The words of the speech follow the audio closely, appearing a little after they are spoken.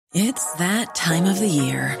It's that time of the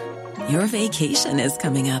year. Your vacation is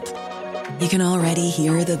coming up. You can already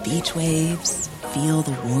hear the beach waves, feel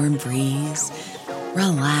the warm breeze,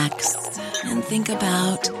 relax, and think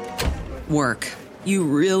about work. You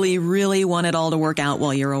really, really want it all to work out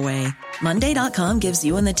while you're away. Monday.com gives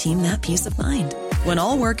you and the team that peace of mind. When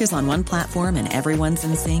all work is on one platform and everyone's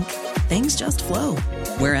in sync, things just flow.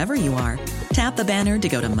 Wherever you are, tap the banner to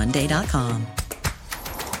go to Monday.com.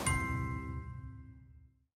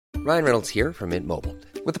 Ryan Reynolds here from Mint Mobile.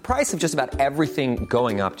 With the price of just about everything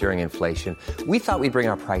going up during inflation, we thought we'd bring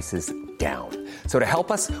our prices down. So to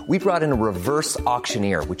help us, we brought in a reverse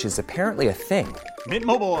auctioneer, which is apparently a thing. Mint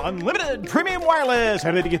Mobile Unlimited Premium Wireless.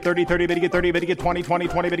 How to get 30, 30, bit to get 30, bit to get 20, 20,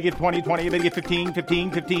 20, bit to get 20, 20, bit to get 15,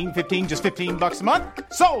 15, 15, 15, just $15 a month?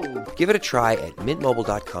 Sold! Give it a try at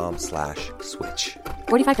mintmobile.com/switch.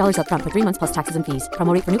 $45 up front for 3 months plus taxes and fees.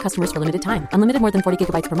 Promo rate for new customers for limited time. Unlimited more than 40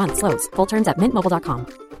 gigabytes per month. Slows full terms at mintmobile.com.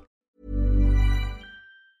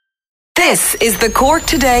 This is the Cork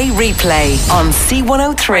Today replay on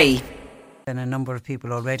C103. And a number of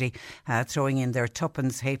people already throwing in their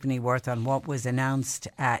tuppence halfpenny worth on what was announced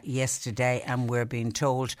yesterday, and we're being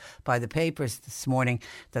told by the papers this morning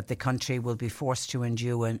that the country will be forced to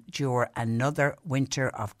endure another winter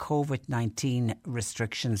of COVID-19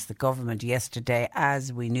 restrictions. The government yesterday,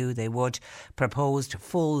 as we knew they would, proposed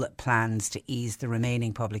full plans to ease the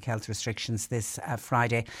remaining public health restrictions this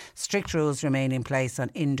Friday. Strict rules remain in place on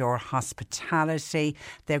indoor hospitality.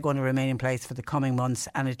 They're going to remain in place for the coming months,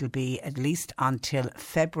 and it'll be at least until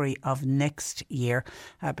February of next year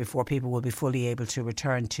before people will be fully able to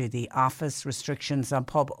return to the office. Restrictions on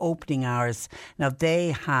pub opening hours, now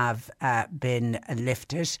they have been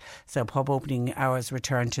lifted, so pub opening hours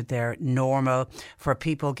return to their normal. For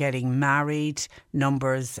people getting married,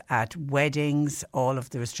 numbers at weddings, all of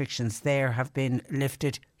the restrictions there have been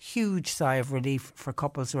lifted. Huge sigh of relief for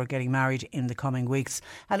couples who are getting married in the coming weeks.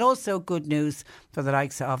 And also good news for the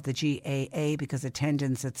likes of the GAA, because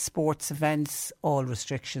attendance at sports events, all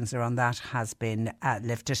restrictions around that has been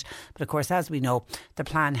lifted. But of course, as we know, the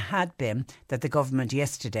plan had been that the government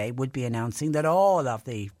yesterday would be announcing that all of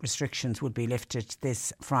the restrictions would be lifted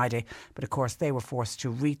this Friday. But of course, they were forced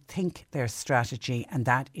to rethink their strategy, and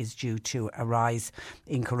that is due to a rise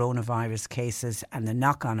in coronavirus cases and the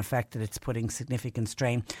knock-on effect that it's putting significant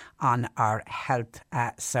strain on our health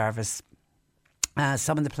service.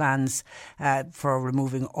 Some of the plans for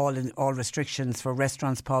removing all restrictions for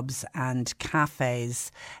restaurants, pubs and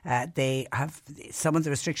cafes, they have some of the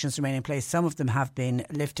restrictions remain in place. Some of them have been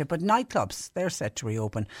lifted, but nightclubs, they're set to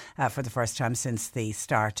reopen for the first time since the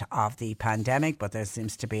start of the pandemic. But there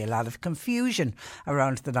seems to be a lot of confusion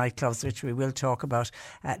around the nightclubs, which we will talk about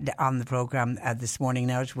on the programme this morning.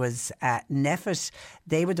 Now, it was NPHET.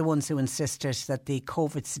 They were the ones who insisted that the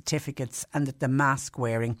COVID certificates and that the mask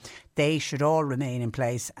wearing, they should all remain in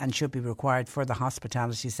place and should be required for the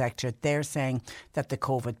hospitality sector. They're saying that the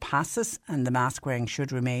COVID passes and the mask wearing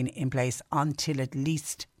should remain in place until at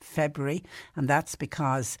least February, and that's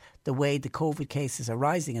because the way the COVID cases are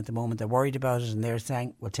rising at the moment, they're worried about it, and they're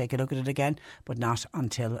saying we'll take a look at it again, but not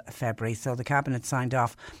until February. So the Cabinet signed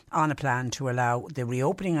off on a plan to allow the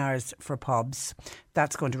reopening hours for pubs.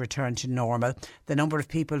 That's going to return to normal. The number of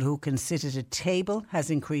people who can sit at a table has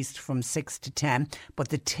increased from 6 to 10, but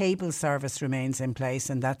the table service remains in place,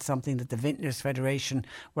 and that's something that the Vintners Federation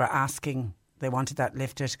were asking. They wanted that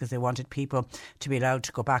lifted because they wanted people to be allowed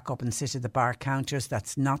to go back up and sit at the bar counters.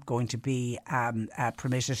 That's not going to be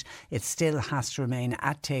permitted. It still has to remain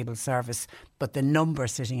at table service, but the number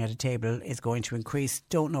sitting at a table is going to increase.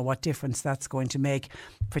 Don't know what difference that's going to make,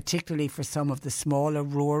 particularly for some of the smaller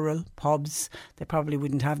rural pubs. They probably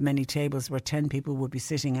wouldn't have many tables where 10 people would be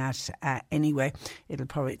sitting at anyway. It'll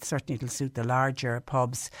suit the larger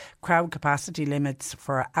pubs. Crowd capacity limits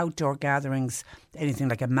for outdoor gatherings, anything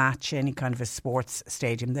like a match, any kind of a sports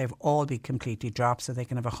stadium, they've all been completely dropped, so they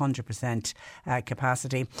can have 100%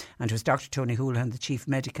 capacity. And it was Dr. Tony Houlihan, the Chief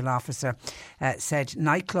Medical Officer, said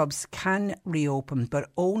nightclubs can reopen, but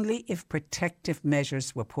only if protective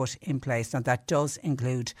measures were put in place. Now, that does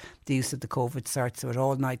include the use of the COVID cert. So at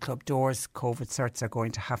all nightclub doors, COVID certs are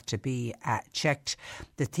going to have to be checked.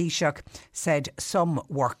 The Taoiseach said some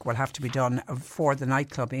work will have to be done for the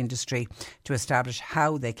nightclub industry to establish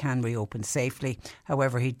how they can reopen safely.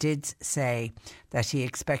 However, he did say that he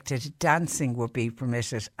expected dancing would be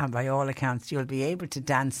permitted, and by all accounts you'll be able to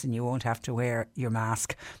dance and you won't have to wear your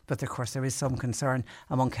mask. But of course there is some concern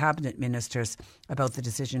among cabinet ministers about the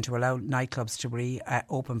decision to allow nightclubs to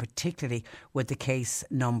reopen, particularly with the case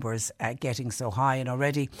numbers getting so high. And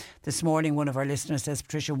already this morning one of our listeners says,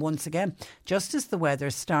 Patricia, once again, just as the weather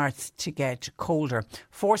starts to get colder,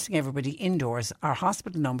 forcing everybody indoors, our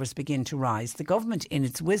hospital numbers begin to rise. The government, in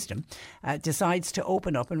its wisdom, decides to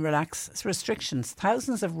open up and relax restrictions.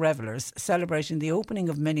 Thousands of revellers celebrating the opening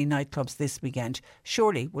of many nightclubs this weekend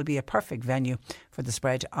surely will be a perfect venue for the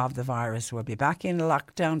spread of the virus. We'll be back in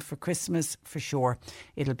lockdown for Christmas for sure.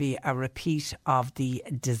 It'll be a repeat of the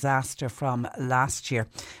disaster from last year,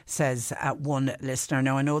 says one listener.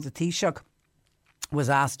 Now, I know the Taoiseach was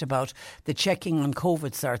asked about the checking on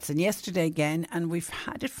COVID certs, and yesterday again, and we've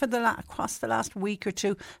had it for across the last week or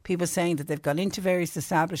two, people saying that they've gone into various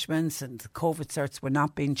establishments and the COVID certs were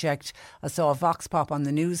not being checked. I saw a vox pop on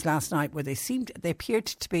the news last night where they appeared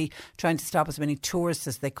to be trying to stop as many tourists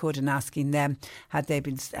as they could and asking them had they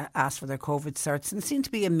been asked for their COVID certs, and it seemed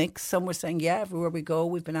to be a mix. Some were saying, yeah, everywhere we go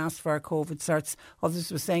we've been asked for our COVID certs. Others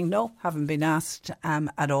were saying, no, haven't been asked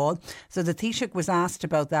at all. So the Taoiseach was asked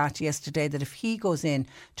about that yesterday, that if he goes in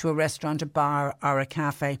to a restaurant, a bar or a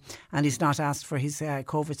cafe and he's not asked for his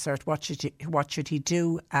COVID cert, what should he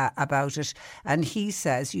do about it? And he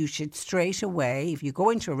says you should straight away, if you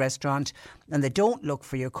go into a restaurant and they don't look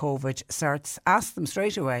for your COVID certs, ask them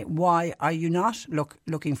straight away, why are you not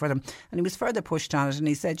looking for them? And he was further pushed on it, and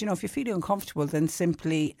he said, if you're feeling uncomfortable, then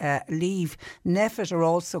simply leave. NPHET are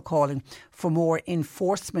also calling for more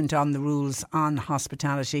enforcement on the rules on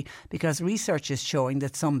hospitality, because research is showing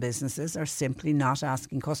that some businesses are simply not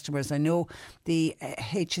asking customers. I know the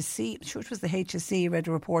HSE, I'm sure it was the HSE, I read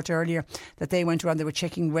a report earlier that they went around, they were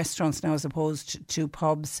checking restaurants now as opposed to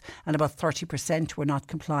pubs, and about 30% were not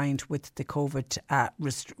compliant with the COVID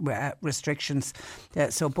restrictions.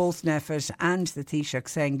 So both NPHET and the Taoiseach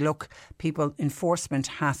saying, look, people, enforcement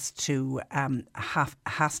has to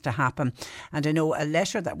happen. And I know a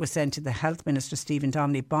letter that was sent to the Health Minister Stephen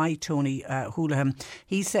Donnelly by Tony Holohan,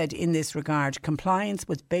 he said in this regard, compliance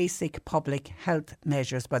with basic public health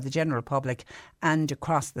measures by the general public and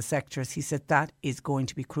across the sectors, he said that is going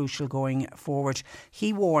to be crucial going forward.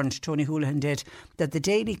 He warned, Tony Holohan did, that the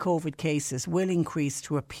daily COVID cases will increase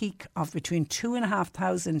to a peak of between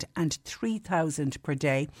 2,500 and 3,000 per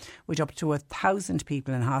day, with up to 1,000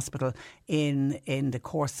 people in hospital in the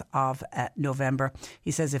course of November. He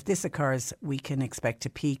says if this occurs, we can expect a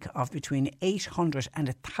peak of between 800 and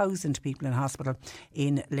 1,000 people in hospital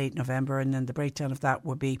in late November, and then the breakdown of that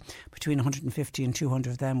would be between 150 and 200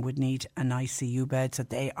 of them would need an ICU bed. So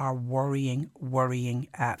they are worrying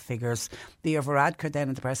figures. Leo Varadkar then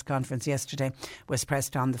at the press conference yesterday was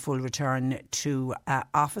pressed on the full return to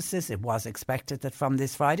offices. It was expected that from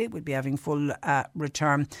this Friday we'd be having full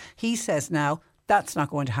return. He says now that's not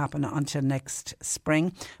going to happen until next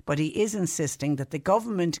spring, but he is insisting that the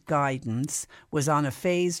government guidance was on a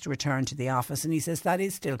phased return to the office, and he says that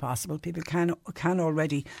is still possible. People can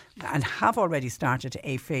already and have already started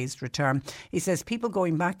a phased return. He says people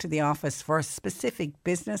going back to the office for specific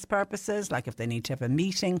business purposes, like if they need to have a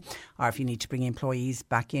meeting or if you need to bring employees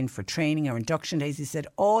back in for training or induction days, he said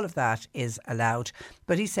all of that is allowed.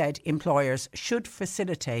 But he said employers should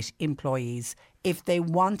facilitate employees if they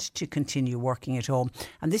want to continue working at home.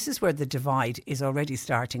 And this is where the divide is already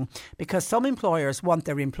starting, because some employers want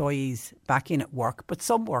their employees back in at work, but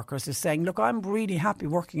some workers are saying, look, I'm really happy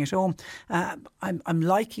working at home. I'm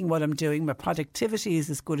liking what I'm doing. My productivity is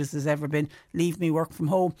as good as it's ever been. Leave me work from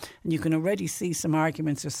home. And you can already see some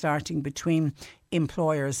arguments are starting between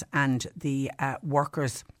employers and the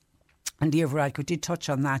workers. And Leo Varadkar did touch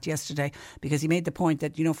on that yesterday, because he made the point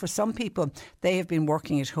that, for some people, they have been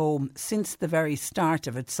working at home since the very start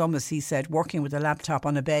of it. Some, as he said, working with a laptop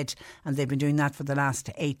on a bed, and they've been doing that for the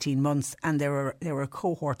last 18 months. And there were a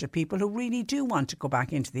cohort of people who really do want to go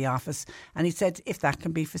back into the office. And he said if that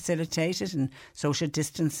can be facilitated and social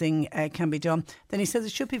distancing can be done, then he says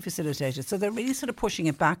it should be facilitated. So they're really sort of pushing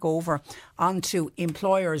it back over onto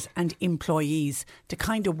employers and employees to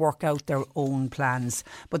kind of work out their own plans.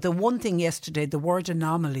 But the one thing yesterday, the word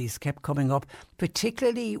anomalies kept coming up,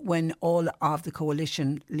 particularly when all of the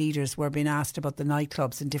coalition leaders were being asked about the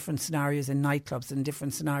nightclubs and different scenarios in nightclubs and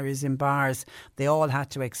different scenarios in bars. They all had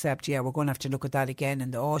to accept, we're going to have to look at that again,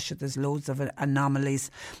 and there's loads of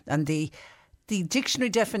anomalies. And the the dictionary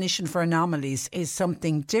definition for anomalies is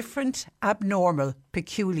something different, abnormal,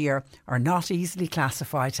 peculiar, or not easily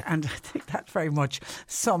classified. And I think that very much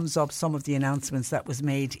sums up some of the announcements that was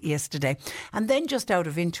made yesterday. And then, just out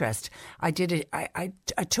of interest, I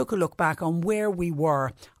took a look back on where we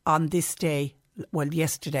were on this day, well,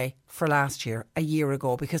 yesterday for last year, a year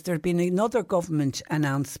ago, because there had been another government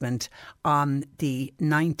announcement on the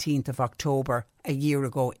 19th of October a year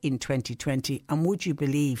ago in 2020. And would you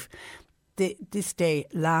believe, this day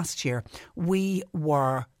last year, we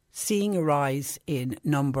were seeing a rise in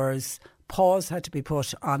numbers. Pause had to be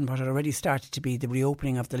put on what had already started to be the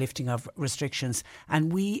reopening of the lifting of restrictions,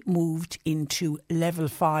 and we moved into level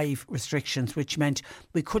 5 restrictions, which meant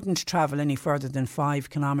we couldn't travel any further than 5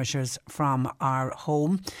 kilometres from our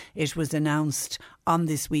home. It was announced on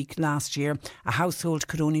this week last year. A household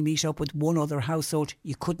could only meet up with one other household.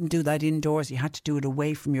 You couldn't do that indoors. You had to do it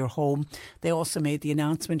away from your home. They also made the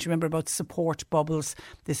announcement, remember, about support bubbles.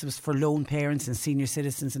 This was for lone parents and senior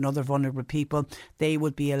citizens and other vulnerable people. They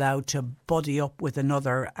would be allowed to buddy up with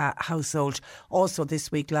another household. Also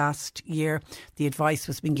this week last year, the advice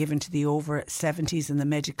was being given to the over 70s and the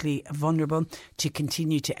medically vulnerable to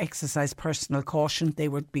continue to exercise personal caution. They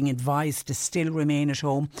were being advised to still remain at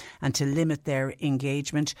home and to limit their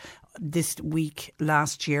engagement. This week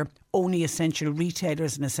last year, only essential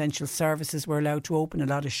retailers and essential services were allowed to open. A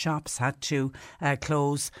lot of shops had to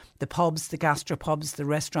close. The pubs, the gastropubs, the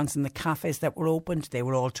restaurants and the cafes that were opened, they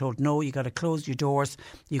were all told, no, you got to close your doors.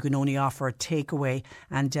 You can only offer takeaway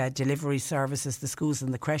and delivery services. The schools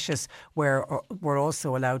and the creches were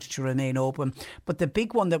also allowed to remain open. But the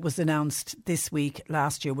big one that was announced this week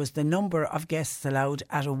last year was the number of guests allowed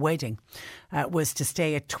at a wedding was to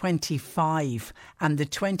stay at 25, and the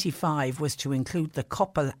 25 was to include the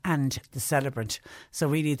couple and the celebrant. So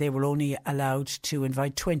really they were only allowed to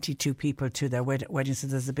invite 22 people to their wedding. So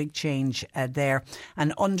there's a big change there.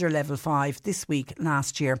 And under level 5 this week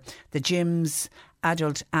last year, the gyms,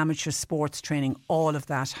 adult amateur sports training, all of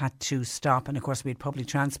that had to stop. And of course we had public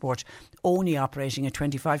transport only operating at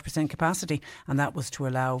 25% capacity, and that was to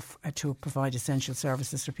allow to provide essential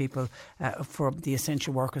services for people, for the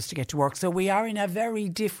essential workers to get to work. So we are in a very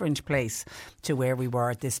different place to where we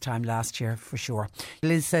were at this time last year, for sure.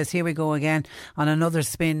 Liz says, here we go again on another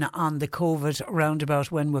spin on the COVID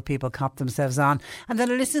roundabout. When will people cop themselves on? And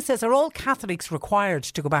then a listener says, are all Catholics required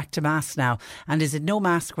to go back to Mass now? And is it no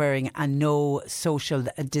mask wearing and no social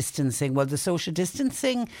distancing? Well, the social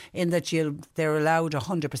distancing in that they're allowed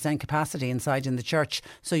 100% capacity inside in the church,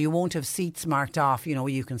 so you won't have seats marked off, you know,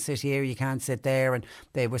 you can sit here, you can't sit there, and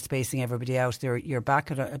they were spacing everybody out. You're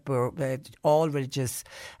back at all religious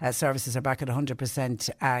services are back at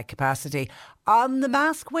 100% capacity. On the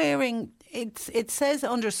mask wearing, it says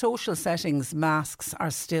under social settings masks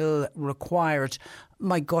are still required.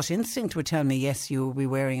 My gut instinct would tell me yes, you will be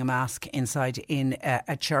wearing a mask inside in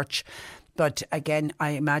a church. But again,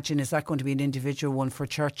 I imagine, is that going to be an individual one for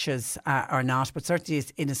churches or not? But certainly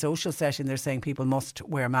in a social setting, they're saying people must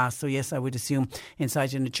wear masks. So yes, I would assume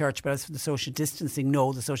inside in a church. But as for the social distancing,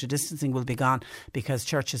 no, the social distancing will be gone, because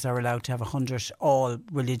churches are allowed to have 100, all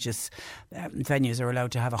religious venues are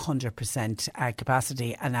allowed to have 100%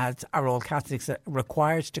 capacity. And as are all Catholics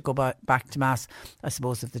required to go back to Mass? I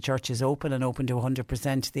suppose if the church is open and open to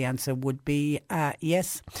 100%, the answer would be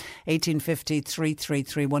yes. 1850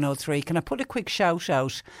 333 103. Can I put a quick shout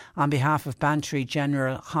out on behalf of Bantry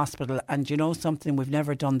General Hospital? And you know something, we've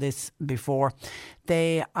never done this before.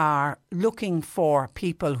 They are looking for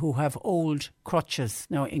people who have old crutches,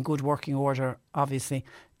 now in good working order obviously,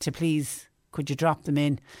 to please, could you drop them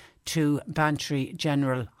in to Bantry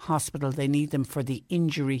General Hospital? They need them for the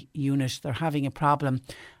injury unit. They're having a problem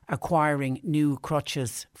acquiring new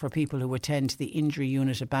crutches for people who attend the injury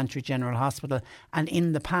unit at Bantry General Hospital, and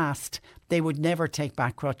in the past they would never take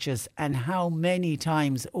back crutches. And how many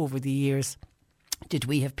times over the years did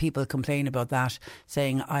we have people complain about that,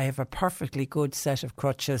 saying, I have a perfectly good set of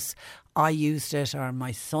crutches, I used it, or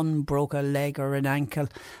my son broke a leg or an ankle,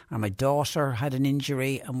 or my daughter had an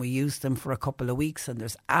injury and we used them for a couple of weeks and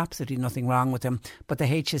there's absolutely nothing wrong with them. But the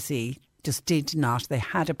HSE just did not. They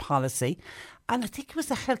had a policy, and I think it was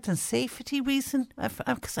a health and safety reason,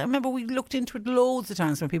 because I remember we looked into it loads of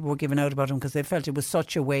times when people were giving out about them because they felt it was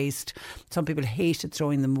such a waste. Some people hated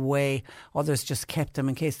throwing them away, others just kept them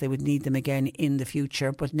in case they would need them again in the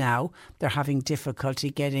future. But now they're having difficulty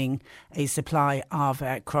getting a supply of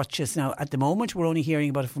crutches. Now at the moment we're only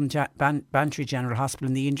hearing about it from Bantry General Hospital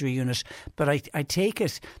in the injury unit, but I take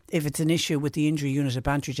it if it's an issue with the injury unit at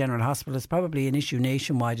Bantry General Hospital, it's probably an issue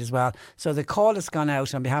nationwide as well. So the call has gone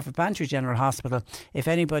out on behalf of Bantry General Hospital Hospital. If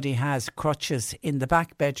anybody has crutches in the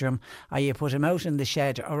back bedroom, you put them out in the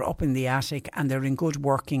shed or up in the attic, and they're in good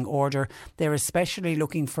working order. They're especially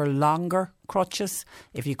looking for longer crutches.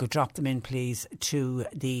 If you could drop them in, please, to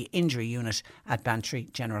the injury unit at Bantry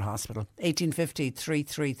General Hospital. 1850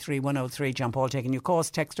 333 103. John Paul taking your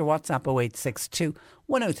calls. Text or WhatsApp 0862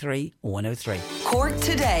 103 103. Cork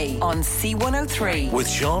Today on C103. With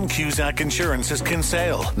Sean Cusack Insurance's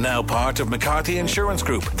Kinsale, now part of McCarthy Insurance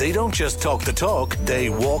Group. They don't just talk the talk, they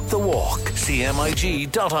walk the walk.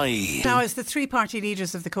 CMIG.ie. Now, as the three party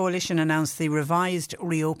leaders of the coalition announced the revised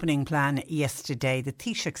reopening plan yesterday, the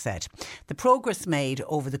Taoiseach said the progress made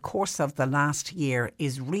over the course of the last year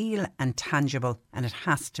is real and tangible, and it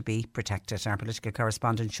has to be protected. Our political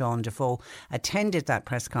correspondent Sean Defoe attended that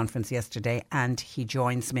press conference yesterday, and he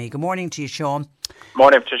joins me. Good morning to you, Sean.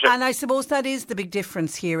 Morning, Patricia. And I suppose that is the big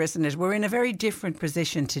difference here, isn't it? We're in a very different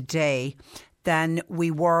position today than we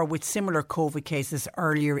were with similar COVID cases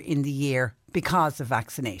earlier in the year because of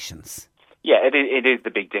vaccinations. Yeah, it is the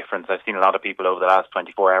big difference. I've seen a lot of people over the last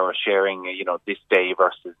 24 hours sharing, this day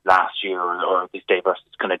versus last year, or this day versus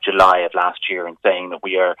kind of July of last year, and saying that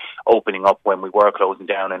we are opening up when we were closing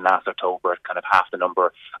down in last October at kind of half the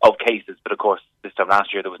number of cases. But of course, this time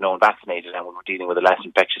last year there was no one vaccinated, and we were dealing with a less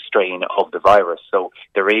infectious strain of the virus. So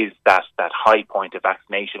there is that high point of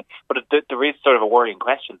vaccination. But there is sort of a worrying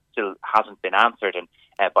question that still hasn't been answered, and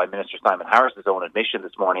by Minister Simon Harris's own admission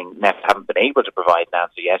this morning, NEF haven't been able to provide an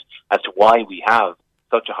answer yet as to why we have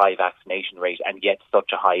such a high vaccination rate and yet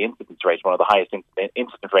such a high incidence rate, one of the highest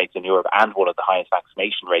incidence rates in Europe and one of the highest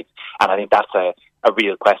vaccination rates. And I think that's a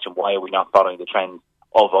real question. Why are we not following the trends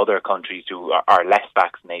of other countries who are less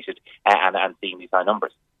vaccinated and seeing these high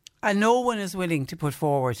numbers? And no one is willing to put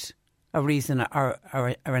forward a reason or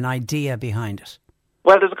an idea behind it.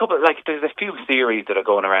 Well, there's a few theories that are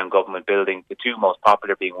going around government buildings. The two most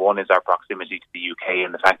popular being, one is our proximity to the UK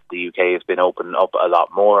and the fact that the UK has been opening up a lot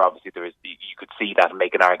more. Obviously, you could see that and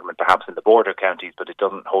make an argument perhaps in the border counties, but it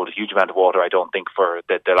doesn't hold a huge amount of water, I don't think, for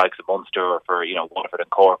the likes of Munster or for, Waterford and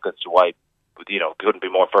Cork as to why couldn't be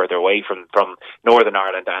more further away from Northern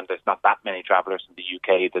Ireland, and there's not that many travellers from the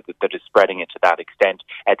UK that is spreading it to that extent.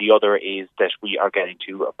 The other is that we are getting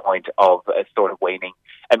to a point of a sort of waning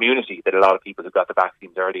immunity, that a lot of people who got the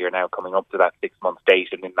vaccines earlier are now coming up to that 6-month date,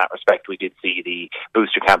 and in that respect we did see the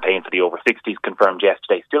booster campaign for the over 60s confirmed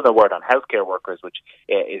yesterday. Still no word on healthcare workers, which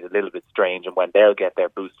is a little bit strange, and when they'll get their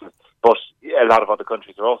boosters. But a lot of other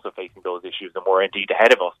countries are also facing those issues and were indeed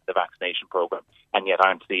ahead of us in the vaccination programme, and yet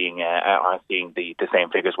aren't seeing the same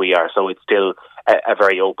figures we are. So it's still a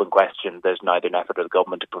very open question. There's neither an effort of the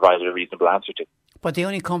government to provide a reasonable answer to. But the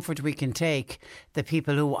only comfort we can take, the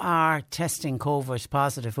people who are testing COVID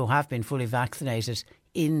positive, who have been fully vaccinated,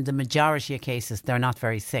 in the majority of cases, they're not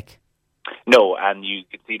very sick. No, and you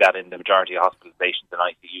can see that in the majority of hospitalisations and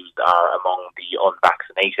ICUs are among the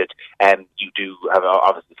unvaccinated. And you do have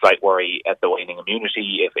obviously slight worry at the waning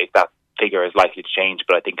immunity if that figure is likely to change.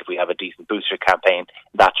 But I think if we have a decent booster campaign,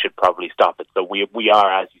 that should probably stop it. So we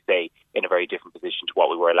are, as you say, in a very different position to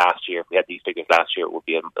what we were last year. If we had these figures last year, it would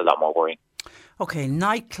be a lot more worrying. OK,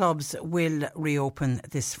 nightclubs will reopen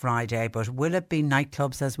this Friday, but will it be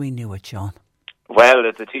nightclubs as we knew it, Sean? Well,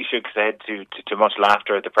 as the Taoiseach said, to much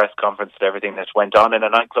laughter at the press conference, that everything that went on in a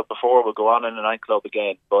nightclub before will go on in a nightclub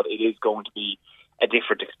again. But it is going to be a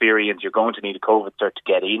different experience. You're going to need a COVID cert to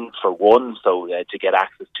get in, for one. So to get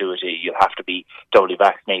access to it, you'll have to be doubly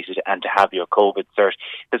vaccinated and to have your COVID cert.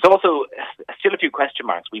 There's also still a few question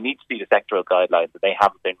marks. We need to see the sectoral guidelines, and they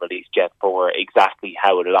haven't been released yet for exactly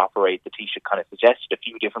how it'll operate. The Taoiseach kind of suggested a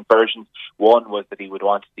few different versions. One was that he would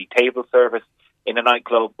want to see table service in a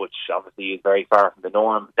nightclub, which obviously is very far from the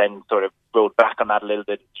norm. Then sort of rode back on that a little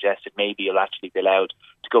bit and suggested maybe you'll actually be allowed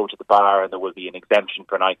to go to the bar and there will be an exemption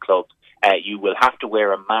for nightclubs. You will have to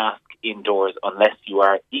wear a mask indoors unless you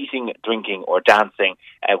are eating, drinking or dancing,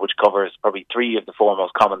 which covers probably three of the four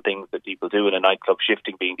most common things that people do in a nightclub,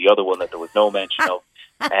 shifting being the other one that there was no mention of.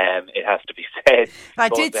 It has to be said. I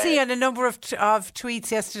did see on a number of tweets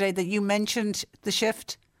yesterday that you mentioned the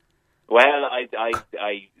shift. Well,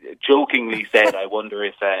 I jokingly said I wonder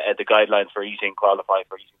if the guidelines for eating qualify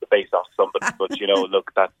for eating the face off somebody. But,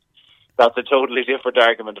 look, that's a totally different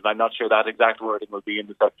argument, and I'm not sure that exact wording will be in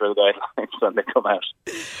the sectoral guidelines when they come out.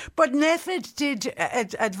 But NPHET did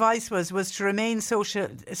advice was to remain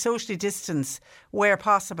socially distanced where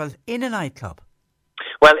possible in a nightclub.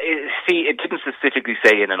 Well, it didn't specifically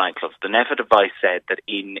say in a nightclub. The NPHET advice said that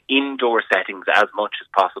in indoor settings, as much as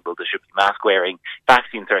possible, there should be mask wearing,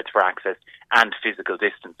 vaccine certs for access, and physical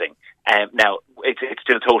distancing. Now, it's it's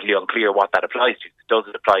still totally unclear what that applies to. Does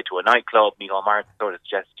it apply to a nightclub? Micheál Martin sort of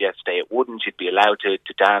suggested yesterday it wouldn't. You'd be allowed to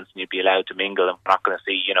dance and you'd be allowed to mingle, and we're not going to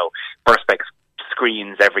see, Perspex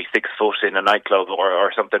screens every 6 foot in a nightclub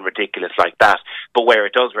or something ridiculous like that. But where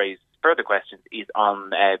it does raise further questions is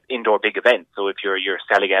on indoor big events. So if you're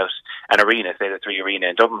selling out an arena, say the Three Arena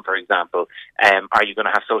in Dublin, for example, are you going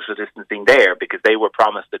to have social distancing there? Because they were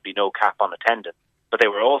promised there'd be no cap on attendance, but they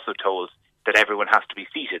were also told that everyone has to be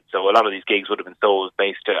seated. So a lot of these gigs would have been sold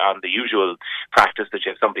based on the usual practice that you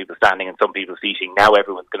have some people standing and some people seating. Now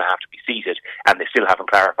everyone's going to have to be seated, and they still haven't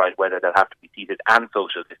clarified whether they'll have to be seated and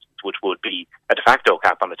social distance, which would be a de facto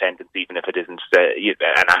cap on attendance, even if it isn't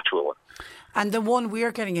an actual one. And the one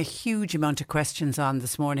we're getting a huge amount of questions on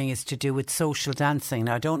this morning is to do with social dancing.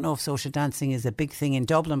 Now, I don't know if social dancing is a big thing in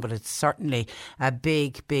Dublin, but it's certainly a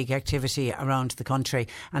big, big activity around the country.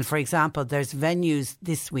 And for example, there's venues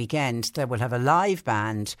this weekend that will have a live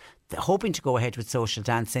band hoping to go ahead with social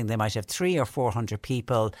dancing. They might have 300 or 400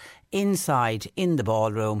 people inside in the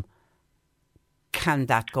ballroom. Can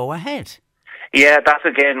that go ahead? Yeah, that's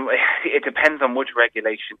again, it depends on which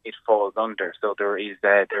regulation it falls under. So there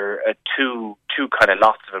are two kind of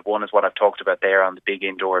lots of it. One is what I've talked about there on the big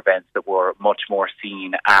indoor events that were much more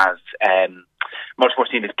seen as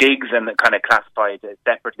gigs and kind of classified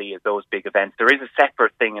separately as those big events. There is a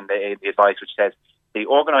separate thing in the advice which says the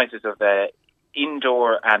organisers of the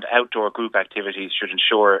indoor and outdoor group activities should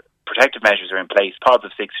ensure protective measures are in place. Pods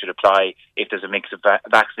of 6 should apply if there's a mix of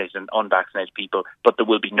vaccinated and unvaccinated people, but there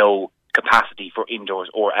will be no capacity for indoors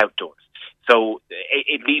or outdoors. So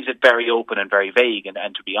it leaves it very open and very vague, and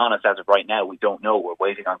to be honest, as of right now, we don't know. We're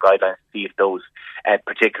waiting on guidelines to see if those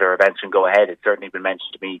particular events can go ahead. It's certainly been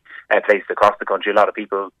mentioned to me places across the country. A lot of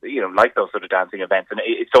people, like those sort of dancing events, and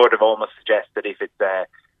it sort of almost suggests that if it's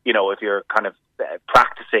if you're kind of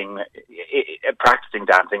practicing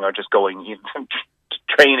dancing or just going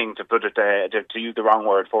training, to put it to use the wrong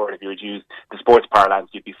word for it, if you would use the sports parlance,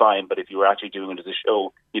 you'd be fine, but if you were actually doing it as a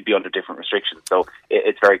show, you'd be under different restrictions. So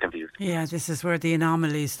it's very confusing. Yeah, this is where the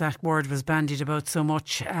anomalies, that word was bandied about so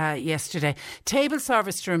much yesterday. Table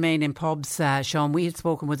service to remain in pubs, Sean. We had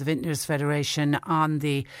spoken with the Vintners Federation on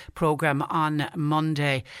the programme on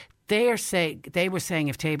Monday. They were saying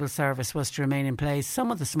if table service was to remain in place,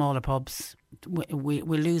 some of the smaller pubs, we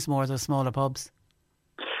lose more of those smaller pubs.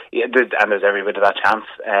 Yeah, there's every bit of that chance.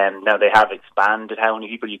 Now they have expanded how many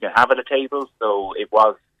people you can have at a table. So it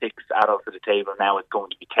was 6 adults at a table. Now it's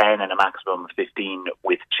going to be 10 and a maximum of 15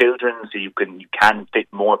 with children. So you can fit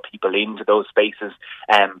more people into those spaces.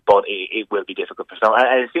 But it will be difficult for some.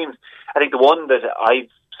 And it seems, I think the one that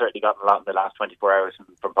I've certainly gotten a lot in the last 24 hours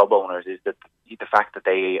from pub owners is that the fact that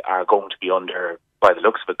they are going to be under, by the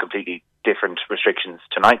looks of it, completely different restrictions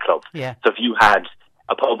to nightclubs. Yeah. So if you had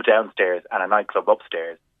a pub downstairs and a nightclub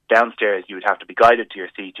upstairs, downstairs you would have to be guided to your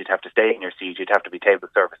seat, you'd have to stay in your seat, you'd have to be table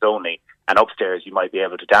service only, and upstairs you might be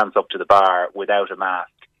able to dance up to the bar without a mask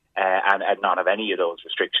and not have any of those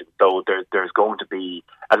restrictions. So there's going to be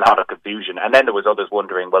a lot of confusion. And then there was others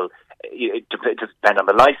wondering, well, it depends on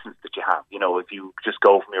the licence that you have. If you just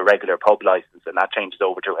go from your regular pub licence and that changes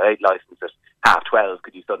over to a licence at 12:30,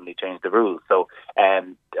 could you suddenly change the rules? So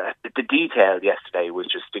the detail yesterday was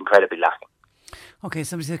just incredibly lacking. OK,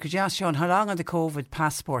 somebody said, could you ask Sean, how long are the COVID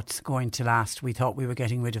passports going to last? We thought we were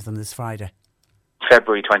getting rid of them this Friday.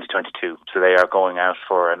 February 2022, so they are going out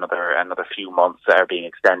for another few months that are being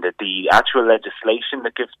extended. The actual legislation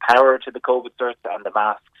that gives power to the COVID certs and the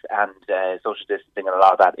masks and social distancing and a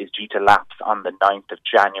lot of that is due to lapse on the 9th of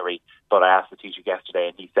January. But I asked the teacher yesterday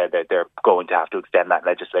and he said that they're going to have to extend that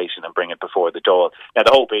legislation and bring it before the Dáil. Now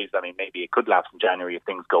the hope is, maybe it could lapse in January if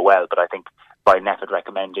things go well, but I think by NPHET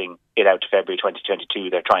recommending it out to February 2022,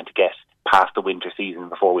 they're trying to get past the winter season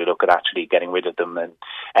before we look at actually getting rid of them and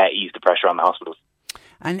ease the pressure on the hospitals.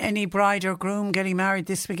 And any bride or groom getting married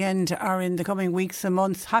this weekend or in the coming weeks and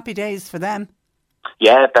months, happy days for them.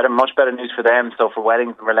 Yeah, much better news for them. So for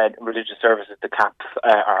weddings and religious services, the caps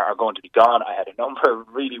are going to be gone. I had a number of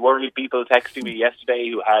really worried people texting me yesterday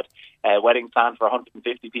who had weddings planned for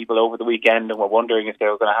 150 people over the weekend and were wondering if they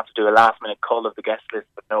were going to have to do a last-minute cull of the guest list.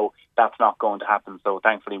 But no, that's not going to happen. So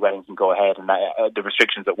thankfully, weddings can go ahead, and the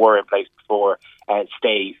restrictions that were in place before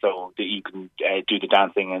stay, so that you can do the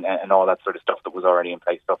dancing and all that sort of stuff that was already in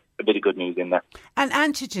place. So a bit of good news in there. And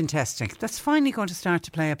antigen testing, that's finally going to start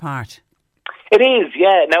to play a part. It is,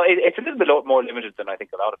 yeah. Now, it's a little bit more limited than I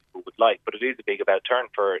think a lot of people would like, but it is a big about turn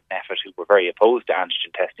for NPHET, who were very opposed to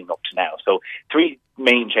antigen testing up to now. So 3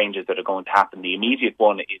 main changes that are going to happen. The immediate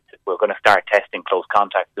one is that we're going to start testing close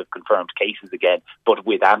contacts of confirmed cases again, but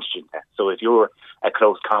with antigen tests. So if you're a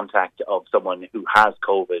close contact of someone who has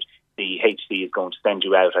COVID, the HC is going to send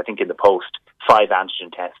you out, I think in the post, 5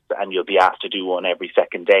 antigen tests, and you'll be asked to do one every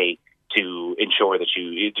second day to ensure that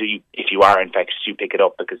if you are infectious, you pick it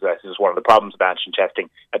up, because this is one of the problems with antigen testing.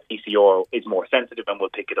 A PCR is more sensitive and will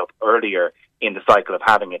pick it up earlier in the cycle of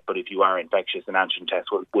having it, but if you are infectious, an antigen test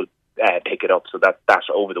will pick it up, so that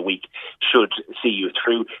over the week should see you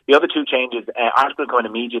through. The other 2 changes aren't going to go in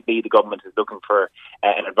immediately. The government is looking for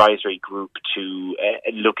an advisory group to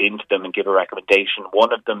look into them and give a recommendation.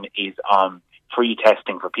 One of them is on free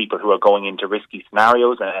testing for people who are going into risky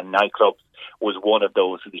scenarios, and nightclubs was one of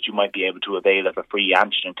those, so that you might be able to avail of a free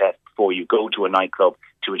antigen test before you go to a nightclub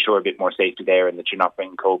to ensure a bit more safety there, and that you're not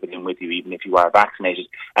bringing COVID in with you even if you are vaccinated.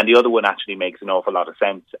 And the other one actually makes an awful lot of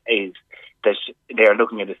sense, is that they're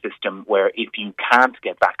looking at a system where if you can't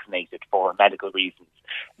get vaccinated for medical reasons,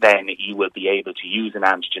 then you will be able to use an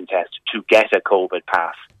antigen test to get a COVID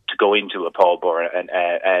pass to go into a pub or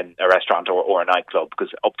a restaurant or a nightclub,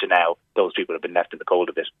 because up to now those people have been left in the cold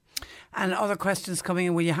a bit. And other questions coming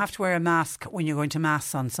in: will you have to wear a mask when you're going to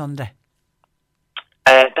Mass on Sunday?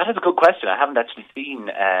 That is a good question. I haven't actually seen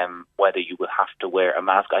whether you will have to wear a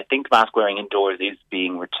mask. I think mask wearing indoors is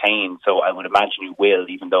being retained, so I would imagine you will,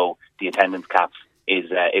 even though the attendance cap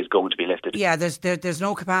is going to be lifted. Yeah, there's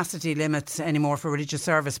no capacity limits anymore for religious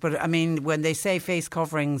service, but I mean, when they say face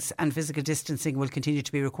coverings and physical distancing will continue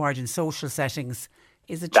to be required in social settings,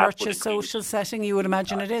 is a church a social setting? You would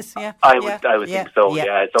imagine it is, yeah? I would think so,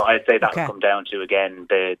 yeah. So I'd say that will come down to, again,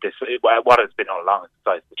 what has been all along is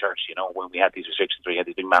the size of the church. You know, when we had these restrictions, we had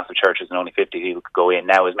these big massive churches and only 50 people could go in.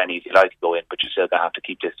 Now as many as you like to go in, but you still have to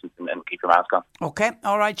keep distance and keep your mask on. Okay,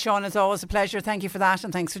 all right, Sean, it's always a pleasure. Thank you for that,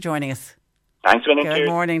 and thanks for joining us. Thanks for Good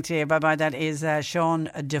morning to you. Bye-bye. That is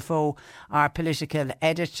Sean Defoe, our political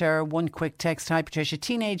editor. One quick text. Hi, Patricia.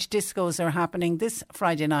 Teenage discos are happening this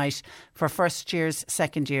Friday night for first years,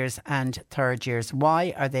 second years and third years.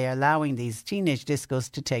 Why are they allowing these teenage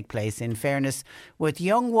discos to take place? In fairness, with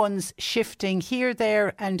young ones shifting here,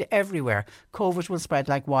 there and everywhere, COVID will spread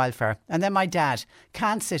like wildfire. And then my dad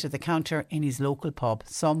can't sit at the counter in his local pub.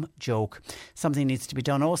 Some joke. Something needs to be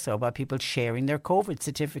done also about people sharing their COVID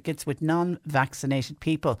certificates with non-vaccinated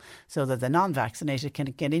people so that the non-vaccinated can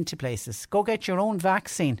get into places. Go get your own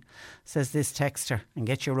vaccine, says this texter, and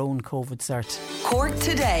get your own COVID cert. Cork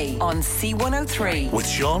Today on C103. With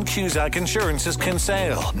Sean Cusack Insurance's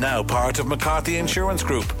Kinsale, now part of McCarthy Insurance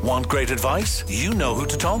Group. Want great advice? You know who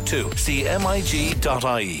to talk to.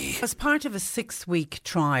 CMIG.ie. As part of a 6-week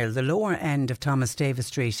trial, the lower end of Thomas Davis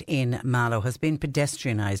Street in Mallow has been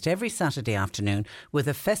pedestrianised every Saturday afternoon with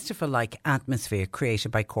a festival-like atmosphere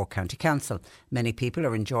created by Cork County Council. Many people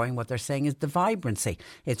are enjoying what they're saying is the vibrancy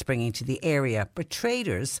it's bringing to the area, but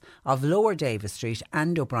traders of Lower Davis Street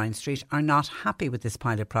and O'Brien Street are not happy with this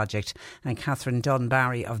pilot project, and Catherine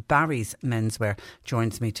Dunbarry of Barry's Menswear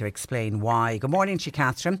joins me to explain why. Good morning to you,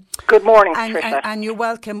 Catherine. Good morning, Tricia. And you're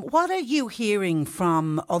welcome. What are you hearing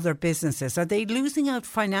from other businesses? Are they losing out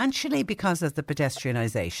financially because of the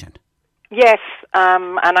pedestrianisation? Yes,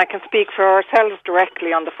 and I can speak for ourselves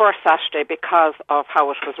directly. On the first Saturday, because of how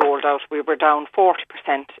it was rolled out, we were down 40%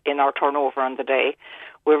 in our turnover on the day.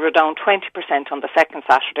 We were down 20% on the second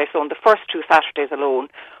Saturday. So on the first 2 Saturdays alone,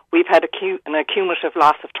 we've had an accumulative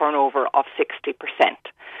loss of turnover of 60%.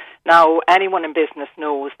 Now, anyone in business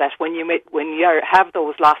knows that when you have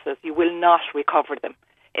those losses, you will not recover them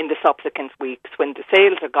in the subsequent weeks. When the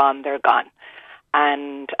sales are gone, they're gone.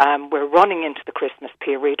 And we're running into the Christmas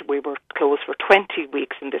period. We were closed for 20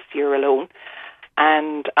 weeks in this year alone.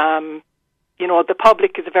 And, the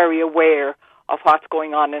public is very aware of what's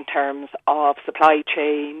going on in terms of supply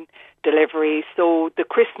chain, delivery. So the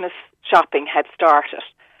Christmas shopping had started.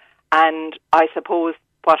 And I suppose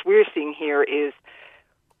what we're seeing here is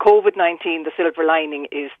COVID-19, the silver lining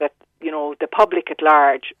is that, the public at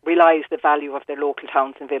large realise the value of their local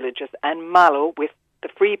towns and villages. And Mallow, with the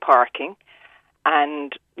free parking,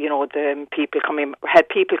 and the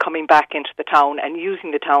people coming back into the town and using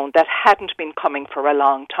the town that hadn't been coming for a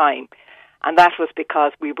long time, and that was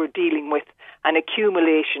because we were dealing with an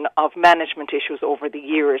accumulation of management issues over the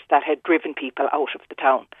years that had driven people out of the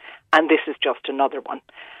town, and this is just another one.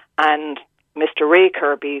 And Mr. Ray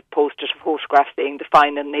Kirby posted a photograph saying the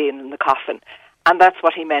final nail in the coffin, and that's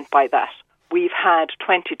what he meant by that. We've had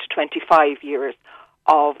 20 to 25 years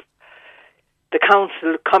of the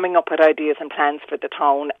council coming up with ideas and plans for the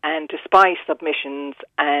town, and despite submissions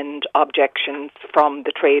and objections from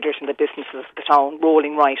the traders and the businesses of the town,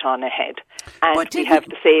 rolling right on ahead. And we have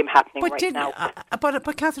the same happening right now.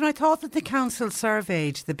 But Catherine, I thought that the council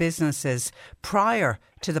surveyed the businesses prior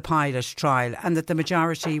to the pilot trial and that the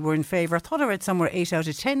majority were in favour. I thought I read somewhere 8 out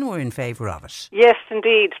of 10 were in favour of it. Yes,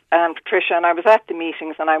 indeed, Patricia, and I was at the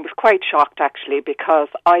meetings and I was quite shocked actually, because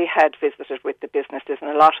I had visited with the businesses, and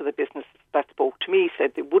a lot of the businesses that spoke to me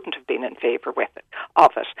said they wouldn't have been in favour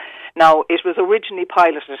of it. Now, it was originally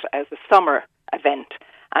piloted as a summer event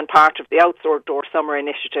and part of the Outdoor Summer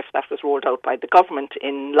Initiative that was rolled out by the government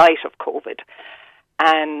in light of COVID.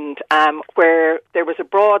 And where there was a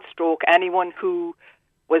broad stroke, anyone who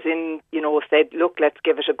was in, said, look, let's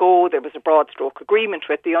give it a go. There was a broad stroke agreement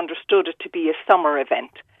with it. They understood it to be a summer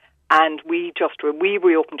event. And we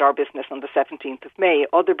reopened our business on the 17th of May.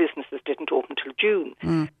 Other businesses didn't open till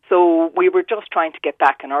June. So we were just trying to get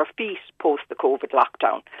back on our feet post the COVID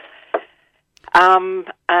lockdown.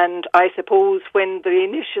 And I suppose when the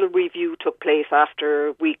initial review took place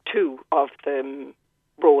after week 2 of the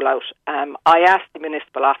rollout, I asked the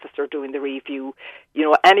municipal officer doing the review,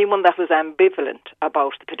 anyone that was ambivalent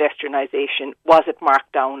about the pedestrianisation, was it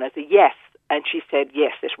marked down as a yes? And she said,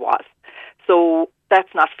 yes, it was. So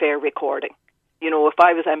that's not fair recording. If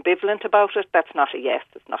I was ambivalent about it, that's not a yes.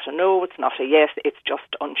 It's not a no. It's not a yes. It's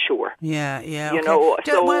just unsure. Yeah.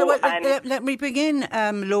 Okay. Let me begin.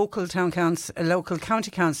 Local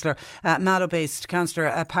county councillor, Mallow-based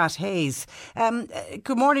councillor Pat Hayes.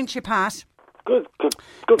 Good morning to you, Pat.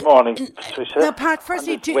 Good morning, Patricia. Now, Pat,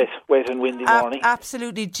 firstly, wet and windy morning.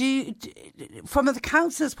 Absolutely. From the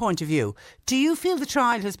council's point of view, do you feel the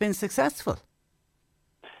trial has been successful?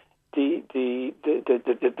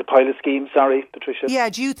 The pilot scheme, sorry, Patricia. Yeah,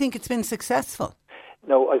 do you think it's been successful?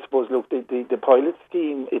 No, I suppose. Look, the pilot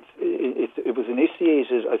scheme. It was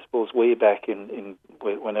initiated, I suppose, way back in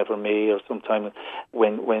whenever May or sometime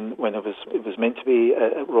when it was meant to be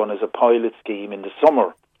run as a pilot scheme in the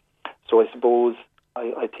summer. So I suppose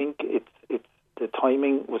I think it's the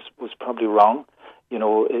timing was probably wrong.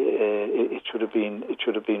 It should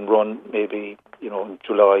have been run maybe in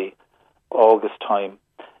July, August time.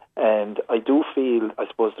 And I do feel, I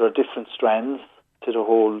suppose, there are different strands to the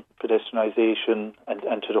whole pedestrianisation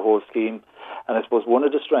and to the whole scheme. And I suppose one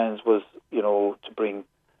of the strands was, to bring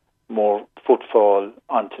more footfall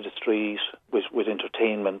onto the street with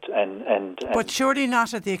entertainment and But surely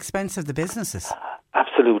not at the expense of the businesses.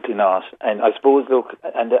 Absolutely not. And I suppose, look,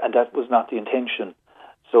 and that was not the intention.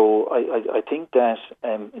 So I think that,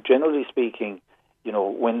 generally speaking,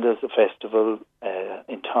 when there's a festival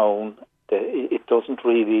in town, it doesn't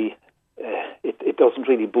really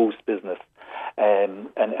boost business, and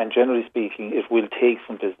generally speaking, it will take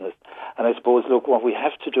from business. And I suppose, look, what we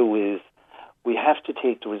have to do is we have to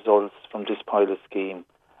take the results from this pilot scheme.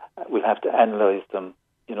 We'll have to analyse them,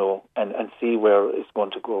 and see where it's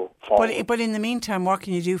going to go forward. But in the meantime, what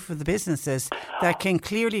can you do for the businesses that can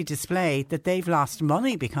clearly display that they've lost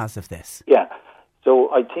money because of this? Yeah. So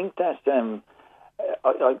I think that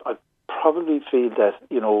I probably feel that,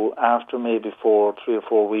 after maybe 3 or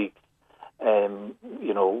 4 weeks, when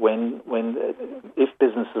if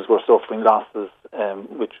businesses were suffering losses,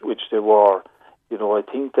 which they were, I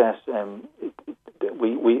think that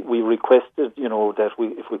we requested, that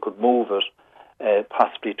if we could move it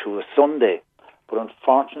possibly to a Sunday, but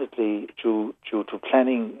unfortunately, due to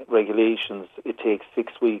planning regulations, it takes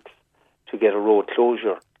 6 weeks to get a road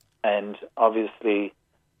closure, and obviously,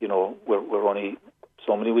 we're only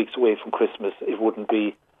so many weeks away from Christmas. It wouldn't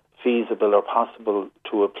be feasible or possible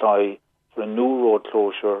to apply for a new road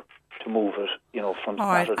closure to move it, from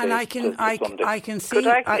Saturday and to I can see. Could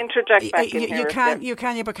I interject back in here? You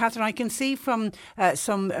can, but Catherine, I can see from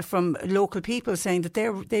from local people saying that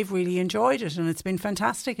they've really enjoyed it and it's been a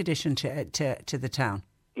fantastic addition to the town.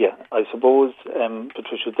 Yeah, I suppose,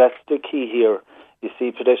 Patricia, that's the key here. You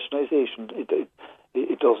see, pedestrianisation,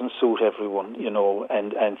 it doesn't suit everyone,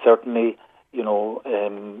 and certainly,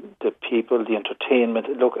 the people, the entertainment.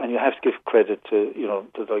 Look, and you have to give credit to,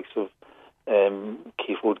 the likes of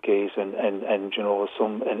Keith Woodgate and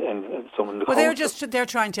some in the. Well, they're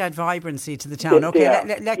trying to add vibrancy to the town.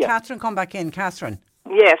 Let Catherine come back in. Catherine.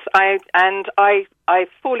 Yes, I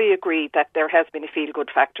fully agree that there has been a feel-good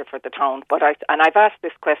factor for the town, but I've asked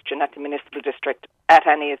this question at the municipal district at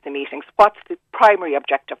any of the meetings. What's the primary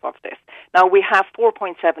objective of this? Now, we have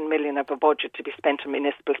 4.7 million of a budget to be spent on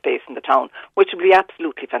municipal space in the town, which will be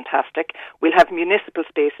absolutely fantastic. We'll have municipal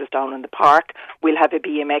spaces down in the park. We'll have a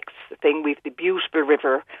BMX thing. We've the beautiful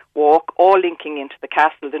river walk, all linking into the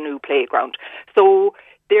castle, the new playground. So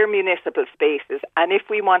they're municipal spaces, and if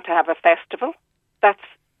we want to have a festival, that's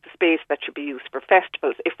the space that should be used for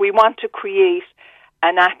festivals. If we want to create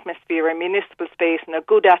an atmosphere, a municipal space and a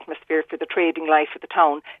good atmosphere for the trading life of the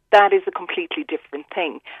town, that is a completely different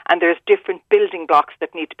thing. And there's different building blocks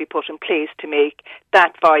that need to be put in place to make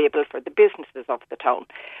that viable for the businesses of the town.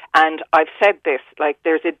 And I've said this, like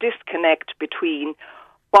there's a disconnect between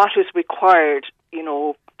what is required, you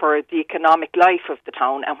know, for the economic life of the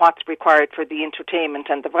town and what's required for the entertainment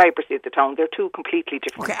and the vibrancy of the town. They're two completely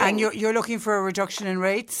different things. And you're looking for a reduction in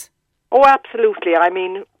rates? Oh, absolutely. I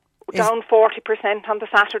mean, down 40% on the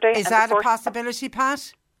Saturday. Is that a possibility,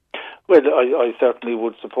 Pat? Well, I certainly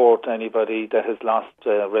would support anybody that has lost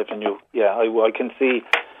revenue. Yeah, I can see,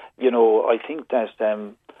 you know, I think that,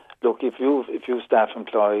 look, if you've staff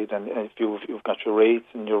employed and if you've got your rates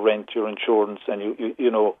and your rent, your insurance, and you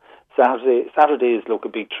know, Saturdays look a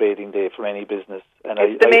big trading day for any business. And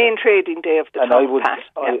it's the main trading day of the town, Pat,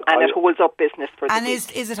 and it holds up business for the week.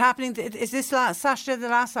 And is it happening, is this Saturday the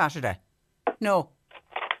last Saturday? No.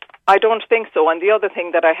 I don't think so. And the other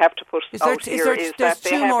thing that I have to put out here is that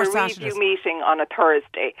they have a review meeting on a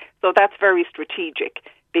Thursday. So that's very strategic,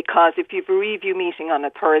 because if you have a review meeting on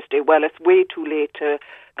a Thursday, well, it's way too late to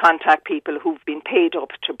contact people who've been paid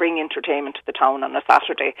up to bring entertainment to the town on a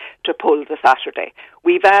Saturday to pull the Saturday.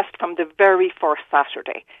 We've asked from the very first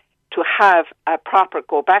Saturday to have a proper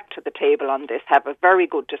go back to the table on this, have a very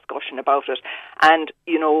good discussion about it. And,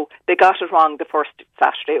 you know, they got it wrong the first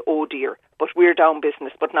Saturday, oh dear, but we're down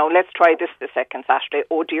business. But now let's try this the second Saturday,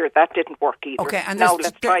 oh dear, that didn't work either. Okay, and now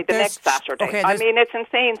let's try the next Saturday. Okay, I mean, it's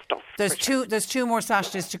insane stuff. There's two more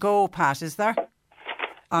Saturdays to go, Pat, is there?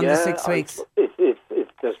 On the 6 weeks.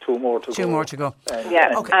 There's two more to go. Two more to go.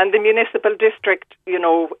 Yeah, okay. And the municipal district, you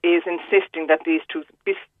know, is insisting that these two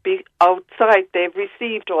be outside. They've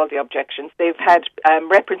received all the objections. They've had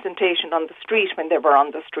representation on the street when they were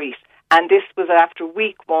on the street. And this was after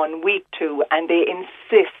week 1, week 2, and they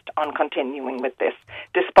insist on continuing with this,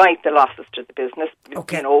 despite the losses to the business.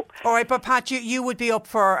 Okay. You know. All right, but Pat, you would be up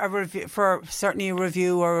for a review, for certainly a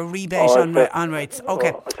review or a rebate on rates. Okay.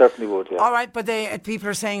 I certainly would, yeah. All right, but people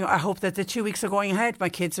are saying, I hope that the 2 weeks are going ahead. My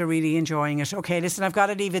kids are really enjoying it. Okay, listen, I've got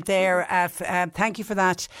to leave it there. Thank you for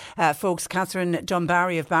that, folks. Catherine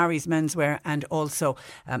Dunbarry of Barry's Menswear, and also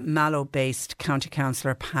Mallow-based County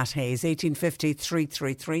Councillor Pat Hayes. 1850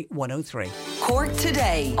 333 103. Cork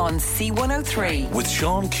Today on C103. With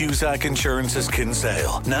Sean Cusack Insurance's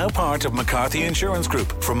Kinsale, now part of McCarthy Insurance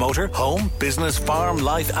Group. For motor, home, business, farm,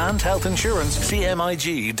 life and health insurance,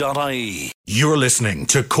 cmig.ie. You're listening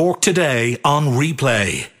to Cork Today on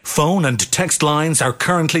replay. Phone and text lines are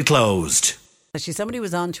currently closed. Actually, somebody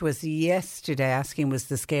was on to us yesterday asking, was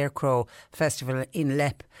the Scarecrow Festival in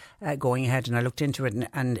Leap going ahead? And I looked into it,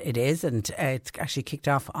 and it is, and it's actually kicked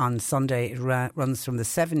off on Sunday. It runs from the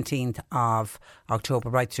 17th of October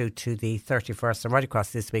right through to the 31st, so right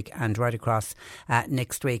across this week and right across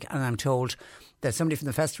next week. And I'm told that somebody from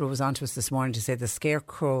the festival was on to us this morning to say the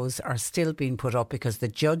scarecrows are still being put up because the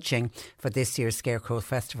judging for this year's Scarecrow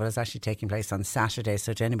Festival is actually taking place on Saturday.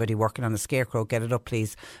 So to anybody working on a scarecrow, get it up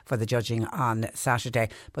please for the judging on Saturday.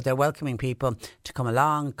 But they're welcoming people to come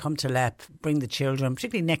along, come to Leap, bring the children,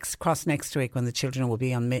 particularly next week when the children will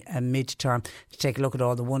be on mid-term, to take a look at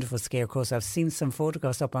all the wonderful scarecrows. I've seen some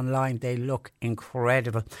photographs up online. They look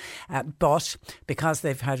incredible. But because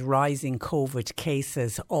they've had rising COVID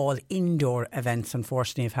cases, all indoor events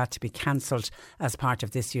unfortunately have had to be cancelled as part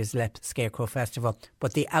of this year's Leap Scarecrow Festival.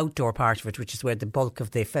 But the outdoor part of it, which is where the bulk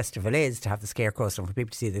of the festival is, to have the scarecrows and for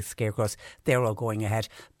people to see the scarecrows, they're all going ahead.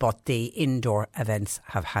 But the indoor events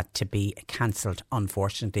have had to be cancelled,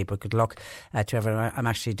 unfortunately. But good luck to everyone. I'm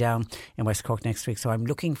actually down in West Cork next week, so I'm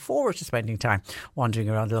looking forward to spending time wandering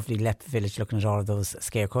around the lovely Leap village looking at all of those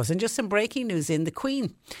scarecrows. And just some breaking news in: the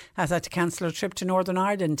Queen has had to cancel her trip to Northern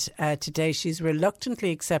Ireland today. She's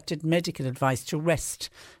reluctantly accepted medical advice to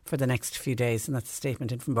rest for the next few days, and that's a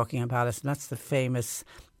statement in from Buckingham Palace. And that's the famous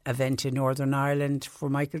event in Northern Ireland for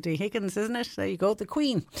Michael D. Higgins, isn't it? There you go, the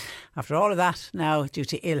Queen, after all of that, now due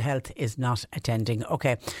to ill health is not attending.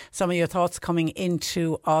 Okay, some of your thoughts coming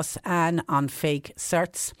into us. Anne on fake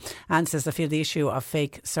certs. Anne says, I feel the issue of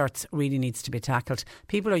fake certs really needs to be tackled.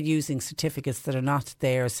 People are using certificates that are not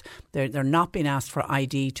theirs. They're not being asked for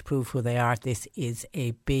ID to prove who they are. This is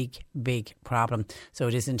a big problem. So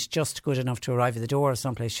it isn't just good enough to arrive at the door of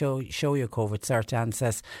someplace, show your COVID cert. Anne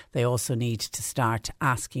says they also need to start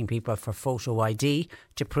asking people for photo ID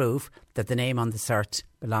to prove that the name on the cert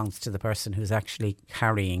belongs to the person who's actually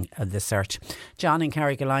carrying the cert. John in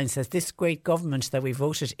Carrigaline says, this great government that we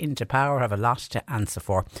voted into power have a lot to answer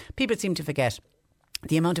for. People seem to forget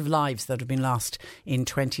the amount of lives that have been lost in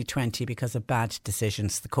 2020 because of bad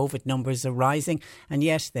decisions. The COVID numbers are rising, and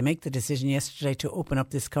yet they make the decision yesterday to open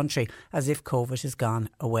up this country as if COVID has gone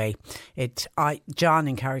away. John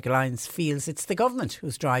in Carrigaline feels it's the government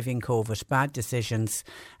who's driving COVID. Bad decisions.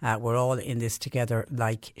 We're all in this together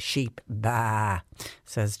like sheep. Bah,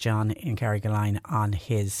 says John in Carrigaline on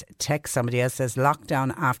his text. Somebody else says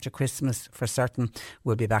lockdown after Christmas for certain.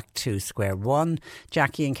 We'll be back to square one.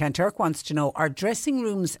 Jackie in Kanturk wants to know, are dressing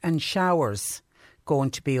rooms and showers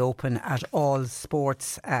going to be open at all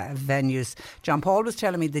sports venues? John Paul was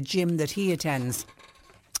telling me the gym that he attends,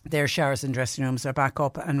 their showers and dressing rooms are back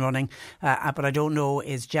up and running. But I don't know,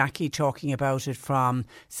 is Jackie talking about it from,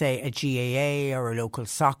 say, a GAA or a local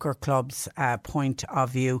soccer club's point of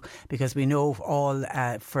view? Because we know all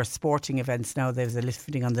for sporting events now there's a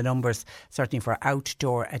lifting on the numbers, certainly for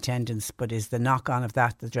outdoor attendance. But is the knock-on of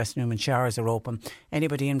that the dressing room and showers are open?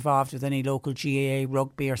 Anybody involved with any local GAA,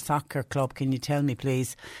 rugby or soccer club, can you tell me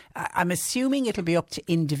please? I'm assuming it'll be up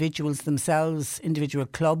to individuals themselves, individual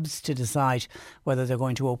clubs, to decide whether they're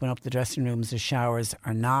going to open up the dressing rooms or showers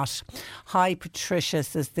or not. Hi Patricia,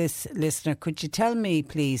 says this listener, could you tell me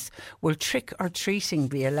please, will trick or treating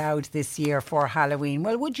be allowed this year for Halloween?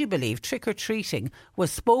 Well, would you believe trick or treating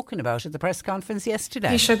was spoken about at the press conference yesterday?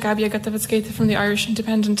 Taoiseach Gabia Gatavitsketa from the Irish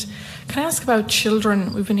Independent. Can I ask about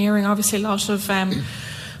children? We've been hearing obviously a lot of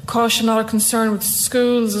caution, a lot of concern with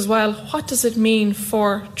schools as well. What does it mean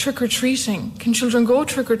for trick or treating? Can children go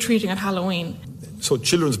trick or treating at Halloween? So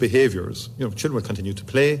children's behaviours, children will continue to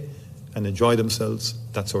play and enjoy themselves.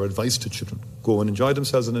 That's our advice to children. Go and enjoy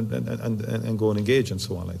themselves and go and engage and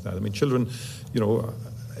so on like that. I mean, children,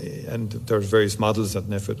 and there's various models that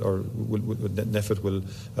NPHET will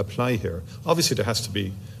apply here. Obviously, there has to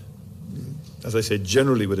be, as I say,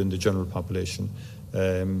 generally within the general population,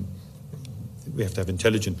 we have to have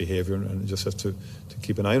intelligent behaviour and just have to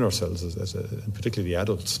keep an eye on ourselves, and particularly the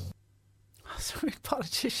adults. Sorry,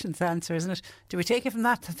 politicians' answer, isn't it? Do we take it from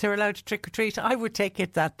that they're allowed to trick or treat? I would take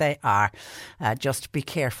it that they are. Just be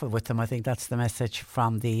careful with them. I think that's the message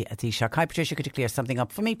from the Taoiseach. Hi Patricia, could you clear something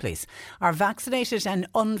up for me please? Are vaccinated and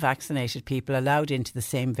unvaccinated people allowed into the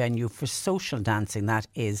same venue for social dancing? That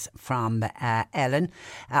is from Ellen.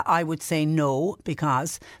 I would say no,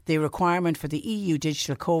 because the requirement for the EU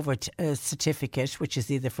digital COVID certificate, which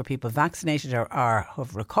is either for people vaccinated or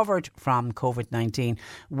have recovered from COVID-19,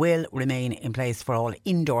 will remain in place for all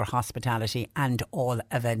indoor hospitality and all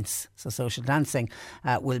events. So social dancing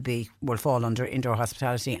will fall under indoor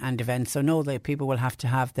hospitality and events. So no, the people will have to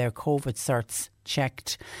have their COVID certs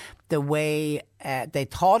checked. The way they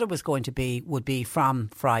thought it was going to be would be from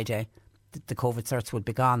Friday. The COVID certs would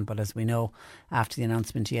be gone, but as we know, after the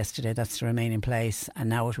announcement yesterday, that's to remain in place, and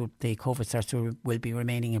now the COVID certs will be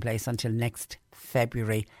remaining in place until next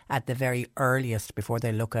February at the very earliest, before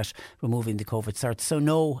they look at removing the COVID certs. So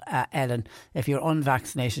no, Ellen, if you're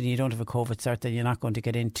unvaccinated and you don't have a COVID cert, then you're not going to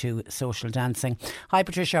get into social dancing. Hi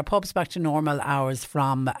Patricia, are pubs back to normal hours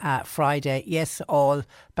from Friday? Yes, all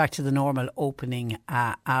back to the normal opening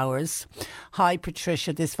hours. Hi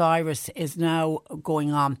Patricia, this virus is now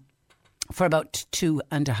going on for about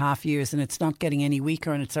 2.5 years, and it's not getting any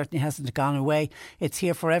weaker, and it certainly hasn't gone away. It's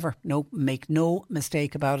here forever. No, make no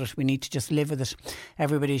mistake about it. We need to just live with it.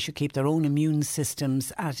 Everybody should keep their own immune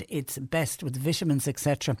systems at its best with vitamins,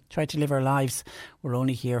 etc. Try to live our lives. We're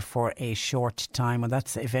only here for a short time, and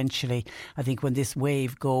that's eventually, I think, when this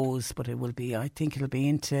wave goes, but I think it'll be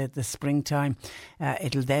into the springtime.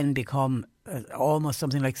 It'll then become almost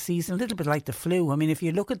something like season, a little bit like the flu. I mean, if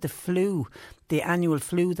you look at the flu, the annual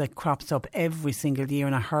flu that crops up every single year,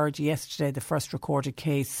 and I heard yesterday the first recorded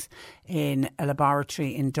case in a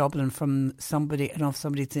laboratory in Dublin from somebody, I don't know if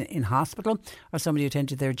somebody's in hospital or somebody who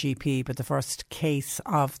attended their GP, but the first case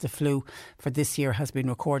of the flu for this year has been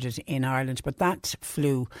recorded in Ireland. But that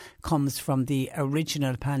flu comes from the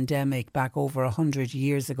original pandemic back over 100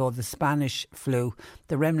 years ago, the Spanish flu.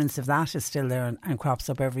 The remnants of that is still there and crops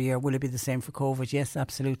up every year. Will it be the same for COVID? Yes,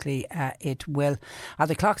 absolutely, it will. Are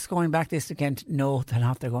the clocks going back this weekend? No, they're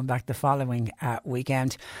not. They're going back the following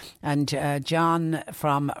weekend. And John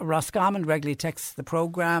from Roscommon regularly texts the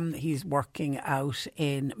programme. He's working out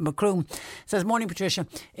in Macroom. Says, morning Patricia,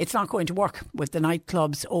 it's not going to work with the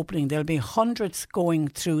nightclubs opening. There'll be hundreds going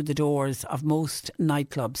through the doors of most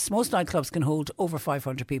nightclubs. Most nightclubs can hold over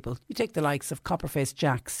 500 people. You take the likes of Copperface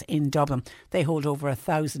Jack's in Dublin. They hold over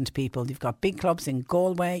 1,000 people. You've got big clubs in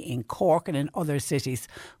Galway, in Cork, Cork and in other cities.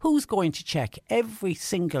 Who's going to check every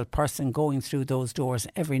single person going through those doors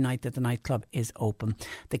every night that the nightclub is open?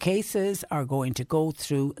 The cases are going to go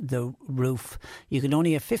through the roof. You can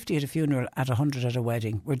only have 50 at a funeral, at 100 at a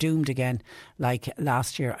wedding. We're doomed again. Like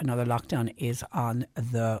last year, another lockdown is on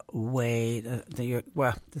the way.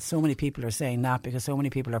 Well, so many people are saying that because so many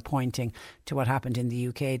people are pointing to what happened in the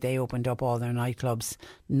UK. They opened up all their nightclubs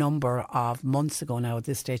number of months ago now at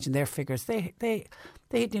this stage, and their figures, they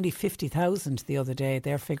had nearly 50,000 the other day.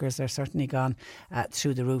 Their figures are certainly gone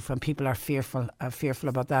through the roof, and people are fearful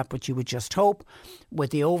about that. But you would just hope,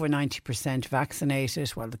 with the over 90%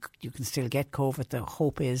 vaccinated, well, you can still get COVID. The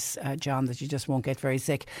hope is, John, that you just won't get very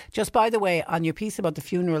sick. Just by the way, on your piece about the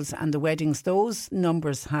funerals and the weddings, those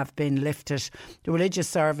numbers have been lifted. The religious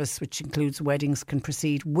service, which includes weddings, can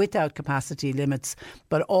proceed without capacity limits,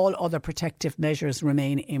 but all other protective measures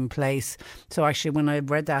remain in place. So actually, when I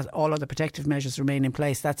read that, all other protective measures remain in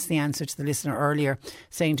place, that's the answer to the listener earlier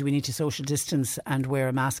saying, do we need to social distance and wear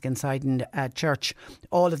a mask inside church?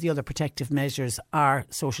 All of the other protective measures are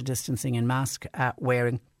social distancing and mask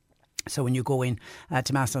wearing. So when you go in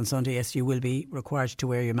to Mass on Sunday, yes, you will be required to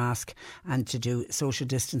wear your mask and to do social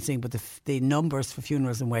distancing. But the numbers for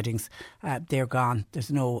funerals and weddings, they're gone.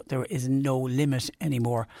 There is no limit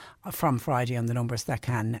anymore from Friday on the numbers that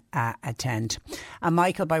can attend. And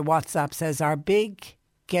Michael by WhatsApp says, our big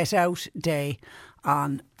get out day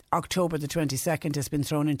on October the 22nd has been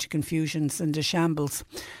thrown into confusions and a shambles,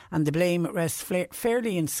 and the blame rests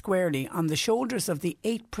fairly and squarely on the shoulders of the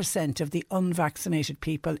 8% of the unvaccinated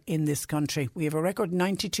people in this country. We have a record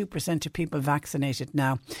 92% of people vaccinated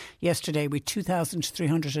now. Yesterday we had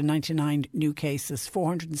 2,399 new cases,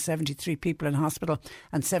 473 people in hospital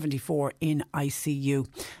and 74 in ICU.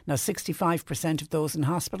 Now 65% of those in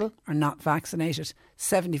hospital are not vaccinated.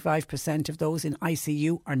 75% of those in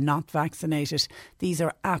ICU are not vaccinated. These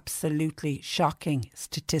are absolutely shocking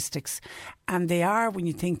statistics. And they are, when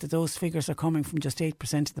you think that those figures are coming from just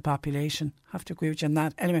 8% of the population. I have to agree with you on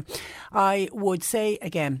that. Anyway, I would say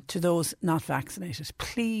again to those not vaccinated,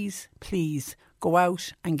 please go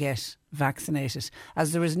out and get vaccinated,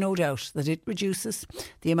 as there is no doubt that it reduces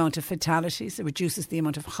the amount of fatalities, it reduces the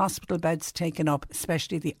amount of hospital beds taken up,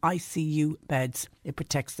 especially the ICU beds. It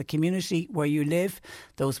protects the community where you live,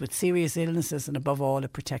 those with serious illnesses, and above all,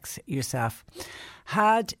 it protects yourself.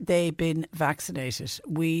 Had they been vaccinated,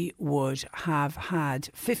 we would have had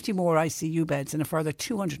 50 more ICU beds and a further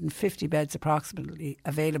 250 beds approximately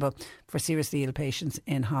available for seriously ill patients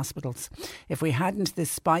in hospitals. If we hadn't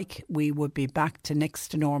this spike, we would be back to next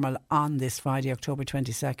to normal on this Friday, October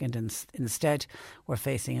 22nd, and instead we're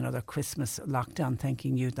facing another Christmas lockdown.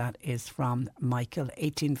 Thanking you. That is from Michael,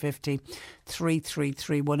 1850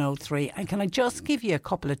 333 103. And can I just give you a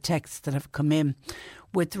couple of texts that have come in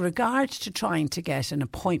with regard to trying to get an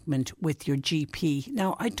appointment with your GP.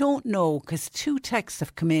 Now, I don't know, because two texts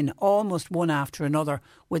have come in almost one after another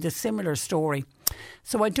with a similar story.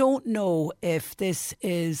 So I don't know if this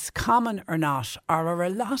is common or not, or are a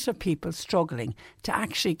lot of people struggling to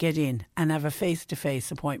actually get in and have a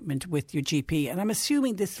face-to-face appointment with your GP. And I'm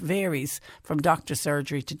assuming this varies from doctor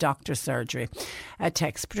surgery to doctor surgery.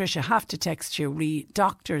 Text, Patricia, have to text you,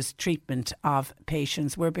 doctor's treatment of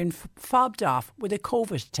patients. We're being fobbed off with a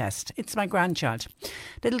COVID test. It's my grandchild.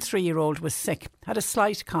 Little 3-year-old was sick, had a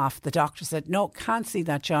slight cough. The doctor said, no, can't see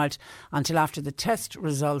that child until after the test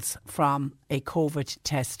results from a COVID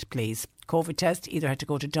test, please. COVID test, either had to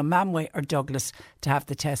go to Dunmanway or Douglas to have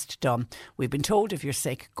the test done. We've been told if you're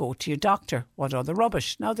sick, go to your doctor. What other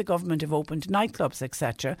rubbish? Now the government have opened nightclubs,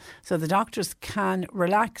 etc., so the doctors can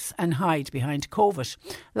relax and hide behind COVID.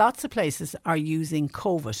 Lots of places are using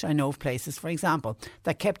COVID. I know of places, for example,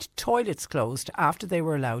 that kept toilets closed after they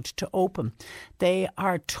were allowed to open. They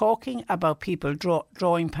are talking about people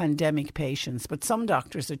drawing pandemic patients, but some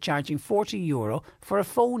doctors are charging €40 for a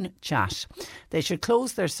phone chat. They should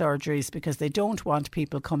close their surgeries because they don't want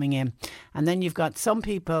people coming in. And then you've got some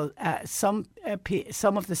people, some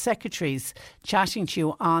of the secretaries chatting to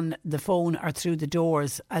you on the phone or through the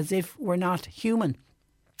doors as if we're not human.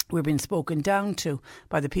 We're being spoken down to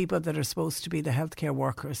by the people that are supposed to be the healthcare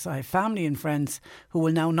workers. I have family and friends who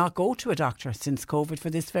will now not go to a doctor since COVID for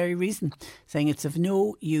this very reason, saying it's of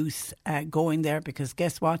no use going there because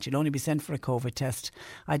guess what? You'll only be sent for a COVID test.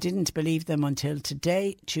 I didn't believe them until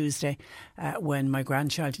today, Tuesday, when my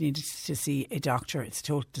grandchild needed to see a doctor. It's a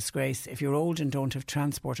total disgrace. If you're old and don't have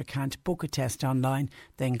transport or can't book a test online,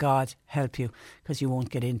 then God help you, because you won't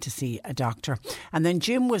get in to see a doctor. And then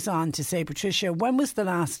Jim was on to say, Patricia, when was the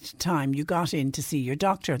last last time you got in to see your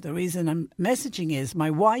doctor? The reason I'm messaging is my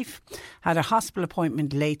wife had a hospital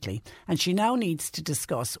appointment lately and she now needs to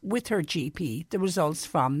discuss with her GP the results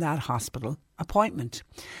from that hospital appointment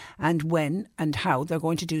and when and how they're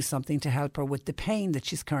going to do something to help her with the pain that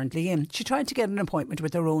she's currently in. She tried to get an appointment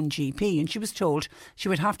with her own GP and she was told she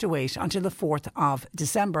would have to wait until the 4th of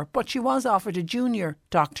December, but she was offered a junior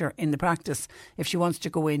doctor in the practice if she wants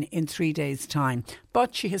to go in 3 days' time.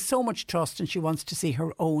 But she has so much trust and she wants to see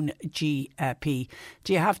her own GP.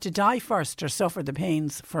 Do you have to die first or suffer the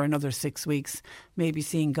pains for another 6 weeks? Maybe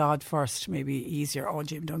seeing God first, maybe easier. Oh,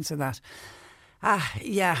 Jim, don't say that.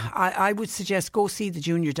 I would suggest go see the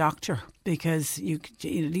junior doctor because at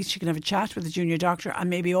least you can have a chat with the junior doctor and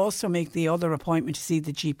maybe also make the other appointment to see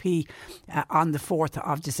the GP on the 4th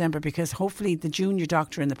of December, because hopefully the junior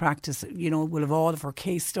doctor in the practice, will have all of her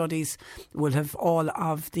case studies, will have all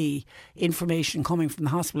of the information coming from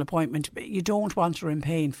the hospital appointment. You don't want her in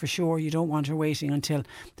pain for sure. You don't want her waiting until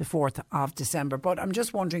the 4th of December. But I'm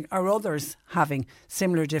just wondering, are others having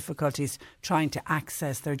similar difficulties trying to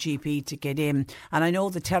access their GP to get in? And I know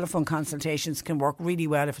the telephone consultations can work really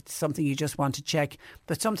well if it's something you just want to check,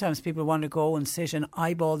 but sometimes people want to go and sit and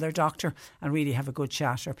eyeball their doctor and really have a good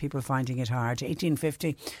chat. Are people finding it hard?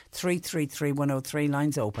 1850 333 103,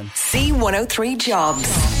 lines open. C103 Jobs.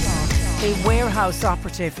 A warehouse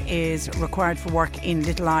operative is required for work in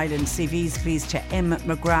Little Island. CVs please to M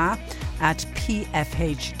McGrath at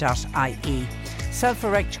pfh.ie.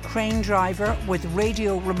 Self-erect crane driver with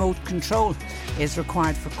radio remote control is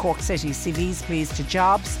required for Cork City. CVs please to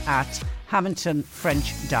jobs at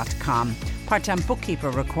hamiltonfrench.com. Part-time bookkeeper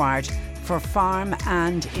required for farm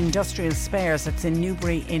and industrial spares. That's in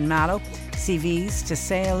Newbury in Mallow. CVs to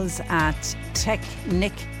sales at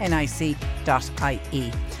technic.ie.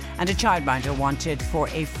 And a childminder wanted for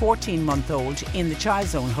a 14-month-old in the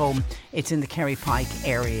Child's Own home. It's in the Kerry Pike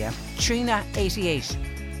area. Trina88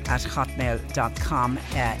 at hotmail.com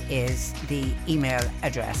is the email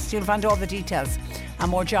address. You'll find all the details and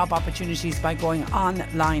more job opportunities by going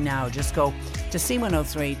online now. Just go to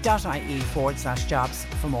c103.ie/jobs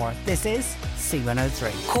for more. This is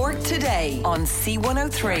C103. Cork Today on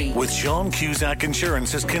C103. With Sean Cusack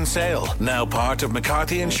Insurance's Kinsale, now part of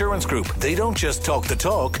McCarthy Insurance Group. They don't just talk the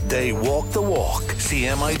talk, they walk the walk.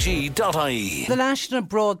 CMIG.ie. The National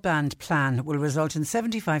Broadband Plan will result in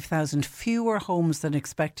 75,000 fewer homes than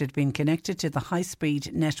expected being connected to the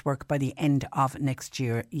high-speed network by the end of next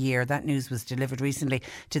year. That news was delivered recently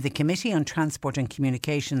to the Committee on Transport and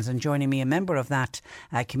Communications, and joining me, a member of that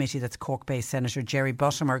committee, that's Cork-based Senator Jerry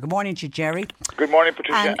Buttimer. Good morning to you, Jerry. Good morning,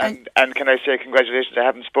 Patricia, and can I say congratulations? I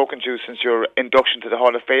haven't spoken to you since your induction to the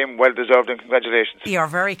Hall of Fame. Well deserved, and congratulations. You're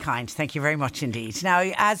very kind. Thank you very much indeed. Now,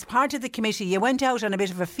 as part of the committee, you went out on a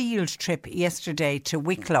bit of a field trip yesterday to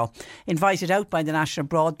Wicklow, invited out by the National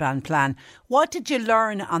Broadband Plan. What did you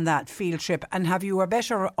learn on that field trip, and have you a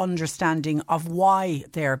better understanding of why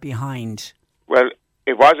they're behind? Well,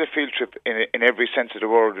 it was a field trip in every sense of the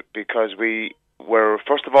word, because we were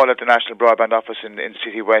first of all at the National Broadband Office in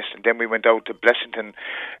City West, and then we went out to Blessington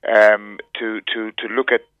to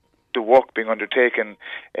look at the work being undertaken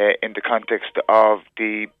in the context of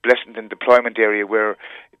the Blessington deployment area, where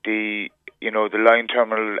the line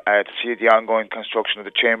terminal, to see the ongoing construction of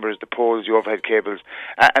the chambers, the poles, the overhead cables.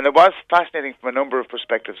 And it was fascinating from a number of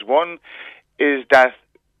perspectives. One is that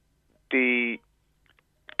the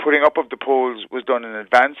putting up of the poles was done in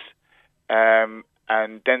advance,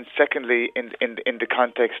 and then secondly, in the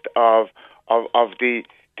context of the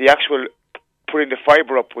actual putting the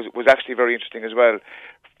fibre up was actually very interesting as well.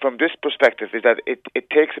 From this perspective, is that it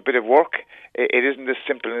takes a bit of work. It isn't as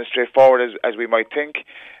simple and as straightforward as we might think.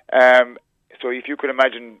 So if you could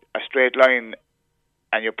imagine a straight line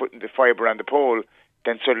and you're putting the fibre on the pole,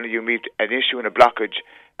 then suddenly you meet an issue and a blockage.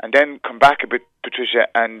 And then come back a bit, Patricia,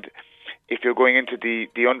 and if you're going into the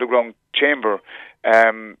underground chamber,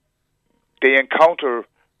 they encounter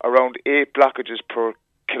around 8 blockages per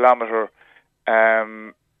kilometre,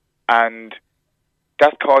 and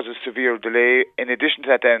that causes severe delay. In addition to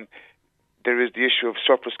that, then, there is the issue of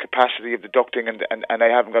surplus capacity of the ducting, and I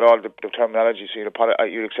haven't got all the terminology, so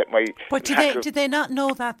you'll accept my... But did they not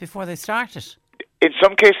know that before they started? In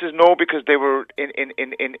some cases, no, because they were,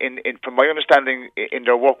 from my understanding, in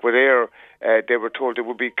their work with AIR, they were told there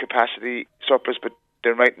would be capacity surplus, but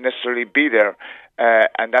there might necessarily be there,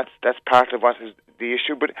 and that's part of what is the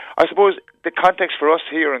issue. But I suppose the context for us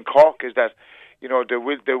here in Cork is that, there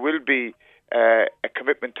will be a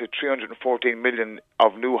commitment to 314 million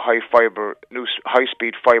of new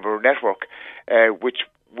high-speed fibre network, which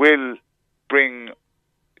will bring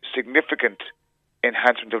significant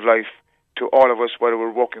enhancement of life to all of us, whether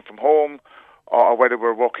we're working from home or whether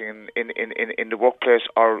we're working in the workplace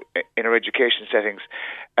or in our education settings.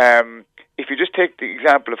 If you just take the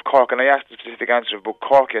example of Cork, and I asked a specific answer about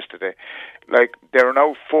Cork yesterday, like there are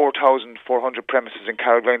now 4,400 premises in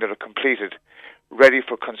Carrigaline that are completed, ready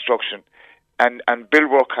for construction. And build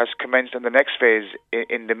work has commenced in the next phase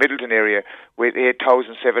in the Middleton area with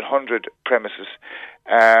 8,700 premises.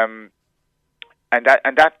 And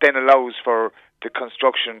that then allows for the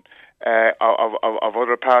construction of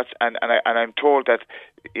other parts, and I'm told that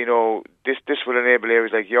this will enable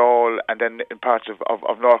areas like Youghal and then in parts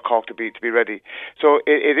of North Cork to be ready. So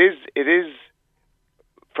it is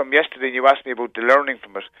from yesterday. And you asked me about the learning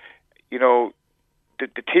from it. The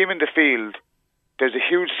team in the field. There's a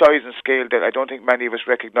huge size and scale that I don't think many of us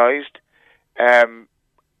recognised,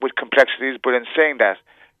 with complexities. But in saying that,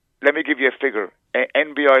 let me give you a figure.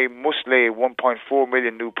 NBI must lay 1.4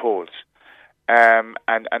 million new poles. And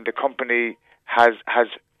the company has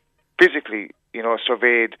physically,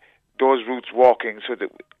 surveyed those routes walking so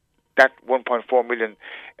that 1.4 million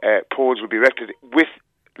poles will be erected with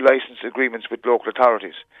license agreements with local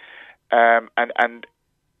authorities. And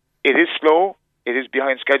it is slow. It is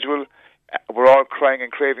behind schedule. We're all crying and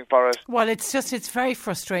craving for it. Well, it's very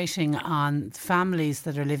frustrating on families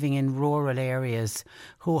that are living in rural areas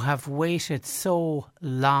who have waited so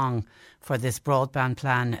long for this broadband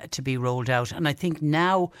plan to be rolled out. And I think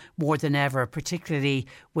now more than ever, particularly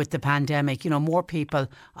with the pandemic, more people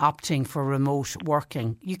opting for remote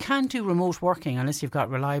working. You can't do remote working unless you've got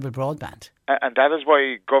reliable broadband. And that is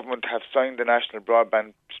why government have signed the National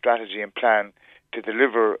Broadband Strategy and Plan to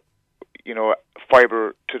deliver,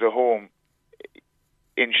 fibre to the home,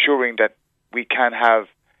 ensuring that we can have,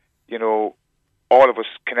 all of us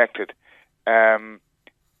connected.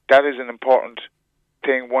 That is an important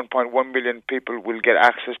thing. 1.1 million people will get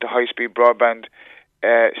access to high-speed broadband,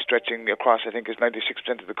 stretching across, I think, is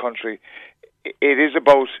 96% of the country. It is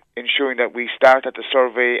about ensuring that we start at the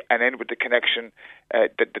survey and end with the connection,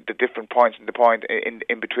 the different points in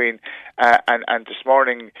between. And this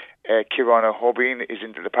morning, Ciarán O'Hobein is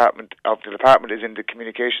in the department is in the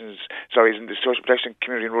is in the Social Protection,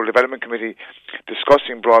 Community and Rural Development Committee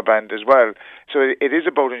discussing broadband as well. So it is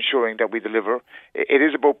about ensuring that we deliver. It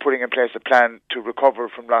is about putting in place a plan to recover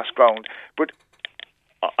from lost ground.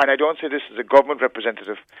 And I don't say this as a government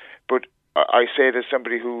representative, but I say it as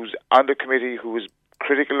somebody who's on the committee, who was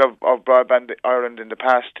critical of Broadband Ireland in the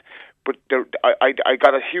past. But I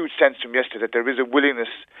got a huge sense from yesterday that there is a willingness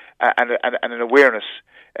and an awareness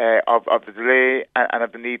of the delay and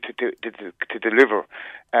of the need to deliver.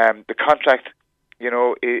 The contract, is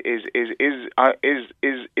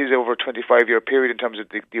over a 25-year period in terms of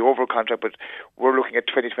the overall contract, but we're looking at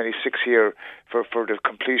 2026 here for the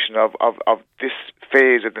completion of this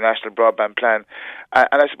phase of the National Broadband Plan. And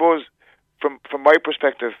I suppose from my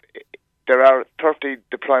perspective, there are 30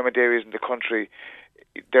 deployment areas in the country.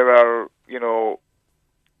 There are,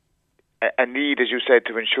 a need, as you said,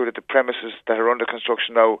 to ensure that the premises that are under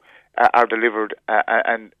construction now are delivered.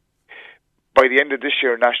 And by the end of this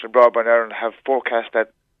year, National Broadband Ireland have forecast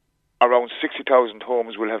that around 60,000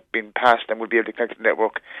 homes will have been passed and will be able to connect to the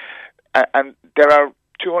network. And there are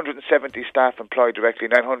 270 staff employed directly,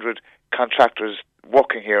 900 contractors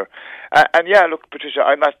working here. And look, Patricia,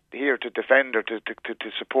 I'm not here to defend or to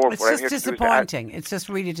support. It's just disappointing. It's just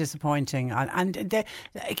really disappointing. And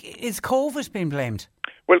is COVID being blamed?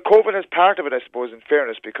 Well, COVID is part of it, I suppose, in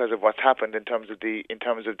fairness, because of what's happened in terms of the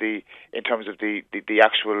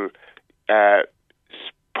actual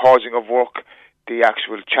pausing of work, the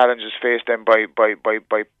actual challenges faced then by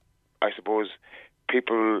I suppose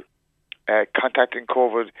people contacting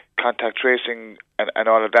COVID, contact tracing, and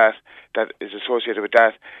all of that is associated with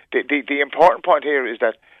that. The important point here is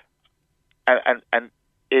that, and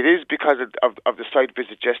it is because of the site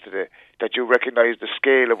visit yesterday that you recognise the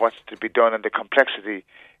scale of what's to be done and the complexity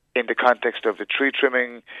in the context of the tree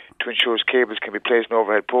trimming to ensure cables can be placed in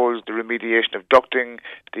overhead poles, the remediation of ducting,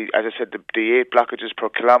 as I said, the 8 blockages per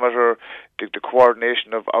kilometre, the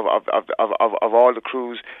coordination of all the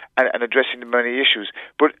crews, and addressing the many issues.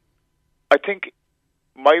 But I think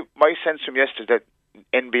my sense from yesterday that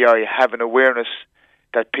NBI have an awareness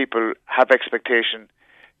that people have expectation,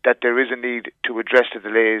 that there is a need to address the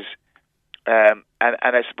delays, and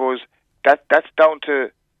I suppose that's down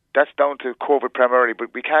to COVID primarily,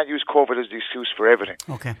 but we can't use COVID as the excuse for everything.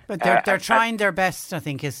 Okay, but they're trying their best, I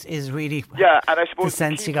think, is really and I suppose the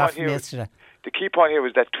sense you got from yesterday. The key point here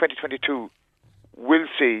was that 2022 will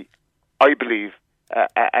see, I believe,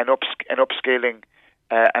 an upscaling,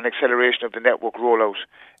 an acceleration of the network rollout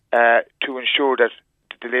to ensure that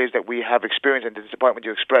the delays that we have experienced and the disappointment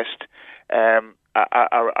you expressed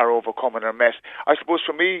are overcome and are met. I suppose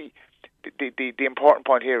for me, the important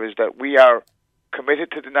point here is that we are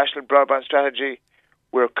committed to the National Broadband Strategy.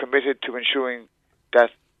 We're committed to ensuring that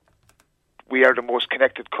we are the most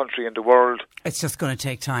connected country in the world. It's just going to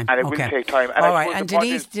take time. And it will take time. And all right. And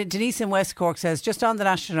Denise in West Cork says, just on the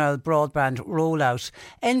national broadband rollout,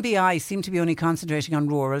 NBI seem to be only concentrating on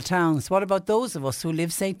rural towns. What about those of us who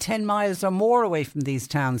live, say, 10 miles or more away from these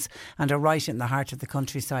towns and are right in the heart of the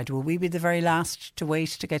countryside? Will we be the very last to wait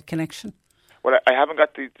to get connection? Well, I haven't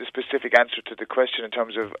got the specific answer to the question in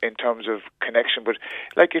terms of connection, but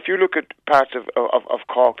like if you look at parts of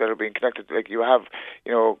Cork that are being connected, like you have,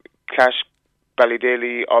 Clash,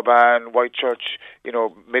 Ballydaly, Oban, Whitechurch,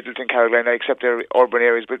 Middleton, Carolina, except they're urban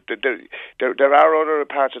areas. But there are other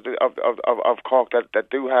parts of Cork that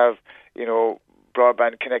do have,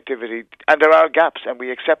 broadband connectivity, and there are gaps, and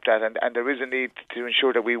we accept that, and there is a need to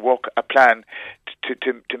ensure that we work a plan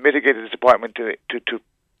to mitigate the disappointment, to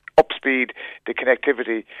upspeed the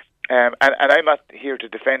connectivity. And I'm not here to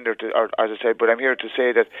defend or as I said, but I'm here to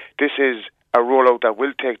say that this is a rollout that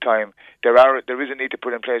will take time. There is a need to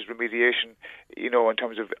put in place remediation, in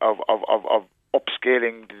terms of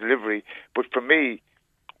upscaling the delivery. But for me,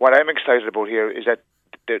 what I'm excited about here is that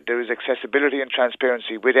there is accessibility and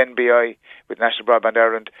transparency with NBI, with National Broadband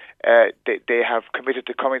Ireland. They have committed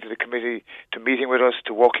to coming to the committee, to meeting with us,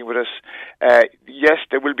 to working with us. Yes,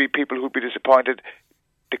 there will be people who will be disappointed.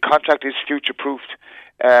 The contract is future-proofed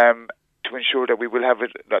to ensure that we will have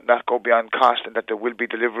it not go beyond cost, and that there will be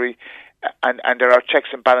delivery. And there are checks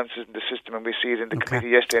and balances in the system, and we see it in the committee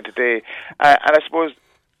yesterday and today. And I suppose,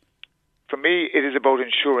 for me, it is about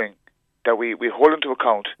ensuring that we hold into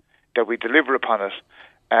account, that we deliver upon it,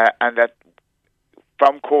 and that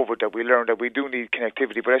from COVID that we learn that we do need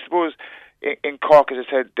connectivity. But I suppose in Cork, as I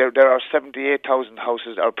said, there are 78,000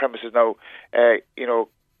 houses or premises now,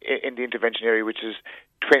 in the intervention area, which is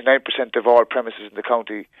 29% of all premises in the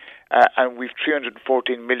county, and we've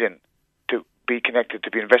 314 million to be connected,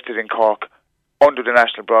 to be invested in Cork under the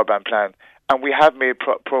National Broadband Plan. And we have made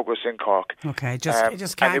progress in Cork. Okay, it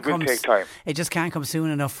just can't and it will take time. It just can't come soon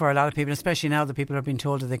enough for a lot of people, especially now that people are being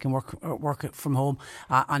told that they can work from home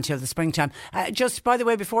until the springtime. Just by the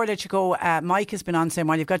way, before I let you go, Mike has been on saying,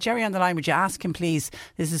 while you've got Jerry on the line, would you ask him, please?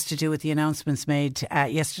 This is to do with the announcements made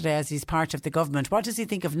yesterday as he's part of the government. What does he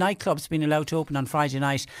think of nightclubs being allowed to open on Friday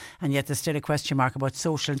night, and yet there's still a question mark about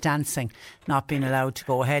social dancing not being allowed to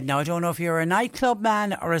go ahead? Now, I don't know if you're a nightclub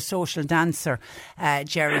man or a social dancer,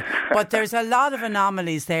 Jerry, but there's a lot of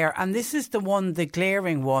anomalies there, and this is the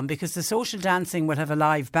glaring one, because the social dancing will have a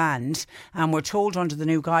live band, and we're told under the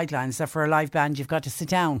new guidelines that for a live band you've got to sit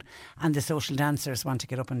down, and the social dancers want to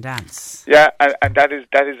get up and dance. Yeah, and that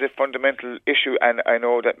is a fundamental issue, and I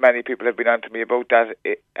know that many people have been on to me about that,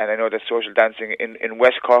 and I know that social dancing in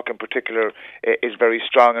West Cork in particular is very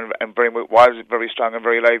strong and was very strong and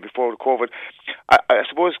very live before COVID. I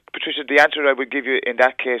suppose, Patricia, the answer I would give you in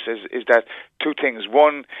that case is that two things.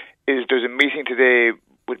 One is there's a meeting today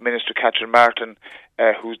with Minister Catherine Martin,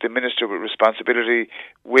 who's the Minister with responsibility,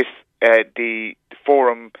 with the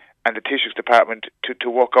Forum and the Taoiseach's Department to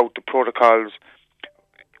work out the protocols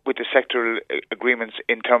with the sectoral agreements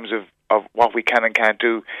in terms of what we can and can't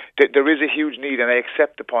do. There is a huge need, and I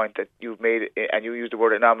accept the point that you've made, and you used the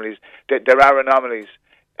word anomalies. There are anomalies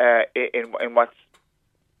in what's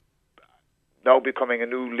now becoming a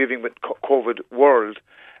new living with COVID world,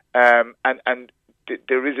 and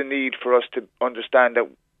there is a need for us to understand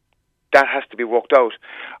that has to be worked out.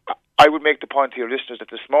 I would make the point to your listeners that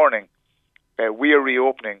this morning we are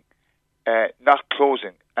reopening, not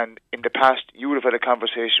closing. And in the past, you would have had a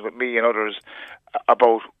conversation with me and others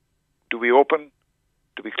about, do we open,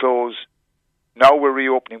 do we close? Now we're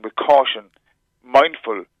reopening with caution,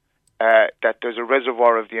 mindful that there's a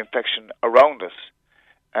reservoir of the infection around us.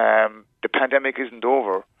 The pandemic isn't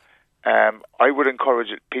over. I would encourage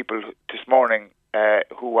people this morning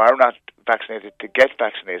who are not vaccinated to get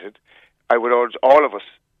vaccinated. I would urge all of us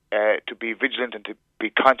to be vigilant and to be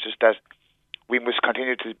conscious that we must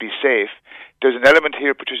continue to be safe. There's an element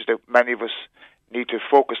here, Patricia, that many of us need to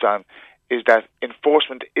focus on, is that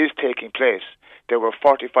enforcement is taking place. There were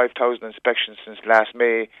 45,000 inspections since last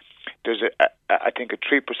May. There's, I think, a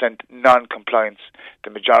 3% non-compliance.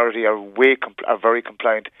 The majority are very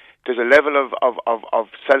compliant. There's a level of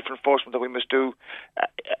self-enforcement that we must do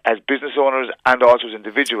as business owners and also as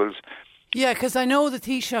individuals. Yeah, because I know the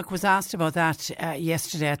Taoiseach was asked about that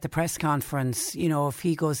yesterday at the press conference. You know, if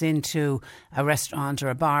he goes into a restaurant or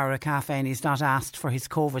a bar or a cafe and he's not asked for his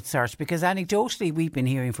COVID cert, because anecdotally we've been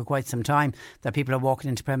hearing for quite some time that people are walking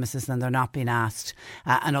into premises and they're not being asked,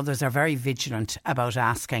 and others are very vigilant about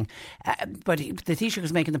asking. But the Taoiseach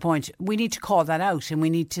was making the point, we need to call that out, and we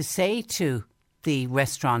need to say to the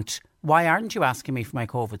restaurant Why aren't you asking me for my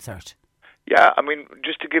COVID cert? Yeah, I mean,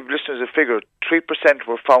 just to give listeners a figure, 3%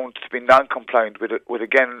 were found to be non-compliant, with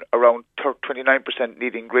again around 29%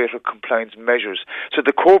 needing greater compliance measures. So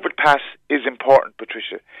the COVID pass is important,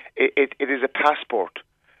 Patricia. It is a passport.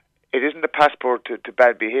 It isn't a passport to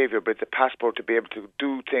bad behaviour, but it's a passport to be able to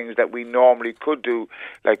do things that we normally could do,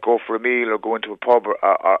 like go for a meal or go into a pub, or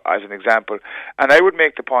as an example. And I would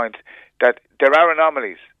make the point that there are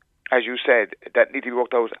anomalies, as you said, that need to be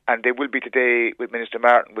worked out, and they will be today with Minister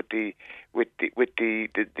Martin, with the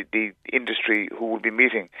industry who will be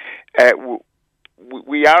meeting.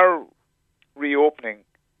 We are reopening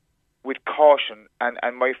with caution,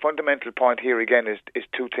 and my fundamental point here again is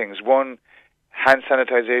two things. One, hand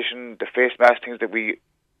sanitisation, the face mask, things that we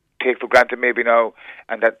take for granted maybe now,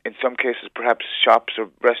 and that in some cases perhaps shops or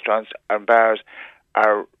restaurants and bars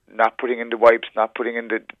are not putting in the wipes, not putting in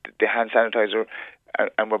the hand sanitizer,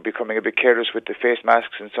 and we're becoming a bit careless with the face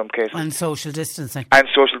masks in some cases. And social distancing.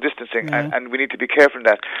 Yeah. And we need to be careful in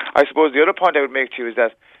that. I suppose the other point I would make to you is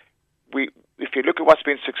that if you look at what's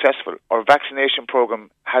been successful, our vaccination programme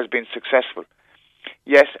has been successful.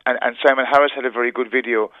 Yes, and Simon Harris had a very good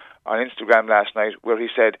video on Instagram last night where he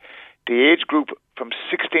said the age group from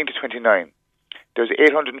 16 to 29, there's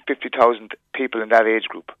 850,000 people in that age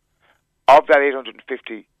group. Of that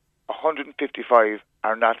 850, 155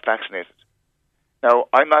 are not vaccinated. Now,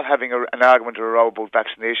 I'm not having an argument or a row about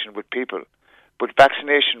vaccination with people, but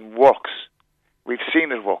vaccination works. We've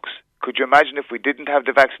seen it works. Could you imagine if we didn't have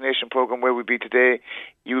the vaccination programme where we'd be today?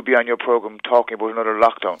 You would be on your programme talking about another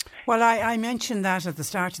lockdown. Well, I mentioned that at the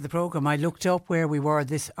start of the programme. I looked up where we were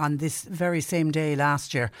on this very same day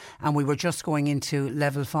last year, and we were just going into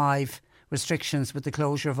level 5 restrictions with the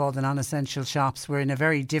closure of all the non-essential shops. We're in a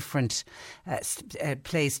very different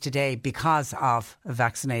place today because of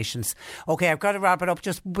vaccinations. OK, I've got to wrap it up.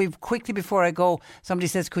 Just quickly before I go, somebody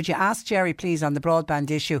says, could you ask Jerry, please, on the broadband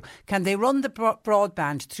issue, can they run the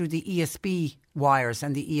broadband through the ESB wires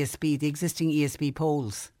and the existing ESB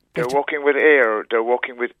poles? They're working with air. They're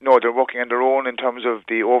working on their own in terms of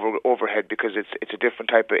the overhead, because it's a different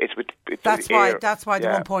type of. That's why the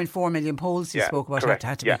 1.4 million poles you spoke about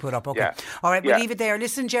had to be put up. Okay, all right, we'll leave it there.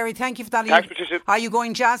 Listen, Jerry, thank you for that. Thanks, Patricia. Are you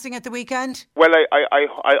going jazzing at the weekend? Well,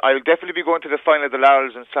 I'll definitely be going to the final of the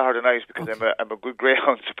Laurels on Saturday night, because I'm a good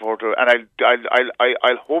Greyhound supporter, and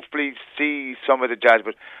I'll hopefully see some of the jazz.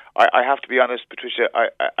 But I have to be honest, Patricia.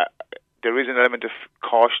 There is an element of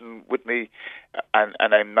caution with me, and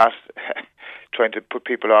I'm not trying to put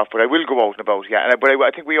people off, but I will go out and about, But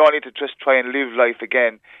I think we all need to just try and live life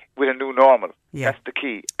again with a new normal. Yeah. That's the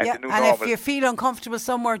key. And if you feel uncomfortable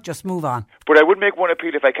somewhere, just move on. But I would make one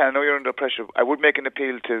appeal if I can. I know you're under pressure. I would make an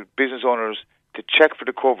appeal to business owners to check for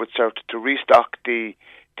the COVID cert, to restock the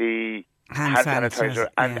hand sanitizer,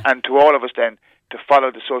 and to all of us then to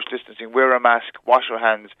follow the social distancing, wear a mask, wash our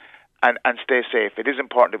hands, and stay safe. It is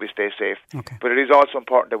important that we stay safe, but it is also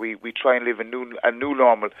important that we try and live a new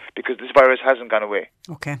normal, because this virus hasn't gone away.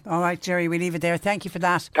 Okay, all right, Jerry, we leave it there. Thank you for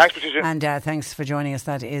that. Thanks, Patricia. And thanks for joining us.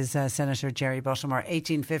 That is Senator Jerry Buttimer.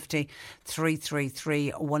 1850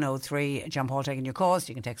 333 103. John Paul taking your calls.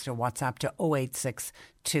 You can text or WhatsApp to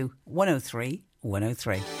 0862 103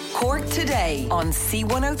 103. Cork Today on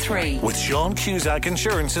C103. With Sean Cusack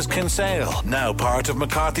Insurance's Kinsale, now part of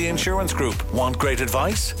McCarthy Insurance Group. Want great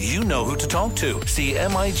advice? You know who to talk to.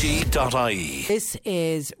 CMIG.ie. This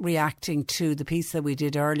is reacting to the piece that we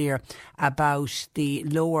did earlier about the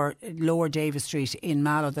lower Davis Street in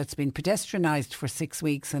Mallow that's been pedestrianised for 6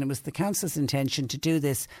 weeks, and it was the council's intention to do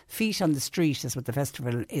this Feet on the Street, is what the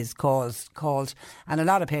festival is called, and a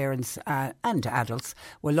lot of parents and adults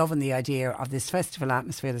were loving the idea of this festival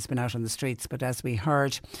atmosphere that's been out on the streets. But as we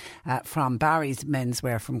heard from Barry's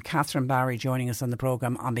Menswear, from Catherine Barry joining us on the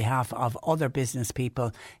programme on behalf of other business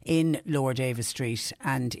people in Lower Davis Street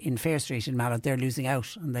and in Fair Street in Mallow, they're losing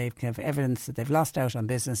out, and they have evidence that they've lost out on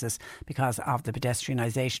businesses because of the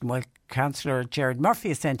pedestrianisation. Well, Councillor Gerard Murphy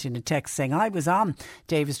has sent in a text saying, I was on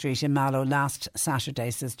Davis Street in Mallow last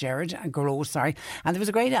Saturday, says Gerard, and there was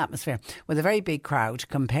a great atmosphere with a very big crowd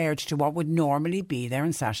compared to what would normally be there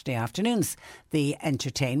on Saturday afternoons. The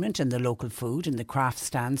entertainment and the local food and the craft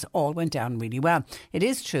stands all went down really well. It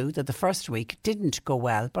is true that the first week didn't go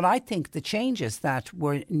well, but I think the changes that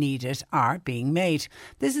were needed are being made.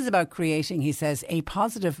 This is about creating, he says, a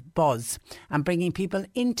positive buzz and bringing people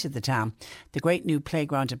into the town. The great new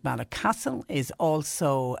playground at Mallow Castle is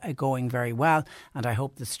also going very well, and I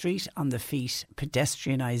hope the Street on the Feet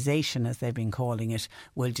pedestrianisation, as they've been calling it,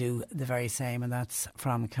 will do the very same. And that's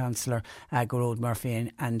from Councillor Gearóid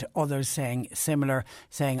Murphy and others saying similar,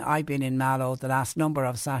 saying I've been in Mallow the last number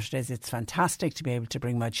of Saturdays. It's fantastic to be able to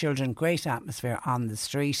bring my children. Great atmosphere on the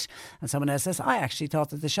street. And someone else says, I actually thought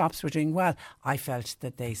that the shops were doing well. I felt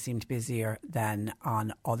that they seemed busier than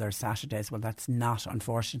on other Saturdays. Well, that's not,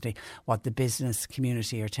 unfortunately, what the business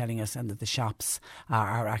community are telling us, and that the shops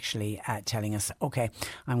are actually telling us. OK,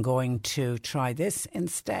 I'm going to try this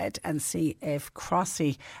instead and see if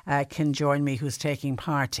Crossy can join me, who's taking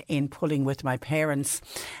part in Pulling with My Parents.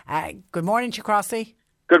 Good morning to you, Crossy.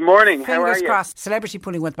 Good morning. Fingers How are you? crossed. Celebrity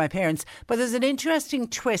Pulling with My Parents. But there's an interesting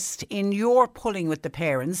twist in your Pulling with the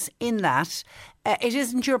Parents, in that it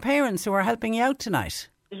isn't your parents who are helping you out tonight.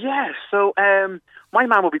 Yeah, so my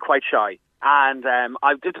mum will be quite shy. And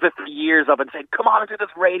I've did it for years. I've been saying, come on and do this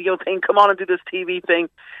radio thing, come on and do this TV thing.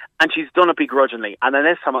 And she's done it begrudgingly. And then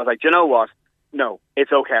this time I was like, do you know what? No,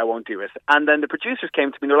 it's okay, I won't do it. And then the producers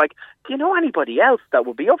came to me and they're like, do you know anybody else that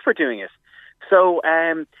would be up for doing it? So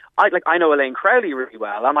I know Elaine Crowley really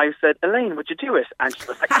well, and I said, Elaine, would you do it? And she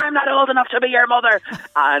was like, I'm not old enough to be your mother.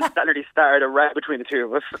 And that nearly started a row between the two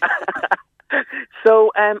of us.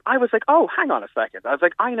 So I was like, oh, hang on a second. I was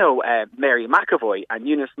like, I know Mary McAvoy and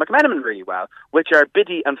Eunice McMenamin really well, which are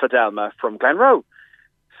Biddy and Fidelma from Glenroe.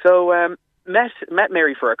 So met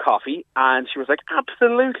Mary for a coffee, and she was like,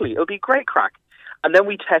 absolutely, it'll be great crack. And then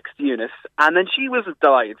we text Eunice, and then she was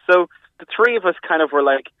delighted. So the three of us kind of were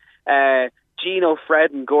like, Gino,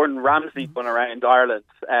 Fred and Gordon Ramsay going around Ireland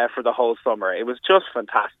for the whole summer. It was just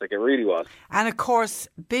fantastic. It really was. And of course,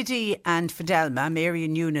 Biddy and Fidelma, Mary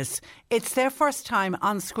and Eunice, it's their first time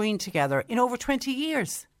on screen together in over 20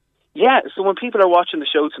 years. Yeah, so when people are watching the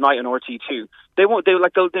show tonight on RT2, they won't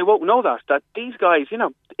know that these guys, you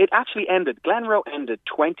know, it actually ended. Glenroe ended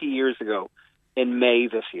 20 years ago in May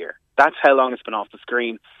this year. That's how long it's been off the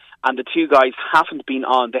screen. And the two guys haven't been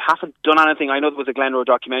on. They haven't done anything. I know there was a Glenroe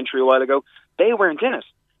documentary a while ago. They weren't in it.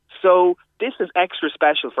 So this is extra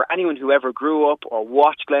special for anyone who ever grew up or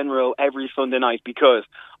watched Glenroe every Sunday night, because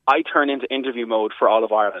I turn into interview mode for all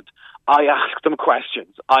of Ireland. I ask them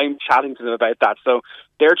questions. I'm chatting to them about that. So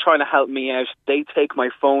they're trying to help me out. They take my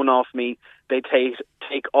phone off me. They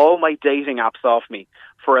take all my dating apps off me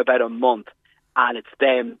for about a month. And it's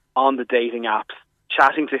them on the dating apps,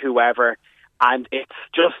 chatting to whoever. And it's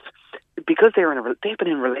just because they've been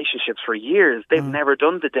in relationships for years. They've never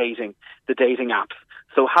done the dating apps.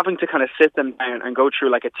 So having to kind of sit them down and go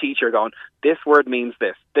through like a teacher going, this word means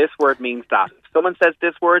this word means that. If someone says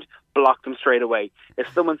this word, block them straight away.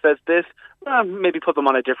 If someone says this, maybe put them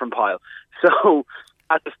on a different pile. So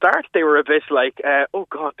at the start, they were a bit like, oh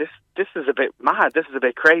God, this is a bit mad. This is a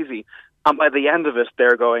bit crazy. And by the end of it,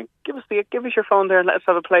 they're going, give us your phone there and let us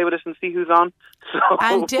have a play with it and see who's on. So,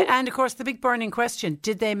 and of course, the big burning question,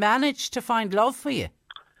 did they manage to find love for you?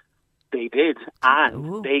 They did.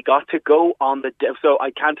 And they got to go on the... So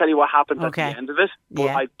I can't tell you what happened at the end of it, but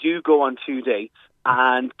I do go on 2 dates.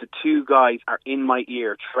 And the two guys are in my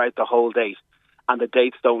ear throughout the whole date. And the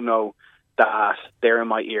dates don't know that they're in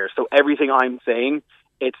my ear. So everything I'm saying,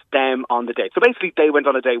 it's them on the date. So basically, they went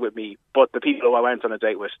on a date with me, but the people who I went on a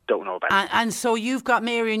date with don't know about it. And so you've got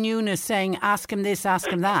Mary and Eunice saying, ask him this, ask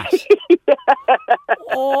him that.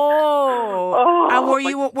 And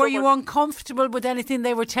were you uncomfortable with anything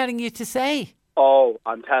they were telling you to say? Oh,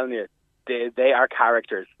 I'm telling you, they are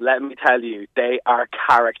characters. Let me tell you, they are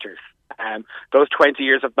characters. Those 20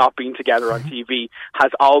 years of not being together on TV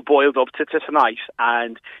has all boiled up to tonight,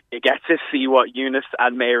 and you get to see what Eunice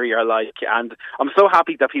and Mary are like. And I'm so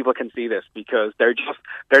happy that people can see this, because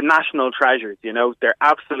they're national treasures, you know, they're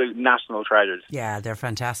absolute national treasures. Yeah, they're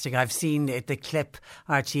fantastic. I've seen the clip.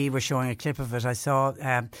 RTE were showing a clip of it. I saw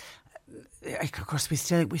of course, we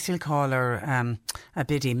still call her a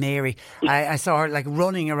Biddy, Mary. I saw her like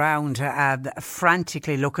running around,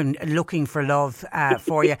 frantically looking for love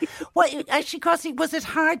for you. Well, actually, Crossy, was it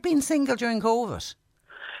hard being single during COVID?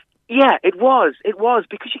 Yeah, it was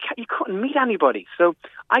because you couldn't meet anybody. So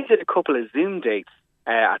I did a couple of Zoom dates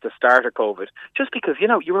at the start of COVID, just because, you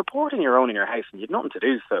know, you were bored on your own in your house and you had nothing to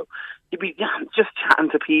do, so you'd be just chatting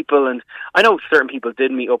to people. And I know certain people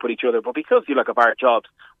did meet up with each other, but because of our jobs,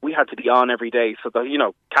 we had to be on every day. So that, you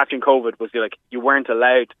know, catching COVID was like you weren't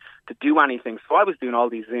allowed to do anything. So I was doing all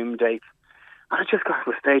these Zoom dates, and I just got to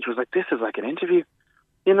a stage where I was like, this is like an interview.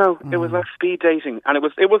 You know, it was like speed dating, and it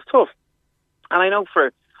was tough. And I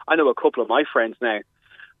know a couple of my friends now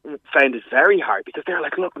found it very hard, because they're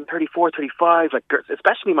like, look, I'm 34, 35, like,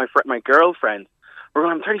 especially my girlfriend. We're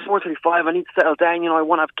going, I'm 34, 35, I need to settle down, you know, I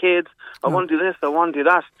want to have kids, I want to do this, I want to do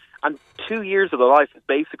that. And 2 years of their life has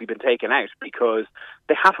basically been taken out because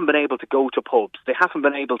they haven't been able to go to pubs. They haven't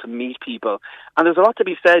been able to meet people. And there's a lot to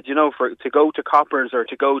be said, to go to Coppers or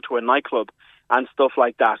to go to a nightclub and stuff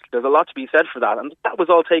like that. There's a lot to be said for that. And that was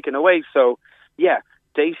all taken away. So, yeah,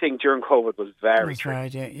 dating during COVID was very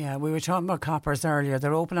tricky. Yeah, we were talking about Coppers earlier.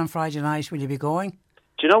 They're open on Friday night. Will you be going?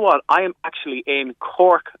 Do you know what? I am actually in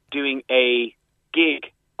Cork doing a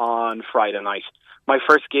gig on Friday night. My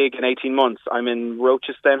first gig in 18 months. I'm in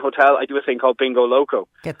Rochester Hotel. I do a thing called Bingo Loco.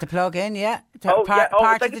 Get the plug in, yeah. Part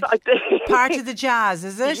of the jazz,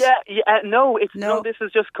 is it? No, this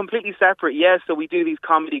is just completely separate. Yeah, so we do these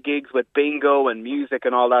comedy gigs with bingo and music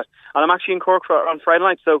and all that. And I'm actually in Cork on Friday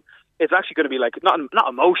night, so it's actually going to be like, not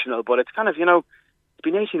emotional, but it's kind of, it's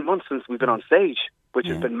been 18 months since we've been on stage, which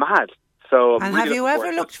has been mad. So, and have you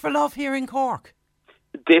ever looked for love here in Cork?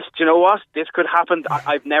 Do you know what? This could happen.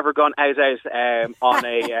 I've never gone out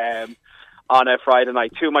on a Friday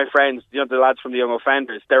night. Two of my friends, the lads from the Young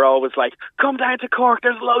Offenders, they're always like, come down to Cork,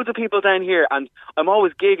 there's loads of people down here. And I'm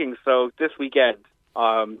always gigging, so this weekend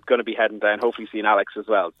I'm going to be heading down, hopefully seeing Alex as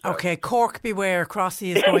well. So. Okay, Cork beware,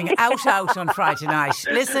 Crossy is going out on Friday night.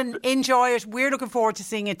 Listen, enjoy it. We're looking forward to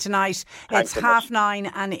seeing it tonight. It's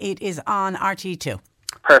 9:30 and it is on RT2.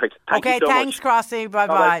 Perfect. Thanks so thanks, much. Crossy.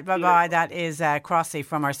 Bye-bye. That is Crossy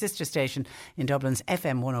from our sister station in Dublin's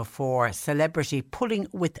FM 104. Celebrity Pulling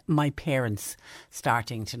with My Parents,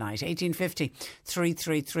 starting tonight. 1850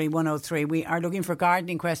 333 103. We are looking for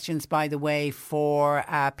gardening questions, by the way, for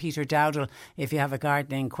Peter Dowdall. If you have a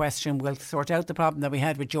gardening question, we'll sort out the problem that we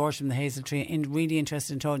had with George from the Hazel Tree. And really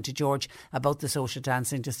interested in talking to George about the social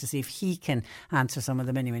dancing, just to see if he can answer some of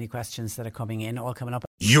the many questions that are coming in, all coming up.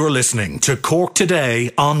 You're listening to Cork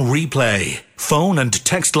Today on replay. Phone and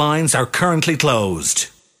text lines are currently closed.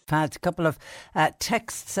 Had a couple of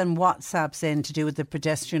texts and WhatsApps in to do with the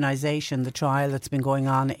pedestrianisation, the trial that's been going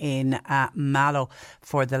on in Mallow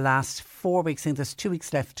for the last 4 weeks. I think there's 2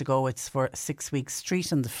 weeks left to go. It's for 6 weeks.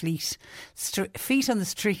 Street on the Fleet. Feet on the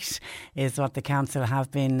street is what the council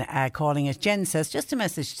have been calling it. Jen says, just a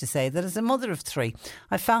message to say that as a mother of 3,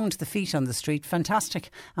 I found the Feet on the Street fantastic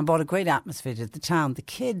and brought a great atmosphere to the town. The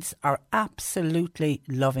kids are absolutely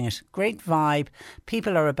loving it. Great vibe.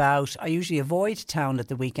 People are about. I usually avoid town at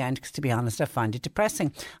the weekend because, to be honest, I find it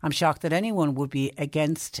depressing. I'm shocked that anyone would be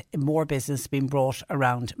against more business being brought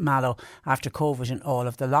around Mallow after COVID and all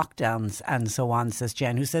of the lockdowns and so on, says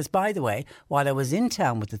Jen, who says, by the way, while I was in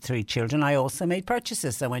town with the 3 children, I also made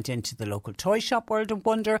purchases. I went into the local toy shop, World of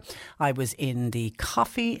Wonder. I was in the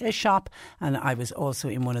coffee shop, and I was also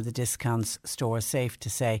in one of the discounts stores. Safe to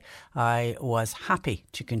say, I was happy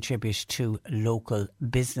to contribute to local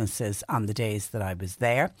businesses on the days that I was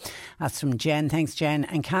there. That's from Jen. Thanks, Jen.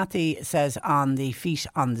 And Kathy says, on the Feet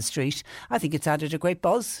on the Street, I think it's added a great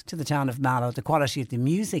buzz to the town of Mallow. The quality of the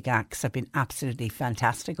music acts have been absolutely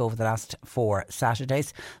fantastic over the last 4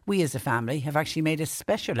 Saturdays. We as a family have actually made a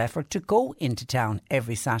special effort to go into town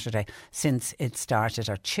every Saturday since it started.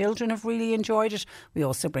 Our children have really enjoyed it. We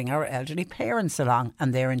also bring our elderly parents along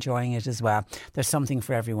and they're enjoying it as well. There's something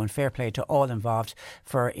for everyone. Fair play to all involved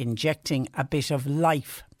for injecting a bit of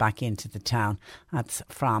life back into the town. That's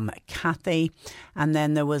from Kathy. And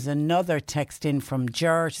then there was another text in from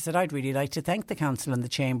Ger. She said, I'd really like to thank the council and the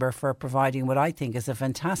chamber for providing what I think is a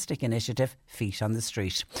fantastic initiative, Feet on the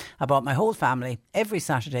Street. I brought my whole family every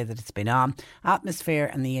Saturday that it's been on. Atmosphere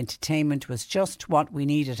and the entertainment was just what we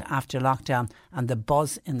needed after lockdown, and the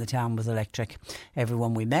buzz in the town was electric.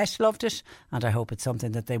 Everyone we met loved it, and I hope it's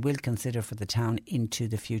something that they will consider for the town into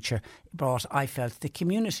the future. It brought, I felt, the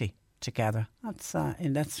community together.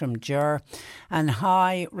 That's from Ger. And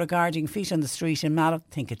hi, regarding Feet on the Street in Mallow,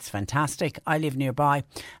 I think it's fantastic. I live nearby.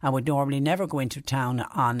 I would normally never go into town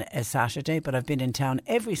on a Saturday, but I've been in town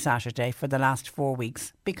every Saturday for the last 4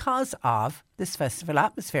 weeks because of this festival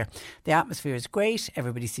atmosphere. The atmosphere is great.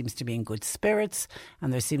 Everybody seems to be in good spirits,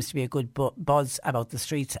 and there seems to be a good buzz about the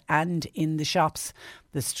streets and in the shops.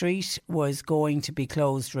 The street was going to be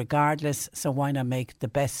closed regardless, so why not make the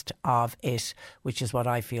best of it, which is what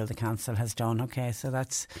I feel the council has done. Okay, so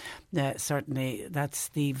that's certainly, that's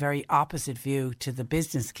the very opposite view to the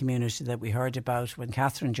business community that we heard about when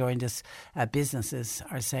Catherine joined us. Businesses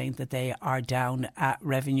are saying that they are down at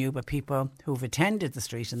revenue, but people who've attended the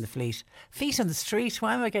Street and the Feet feet on the street.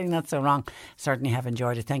 Why am I getting that so wrong? Certainly have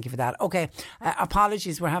enjoyed it. Thank you for that. Okay,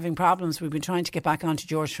 apologies. We're having problems. We've been trying to get back onto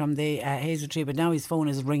George from the Hazel Tree, but now his phone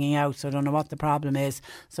is ringing out, so I don't know what the problem is.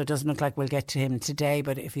 So it doesn't look like we'll get to him today,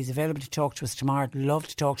 but if he's available to talk to us tomorrow, I'd love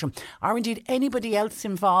to talk to him. Or indeed anybody else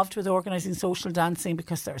involved with organising social dancing,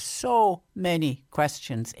 because there are so many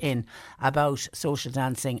questions in about social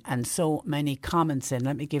dancing and so many comments in.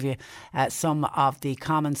 Let me give you some of the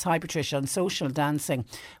comments. Hi Patricia, on social dancing,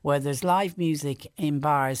 where there's live music in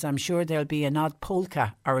bars, I'm sure there'll be an odd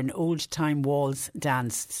polka or an old time waltz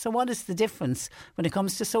danced. So what is the difference when it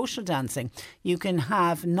comes to social dancing? You can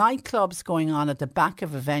have nightclubs going on at the back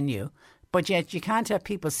of a venue, but yet you can't have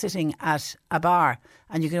people sitting at a bar,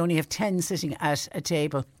 and you can only have 10 sitting at a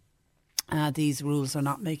table. These rules are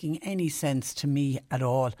not making any sense to me at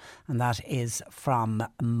all. And that is from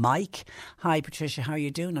Mike. Hi Patricia, how are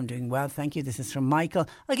you doing? I'm doing well, thank you. This is from Michael.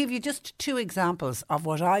 I'll give you just 2 examples of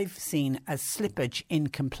what I've seen as slippage in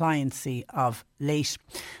compliancy of late.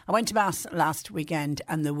 I went to Mass last weekend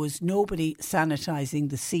and there was nobody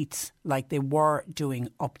sanitising the seats like they were doing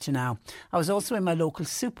up to now. I was also in my local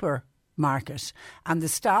supermarket, and the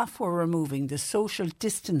staff were removing the social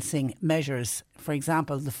distancing measures, for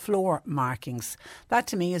example the floor markings. That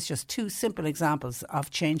to me is just 2 simple examples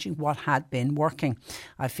of changing what had been working.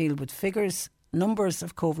 I feel with numbers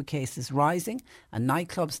of COVID cases rising and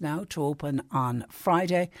nightclubs now to open on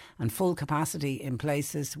Friday and full capacity in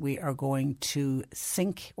places, we are going to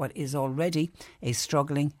sink what is already a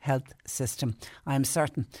struggling health system. I am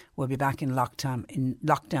certain we'll be back in lockdown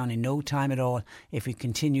in no time at all if we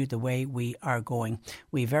continue the way we are going.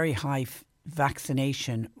 We have very high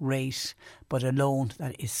vaccination rate, but alone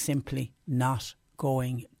that is simply not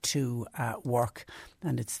going to work.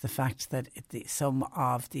 And it's the fact that some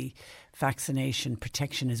of the vaccination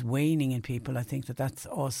protection is waning in people. I think that's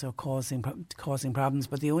also causing problems.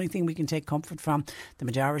 But the only thing we can take comfort from, the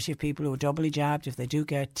majority of people who are doubly jabbed, if they do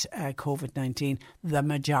get COVID-19, the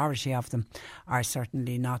majority of them are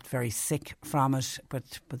certainly not very sick from it.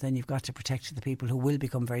 But then you've got to protect the people who will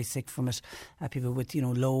become very sick from it. People with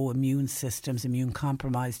low immune systems, immune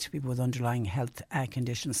compromised, people with underlying health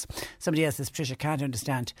conditions. Somebody else says, Patricia, can't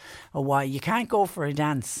understand why you can't go for a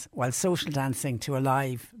dance while social dancing to a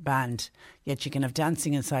live band, yet you can have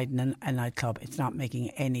dancing inside a nightclub. It's not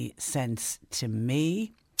making any sense to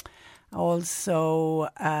me. Also,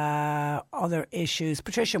 other issues.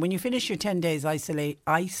 Patricia, when you finish your 10 days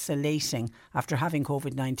isolating after having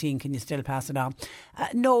COVID-19, can you still pass it on?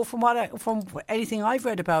 No, from anything I've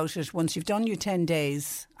read about it, once you've done your 10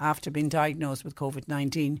 days after being diagnosed with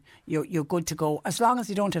COVID-19, you're good to go, as long as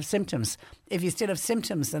you don't have symptoms. If you still have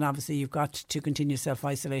symptoms, then obviously you've got to continue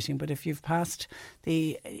self-isolating. But if you've passed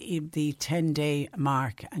the 10-day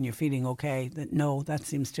mark and you're feeling okay, that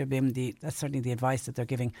seems to have been that's certainly the advice that they're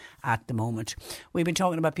giving at the moment. We've been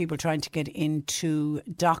talking about people trying to get into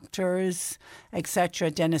doctors, etc.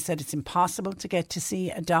 Dennis said it's impossible to get to see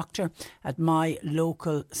a doctor at my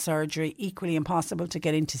local surgery. Equally impossible to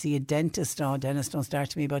get in to see a dentist. Oh, Dennis, don't start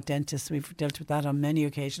to me about dentists. We've dealt with that on many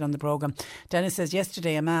occasions on the programme. Dennis says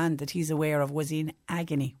yesterday a man that he's aware of was in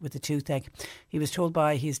agony with a toothache. He was told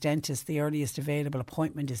by his dentist the earliest available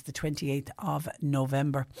appointment is the 28th of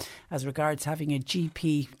November. As regards having a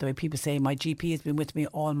GP, the way people say my GP has been with me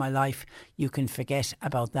all my life, you can forget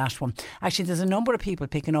about that one. Actually, there's a number of people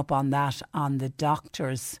picking up on that, on the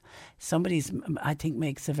doctors. Somebody's, I think,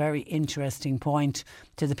 makes a very interesting point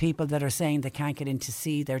to the people that are saying they can't get in to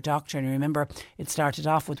see their doctor. And remember, it started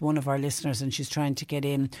off with one of our listeners and she's trying to get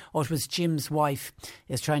in, it was Jim's wife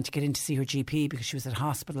is trying to get in to see her GP because she was at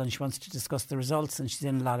hospital and she wants to discuss the results and she's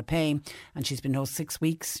in a lot of pain and she's been 6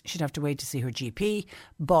 weeks. She'd have to wait to see her GP,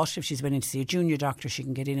 but if she's willing to see a junior doctor, she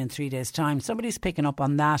can get in 3 days' time. Somebody's picking up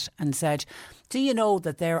on that and said, do you know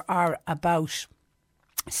that there are about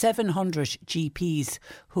 700 GPs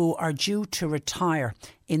who are due to retire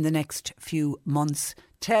in the next few months?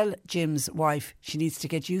 Tell Jim's wife she needs to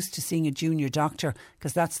get used to seeing a junior doctor,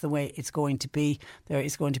 because that's the way it's going to be. There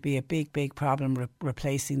is going to be a big problem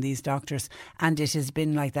replacing these doctors, and it has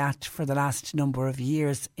been like that for the last number of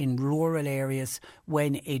years in rural areas.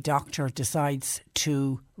 When a doctor decides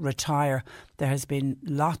to retire, there has been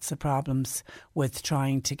lots of problems with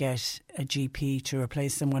trying to get a GP to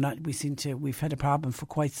replace them. We've had a problem for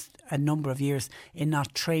quite a number of years in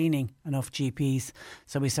not training enough GPs,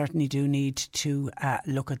 so we certainly do need to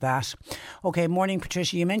look at that. Okay, morning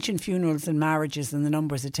Patricia, you mentioned funerals and marriages and the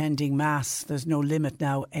numbers attending Mass. There's no limit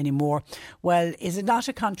now anymore. Well, is it not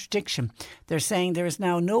a contradiction? They're saying there is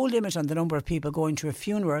now no limit on the number of people going to a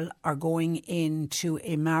funeral or going into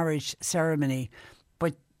a marriage ceremony,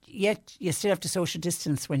 but yet you still have to social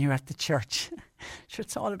distance when you're at the church. Sure,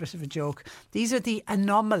 it's all a bit of a joke. These are the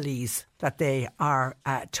anomalies that they are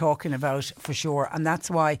talking about for sure, and that's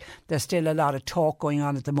why there's still a lot of talk going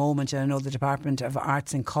on at the moment. And I know the Department of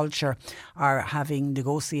Arts and Culture are having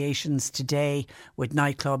negotiations today with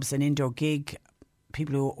nightclubs and indoor gig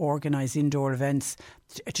people who organise indoor events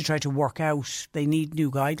to try to work out. They need new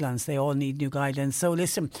guidelines. They all need new guidelines. So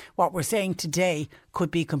listen, what we're saying today could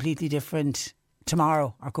be completely different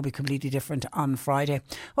tomorrow, or could be completely different on Friday.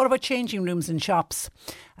 What about changing rooms in shops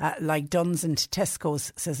like Dunn's and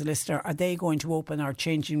Tesco's, says a listener? Are they going to open our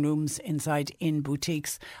changing rooms inside in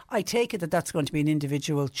boutiques? I take it that that's going to be an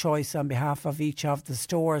individual choice on behalf of each of the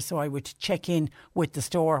stores. So I would check in with the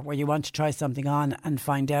store where you want to try something on and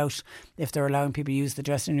find out if they're allowing people to use the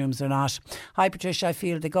dressing rooms or not. Hi Patricia, I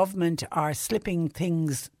feel the government are slipping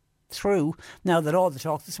things through now that all the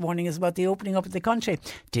talk this morning is about the opening up of the country.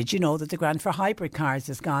 Did you know that the grant for hybrid cars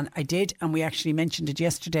is gone? I did, and we actually mentioned it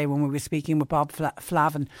yesterday when we were speaking with Bob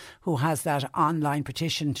Flavin, who has that online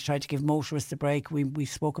petition to try to give motorists a break. We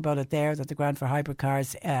spoke about it there, that the grant for hybrid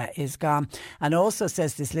cars is gone. And also,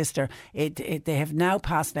 says this listener, they have now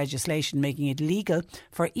passed legislation making it legal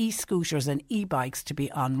for e-scooters and e-bikes to be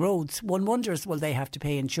on roads. One wonders, will they have to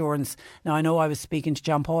pay insurance? Now, I know I was speaking to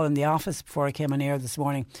John Paul in the office before I came on air this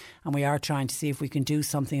morning, and we are trying to see if we can do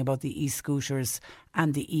something about the e-scooters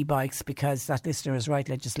and the e-bikes, because that listener is right,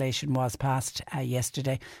 legislation was passed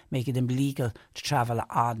yesterday making them legal to travel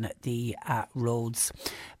on the roads.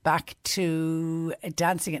 Back to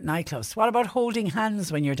dancing at nightclubs. What about holding hands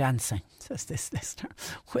when you're dancing, says this listener?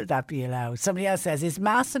 Will that be allowed? Somebody else says, is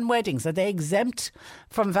mass and weddings, are they exempt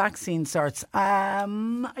from vaccine certs? I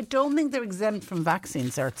don't think they're exempt from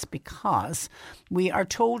vaccine certs, because we are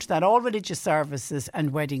told that all religious services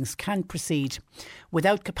and weddings can proceed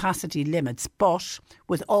without capacity limits, but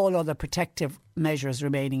with all other protective measures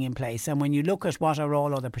remaining in place. And when you look at what are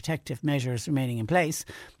all other protective measures remaining in place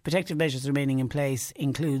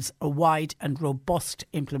includes a wide and robust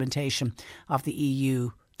implementation of the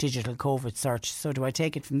EU digital COVID cert. So do I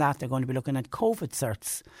take it from that they're going to be looking at COVID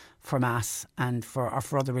certs for mass and for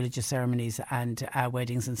other religious ceremonies and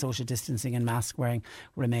weddings, and social distancing and mask wearing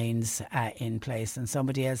remains in place? And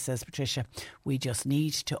somebody else says, Patricia, we just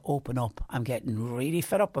need to open up. I'm getting really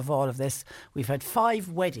fed up of all of this. We've had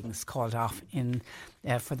 5 weddings called off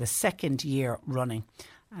for the second year running.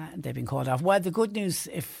 They've been called off. Well, the good news,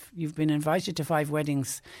 if you've been invited to 5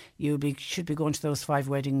 weddings, you should be going to those 5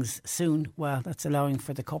 weddings soon. Well, that's allowing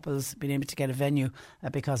for the couples being able to get a venue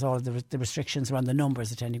because all of the restrictions around the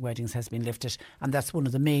numbers attending weddings has been lifted. And that's one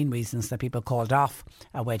of the main reasons that people called off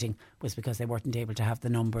a wedding, was because they weren't able to have the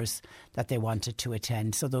numbers that they wanted to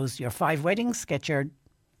attend. So those, your 5 weddings, get your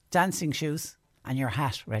dancing shoes and your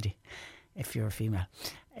hat ready if you're a female.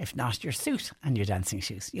 If not, your suit and your dancing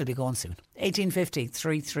shoes. You'll be going soon. 1850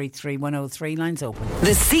 333 103. Lines open.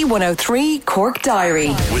 The C103 Cork Diary.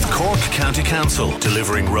 With Cork County Council,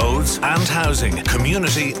 delivering roads and housing,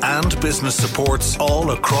 community and business supports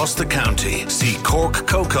all across the county. See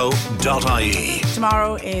corkcoco.ie.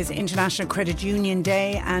 Tomorrow is International Credit Union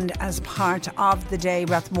Day, and as part of the day,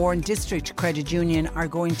 Rathmorne District Credit Union are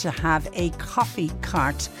going to have a coffee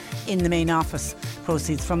cart in the main office.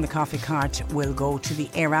 Proceeds from the coffee cart will go to the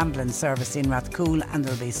Air Ambulance Service in Rathcoole, and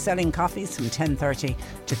they'll be selling coffees from 10:30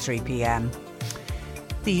 to 3 p.m.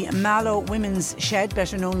 The Mallow Women's Shed,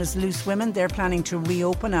 better known as Loose Women, they're planning to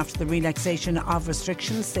reopen after the relaxation of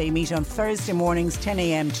restrictions. They meet on Thursday mornings 10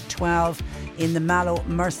 a.m. to 12 in the Mallow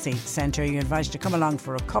Mercy Centre. You're invited to come along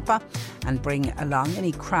for a cuppa and bring along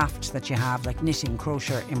any craft that you have, like knitting,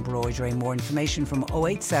 crochet, embroidery. More information from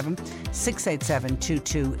 087 687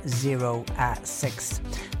 2206.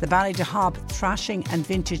 The Ballydehob Thrashing and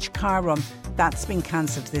Vintage Car Run, that's been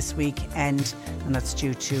cancelled this weekend, and that's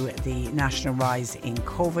due to the national rise in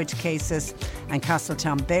COVID cases. And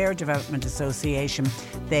Castletown Bear Development Association,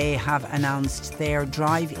 they have announced their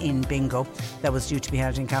drive-in bingo that was due to be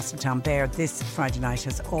held in Castletown Bear this Friday night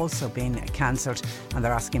has also been cancelled, and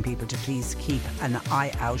they're asking people to please keep an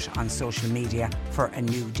eye out on social media for a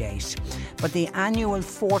new date. But the annual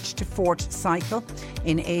Fort to Fort cycle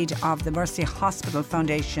in aid of the Mercy Hospital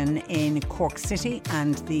Foundation in Cork City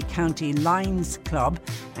and the County Lions Club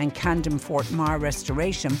and Camden Fort Mar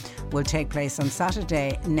Restoration will take place on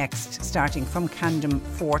Saturday next, starting from Camden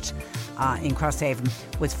Fort in Crosshaven,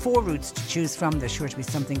 with 4 routes to choose from. There's sure to be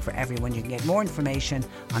something for everyone. You can get more information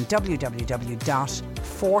on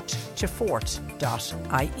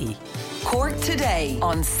www.forttofort.ie. Cork Today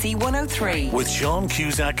on C103. With Sean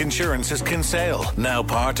Cusack Insurance's Kinsale, now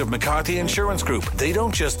part of McCarthy Insurance Group. They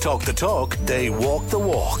don't just talk the talk, they walk the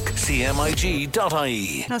walk.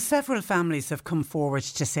 CMIG.ie. Now, several families families have come forward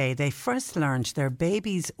to say they first learned their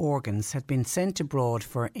baby's organs had been sent abroad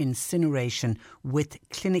for incineration with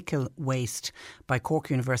clinical waste by Cork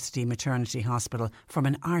University Maternity Hospital from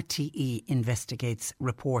an RTE Investigates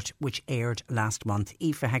report which aired last month.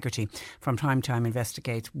 Aoife Hegarty from Primetime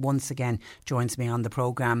Investigates once again joins me on the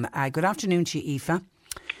programme. Good afternoon to you, Aoife.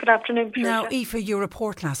 Good afternoon, Patricia. Now, Aoife, your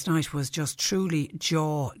report last night was just truly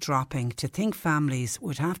jaw-dropping. To think families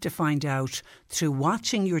would have to find out through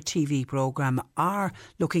watching your TV programme or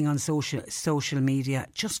looking on social media,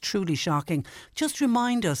 just truly shocking. Just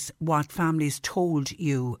remind us what families told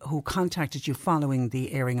you who contacted you following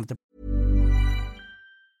the airing of the...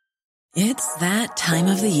 It's that time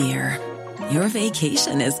of the year. Your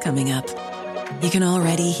vacation is coming up. You can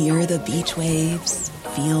already hear the beach waves,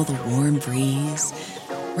 feel the warm breeze,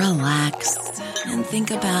 relax and think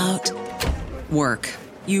about work.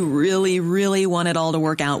 You really, really want it all to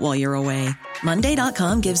work out while you're away.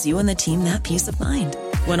 Monday.com gives you and the team that peace of mind.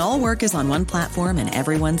 When all work is on one platform and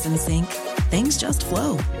everyone's in sync, things just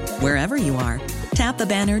flow. Wherever you are, tap the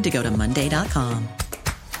banner to go to Monday.com.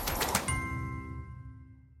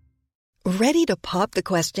 Ready to pop the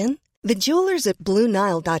question? The jewelers at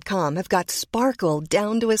BlueNile.com have got sparkle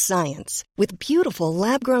down to a science with beautiful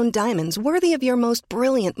lab-grown diamonds worthy of your most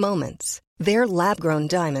brilliant moments. Their lab-grown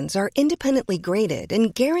diamonds are independently graded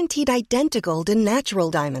and guaranteed identical to natural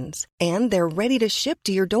diamonds, and they're ready to ship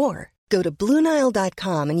to your door. Go to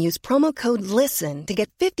BlueNile.com and use promo code LISTEN to get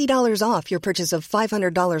 $50 off your purchase of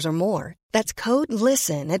 $500 or more. That's code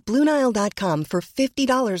LISTEN at BlueNile.com for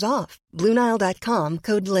 $50 off. BlueNile.com,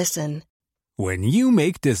 code LISTEN. When you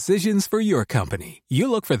make decisions for your company,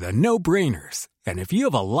 you look for the no-brainers. And if you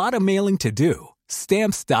have a lot of mailing to do,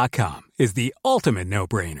 Stamps.com is the ultimate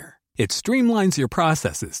no-brainer. It streamlines your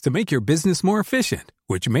processes to make your business more efficient,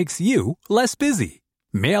 which makes you less busy.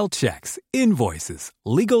 Mail checks, invoices,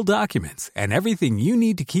 legal documents, and everything you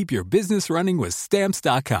need to keep your business running with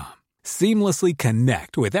Stamps.com. Seamlessly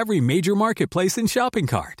connect with every major marketplace and shopping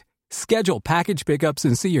cart. Schedule package pickups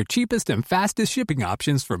and see your cheapest and fastest shipping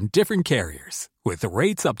options from different carriers. With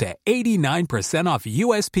rates up to 89% off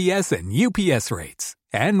USPS and UPS rates.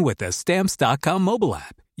 And with the Stamps.com mobile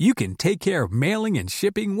app, you can take care of mailing and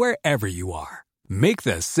shipping wherever you are. Make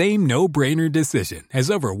the same no-brainer decision as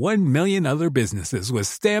over 1 million other businesses with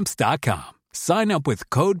Stamps.com. Sign up with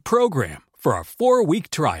code PROGRAM for a 4-week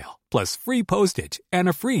trial, plus free postage and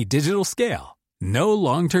a free digital scale. No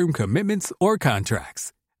long-term commitments or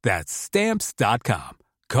contracts. That's Stamps.com.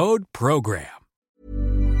 Code PROGRAM.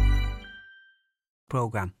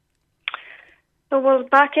 Well,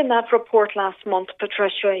 back in that report last month,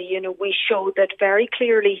 Patricia, we showed that very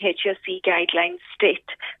clearly HSE guidelines state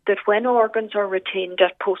that when organs are retained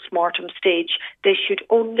at post-mortem stage, they should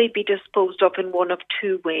only be disposed of in one of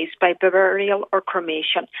two ways, by burial or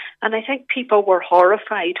cremation. And I think people were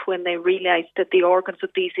horrified when they realised that the organs of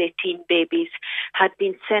these 18 babies had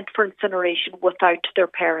been sent for incineration without their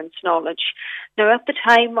parents' knowledge. Now, at the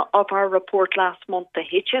time of our report last month, the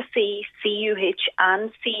HSE, CUH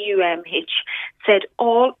and CUMH said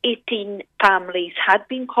all 18 families had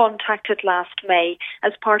been contacted last May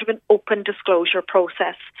as part of an open disclosure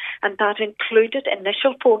process, and that included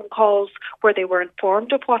initial phone calls where they were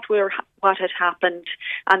informed of what had happened,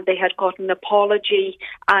 and they had got an apology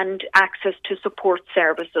and access to support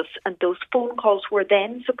services, and those phone calls were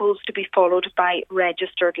then supposed to be followed by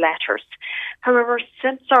registered letters. However,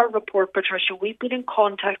 since our report, Patricia, we've been in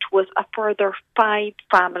contact with a further 5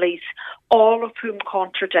 families, all of whom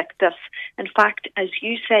contradict this. In fact, as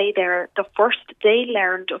you say there, the first they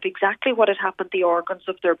learned of exactly what had happened to the organs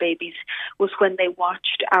of their babies was when they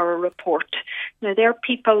watched our report. Now, there are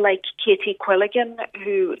people like Katie Quilligan,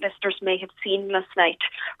 who listeners may have seen last night.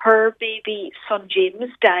 Her baby son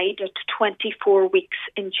James died at 24 weeks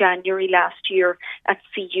in January last year at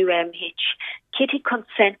CUMH. Kitty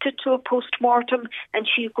consented to a post-mortem, and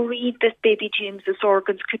she agreed that baby James's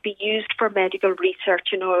organs could be used for medical research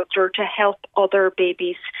in order to help other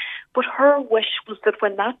babies. But her wish was that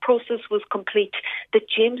when that process was complete, that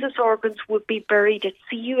James's organs would be buried at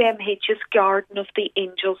CUMH's Garden of the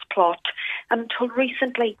Angels plot. And until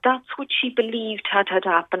recently, that's what she believed had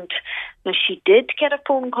happened. Now, she did get a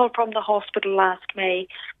phone call from the hospital last May,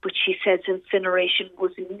 but she says incineration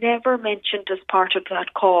was never mentioned as part of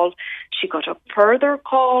that call. She got a further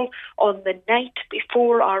call on the night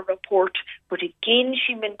before our report, but again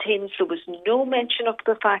she maintains there was no mention of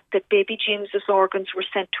the fact that baby James's organs were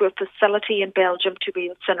sent to a facility in Belgium to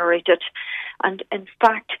be incinerated. And in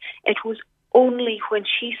fact, it was only when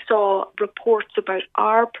she saw reports about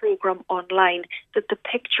our programme online that the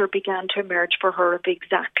picture began to emerge for her of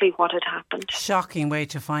exactly what had happened. Shocking way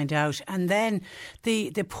to find out. And then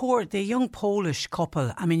the young Polish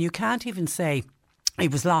couple, I mean, you can't even say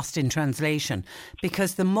it was lost in translation,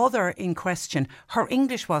 because the mother in question, her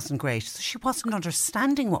English wasn't great, so she wasn't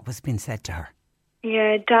understanding what was being said to her.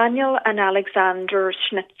 Yeah, Daniel and Alexander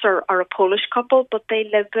Schnitzer are a Polish couple, but they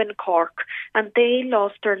live in Cork, and they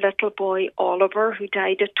lost their little boy Oliver, who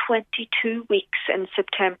died at 22 weeks in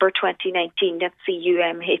September 2019 at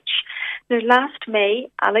CUMH. Now, last May,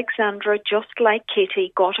 Alexandra, just like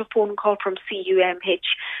Katie, got a phone call from CUMH,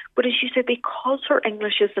 but as you said, because her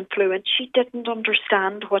English isn't fluent, she didn't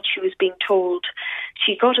understand what she was being told.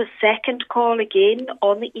 She got a second call again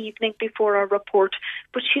on the evening before our report,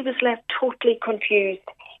 but she was left totally confused.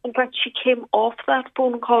 In fact, she came off that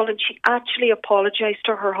phone call and she actually apologised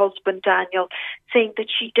to her husband, Daniel, saying that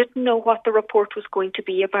she didn't know what the report was going to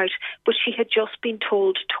be about, but she had just been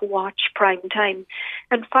told to watch prime time.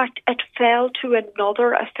 In fact, it fell to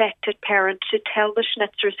another affected parent to tell the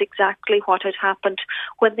Schnitzers exactly what had happened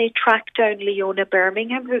when they tracked down Leona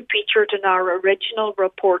Birmingham, who featured in our original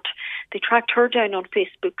report. They tracked her down on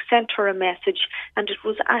Facebook, sent her a message, and it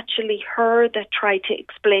was actually her that tried to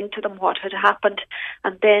explain to them what had happened.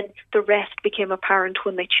 And then the rest became apparent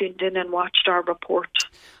when they tuned in and watched our report.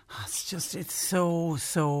 It's so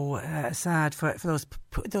sad for those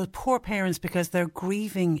poor parents, because they're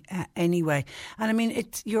grieving anyway. And I mean,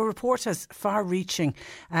 your report has far-reaching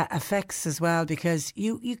effects as well, because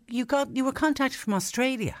you were contacted from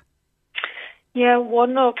Australia. Yeah,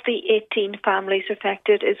 one of the 18 families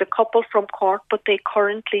affected is a couple from Cork, but they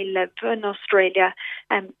currently live in Australia.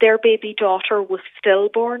 Their baby daughter was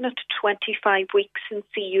stillborn at 25 weeks in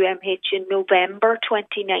CUMH in November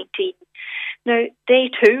 2019. Now,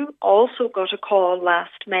 they too also got a call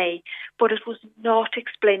last May, but it was not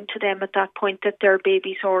explained to them at that point that their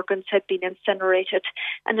baby's organs had been incinerated.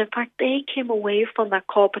 And in fact, they came away from that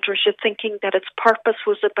call, Patricia, thinking that its purpose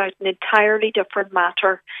was about an entirely different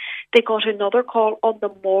matter. They got another call on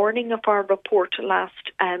the morning of our report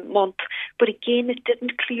last month, but again, it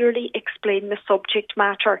didn't clearly explain the subject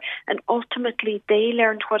matter. And ultimately, they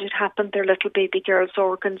learned what had happened to their little baby girl's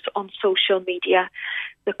organs on social media.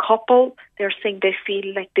 The couple, they're saying they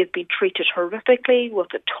feel like they've been treated horrifically,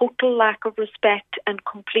 with a total lack of respect and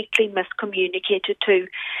completely miscommunicated to.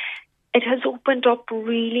 It has opened up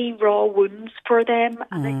really raw wounds for them,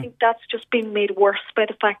 and I think that's just been made worse by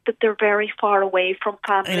the fact that they're very far away from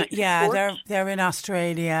family support. They're in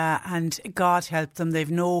Australia, and God help them. They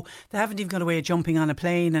haven't even got a way of jumping on a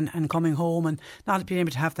plane and coming home and not being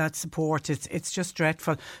able to have that support. It's just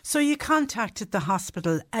dreadful. So you contacted the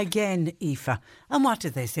hospital again, Aoife, and what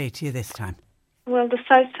did they say to you this time? Well, the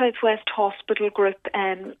South-Southwest Hospital Group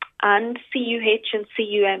and CUH and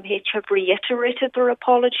CUMH have reiterated their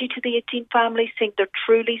apology to the 18 families, saying they're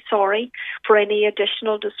truly sorry for any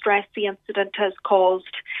additional distress the incident has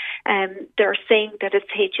caused. They're saying that it's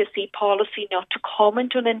HSE policy not to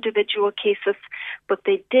comment on individual cases, but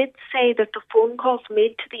they did say that the phone calls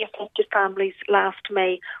made to the affected families last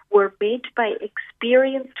May were made by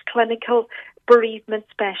experienced clinical bereavement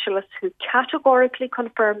specialists who categorically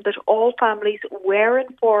confirmed that all families were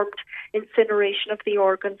informed incineration of the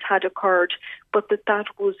organs had occurred, but that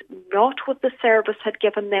was not what the service had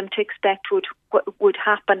given them to expect would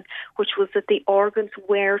happen, which was that the organs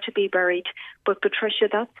were to be buried. But Patricia,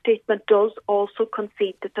 that statement does also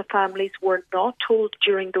concede that the families were not told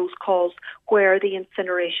during those calls where the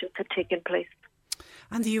incinerations had taken place.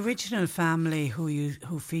 And the original family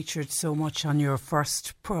who featured so much on your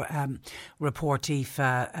first report, Aoife,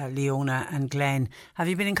 Leona and Glenn, have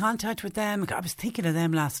you been in contact with them? I was thinking of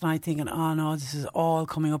them last night, thinking, oh no, this is all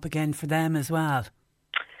coming up again for them as well.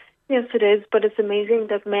 Yes, it is, but it's amazing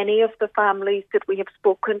that many of the families that we have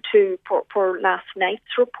spoken to for last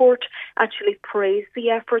night's report actually praise the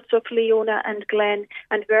efforts of Leona and Glenn,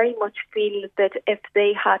 and very much feel that if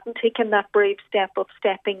they hadn't taken that brave step of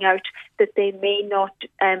stepping out, that they may not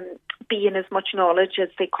be in as much knowledge as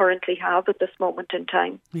they currently have at this moment in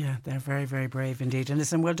time. Yeah, they're very, very brave indeed. And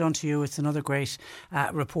listen, well done to you. It's another great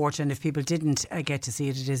report, and if people didn't get to see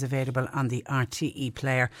it, it is available on the RTE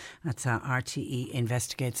player. That's RTE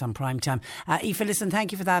Investigates on Prime Time. Aoife, listen,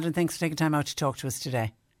 thank you for that, and thanks for taking time out to talk to us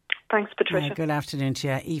today. Thanks, Patricia. Good afternoon to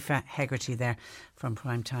you. Aoife Hegarty there from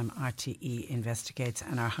Primetime RTE Investigates,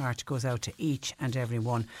 and our heart goes out to each and every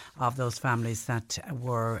one of those families that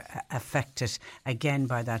were affected again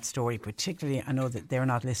by that story. Particularly, I know that they're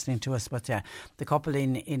not listening to us, but the couple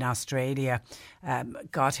in Australia,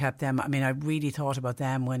 God help them. I mean, I really thought about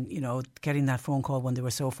them when, getting that phone call when they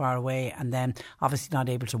were so far away, and then obviously not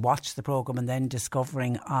able to watch the programme, and then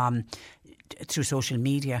discovering through social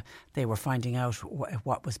media they were finding out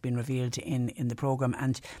what was being revealed in the programme.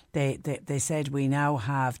 And they said, we now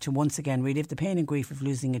have to once again relive the pain and grief of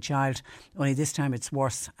losing a child, only this time it's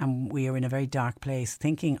worse, and we are in a very dark place,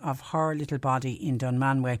 thinking of her little body in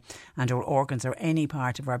Dunmanway and her organs or any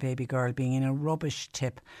part of our baby girl being in a rubbish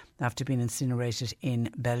tip after being incinerated in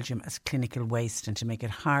Belgium as clinical waste. And to make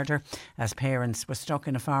it harder, as parents, we're stuck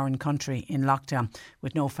in a foreign country in lockdown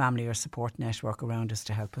with no family or support network around us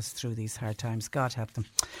to help us through these hard times. God help them.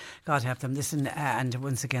 God help them. Listen, and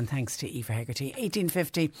once again, thanks to Aoife Hegarty.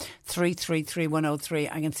 1850 333 103.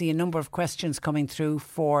 I can see a number of questions coming through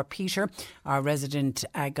for Peter, our resident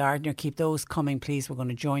gardener. Keep those coming, please. We're going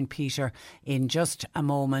to join Peter in just a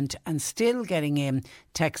moment. And still getting in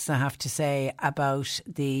texts, I have to say, about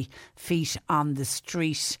the feet on the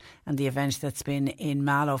street and the event that's been in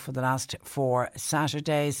Mallow for the last 4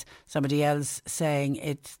 Saturdays. Somebody else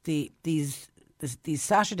saying these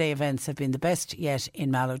Saturday events have been the best yet in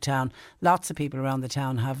Mallow town. Lots of people around the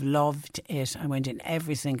town have loved it. I went in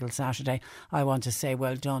every single Saturday. I want to say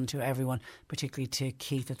well done to everyone, particularly to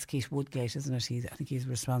Keith. It's Keith Woodgate, isn't it? I think he's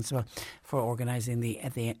responsible for organising the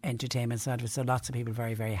entertainment side of it. So lots of people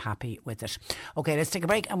very, very happy with it. OK, let's take a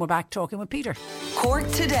break and we're back talking with Peter. Cork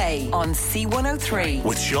Today on C103.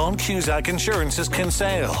 With Sean Cusack Insurance's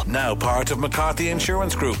Kinsale, now part of McCarthy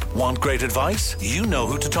Insurance Group. Want great advice? You know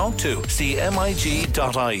who to talk to. CMIG.ie.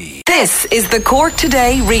 This is the Cork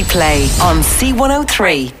Today replay on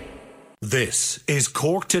C103. This is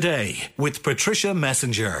Cork Today with Patricia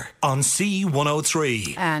Messenger on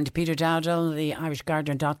C103. And Peter Dowdall, the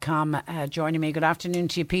IrishGardener.com, joining me. Good afternoon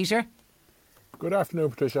to you, Peter. Good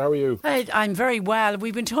afternoon, Patricia. How are you? I'm very well.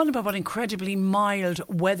 We've been talking about what incredibly mild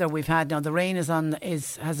weather we've had. Now the rain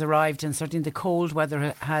has arrived, and certainly the cold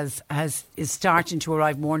weather is starting to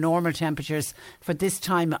arrive. More normal temperatures for this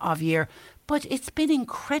time of year. But it's been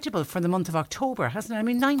incredible for the month of October, hasn't it? I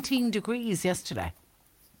mean, 19 degrees yesterday.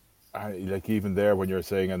 Like even there when you're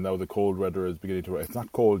saying, and now the cold weather is beginning to... It's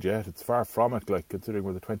not cold yet. It's far from it, like considering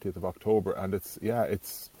we're the 20th of October. And it's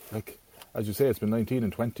like, as you say, it's been 19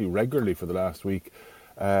 and 20 regularly for the last week.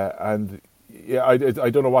 I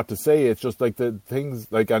don't know what to say. It's just like the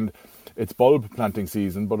things like... and it's bulb planting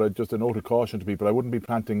season, but just a note of caution to people. I wouldn't be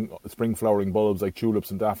planting spring flowering bulbs like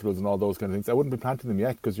tulips and daffodils and all those kind of things. I wouldn't be planting them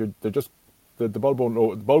yet because they're just... The bulb won't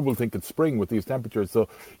know, the bulb will think it's spring with these temperatures, so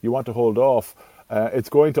you want to hold off. It's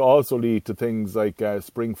going to also lead to things like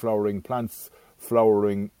spring flowering plants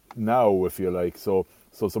flowering now, if you like. So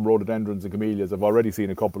some rhododendrons and camellias, I've already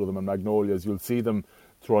seen a couple of them, and magnolias. You'll see them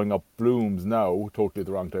throwing up blooms now, totally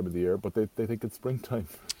the wrong time of the year, but they think it's springtime,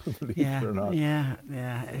 believe it or not. Yeah.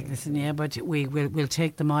 Listen, but we'll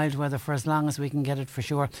take the mild weather for as long as we can get it, for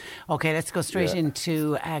sure. OK, let's go straight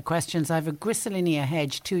into questions. I have a Gristalinia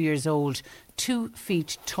hedge, 2 years old, 2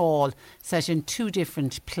 feet tall, set in 2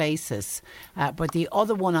 different places, but the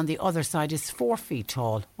other one on the other side is 4 feet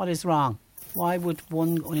tall. What is wrong? Why would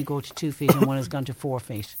one only go to 2 feet and one has gone to 4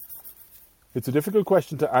 feet? It's a difficult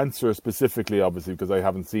question to answer specifically, obviously, because I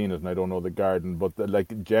haven't seen it and I don't know the garden. But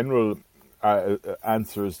general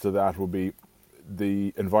answers to that would be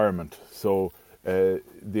the environment. So the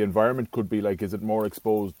environment could be like, is it more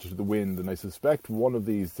exposed to the wind? And I suspect one of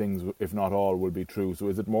these things, if not all, will be true. So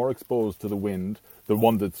is it more exposed to the wind, the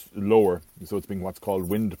one that's lower, so it's being what's called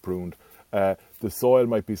wind pruned? The soil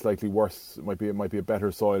might be slightly worse. It might be a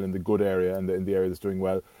better soil in the good area and in the area that's doing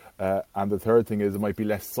well. And the third thing is it might be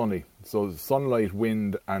less sunny. So sunlight,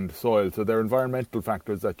 wind and soil. So they're environmental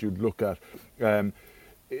factors that you'd look at.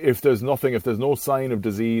 If there's no sign of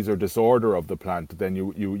disease or disorder of the plant, then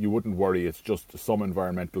you wouldn't worry. It's just some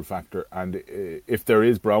environmental factor. And if there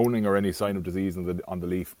is browning or any sign of disease on the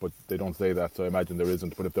leaf, but they don't say that, so I imagine there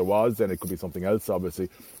isn't. But if there was, then it could be something else, obviously.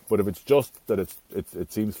 But if it's just that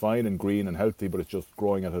it seems fine and green and healthy, but it's just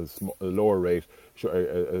growing at a lower rate,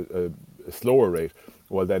 a slower rate,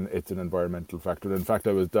 well, then it's an environmental factor. In fact,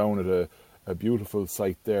 I was down at a beautiful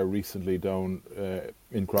site there recently down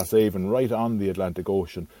in Crosshaven, right on the Atlantic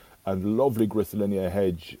Ocean, and lovely Gristalinia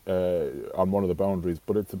hedge on one of the boundaries.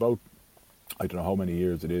 But it's about I don't know how many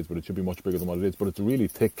years it is, but it should be much bigger than what it is. But it's a really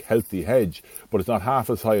thick, healthy hedge, but it's not half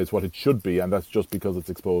as high as what it should be, and that's just because it's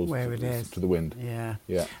exposed to the wind. Yeah.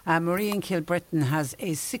 Marie in Kilbrittain has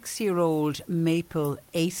a 6-year-old maple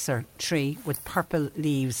Acer tree with purple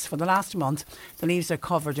leaves. For the last month, the leaves are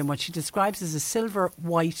covered in what she describes as a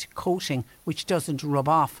silver-white coating, which doesn't rub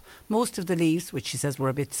off. Most of the leaves, which she says were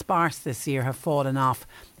a bit sparse this year, have fallen off.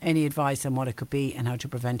 Any advice on what it could be and how to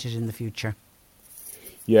prevent it in the future?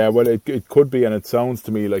 Yeah, well, it could be, and it sounds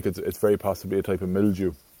to me like it's very possibly a type of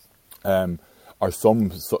mildew, or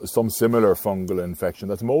some similar fungal infection.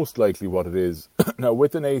 That's most likely what it is. Now,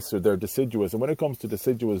 with an Acer, they're deciduous, and when it comes to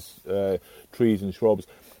deciduous trees and shrubs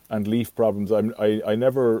and leaf problems, I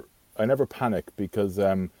never panic, because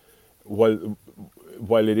while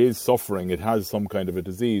it is suffering, it has some kind of a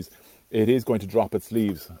disease, it is going to drop its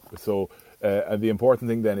leaves. So. And the important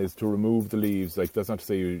thing then is to remove the leaves. Like, that's not to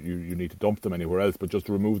say you need to dump them anywhere else, but just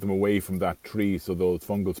to remove them away from that tree so those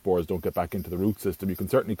fungal spores don't get back into the root system. You can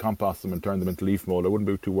certainly compost them and turn them into leaf mold. I wouldn't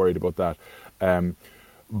be too worried about that.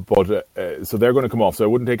 So they're going to come off. So I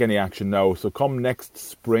wouldn't take any action now. So come next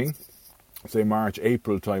spring, say March,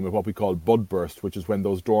 April time, of what we call bud burst, which is when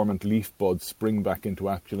those dormant leaf buds spring back into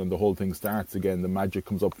action and the whole thing starts again. The magic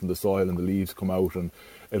comes up from the soil and the leaves come out and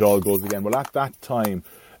it all goes again. Well, at that time,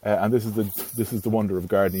 and this is the wonder of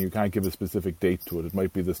gardening. You can't give a specific date to it. It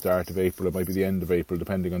might be the start of April, it might be the end of April,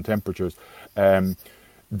 depending on temperatures.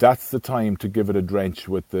 That's the time to give it a drench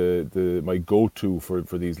with my go-to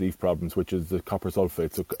for these leaf problems, which is the copper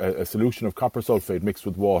sulfate. So a solution of copper sulfate mixed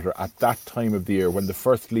with water at that time of the year when the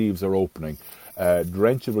first leaves are opening.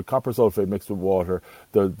 Drench it with copper sulfate mixed with water.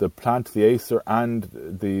 The plant, the Acer, and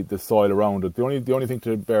the soil around it. The only thing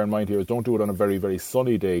to bear in mind here is don't do it on a very, very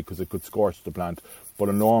sunny day, because it could scorch the plant. But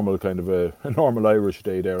a normal kind of a normal Irish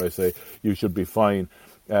day, dare I say, you should be fine.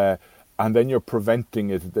 And then you're preventing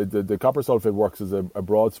it. The copper sulfate works as a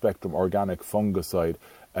broad spectrum organic fungicide.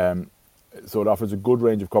 So it offers a good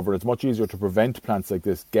range of cover. It's much easier to prevent plants like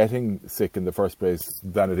this getting sick in the first place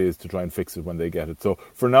than it is to try and fix it when they get it. So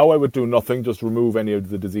for now, I would do nothing, just remove any of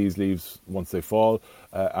the diseased leaves once they fall,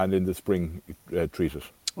 and in the spring, treat it.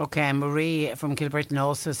 Okay, and Marie from Kilbrittain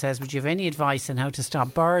also says, would you have any advice on how to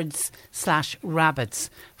stop birds/rabbits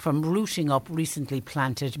from rooting up recently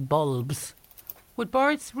planted bulbs? Would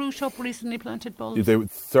birds root up recently planted bulbs? They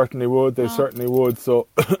certainly would. Certainly would. So,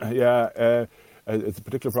 yeah, it's a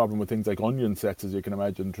particular problem with things like onion sets, as you can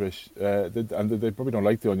imagine, Trish. And they probably don't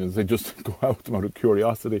like the onions. They just go out them out of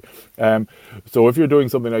curiosity. So if you're doing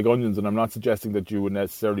something like onions, and I'm not suggesting that you would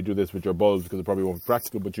necessarily do this with your bulbs, because it probably won't be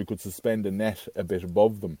practical, but you could suspend a net a bit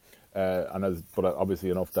above them. But obviously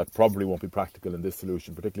enough, that probably won't be practical in this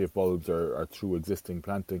solution, particularly if bulbs are through existing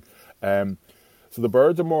planting. So the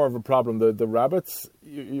birds are more of a problem. The rabbits,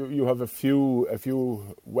 you have a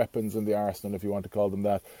few weapons in the arsenal, if you want to call them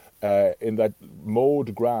that, in that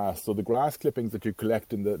mowed grass. So the grass clippings that you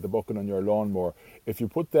collect in the bucket on your lawnmower, if you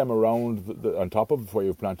put them around on top of where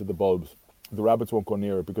you've planted the bulbs, the rabbits won't go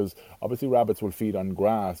near it, because obviously rabbits will feed on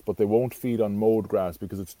grass, but they won't feed on mowed grass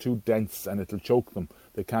because it's too dense and it'll choke them.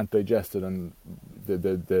 They can't digest it, and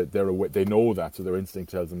they're away, they know that, so their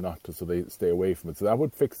instinct tells them not to, so they stay away from it. So that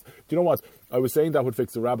would fix... Do you know what? I was saying that would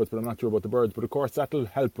fix the rabbits, but I'm not sure about the birds. But of course, that'll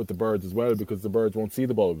help with the birds as well, because the birds won't see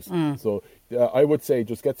the bulbs. So I would say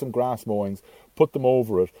just get some grass mowings, put them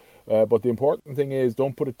over it. But the important thing is,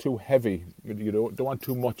 don't put it too heavy. You don't want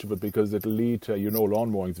too much of it, because it'll lead to,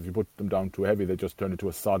 lawn mowings. If you put them down too heavy, they just turn into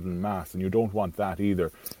a sodden mass, and you don't want that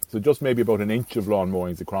either. So just maybe about an inch of lawn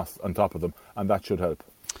mowings across on top of them, and that should help.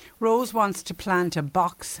 Rose wants to plant a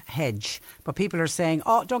box hedge, but people are saying,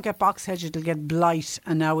 oh, don't get box hedge, it'll get blight,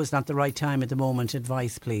 and now is not the right time at the moment.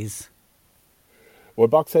 Advice, please. Well,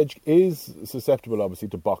 box hedge is susceptible, obviously,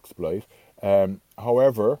 to box blight.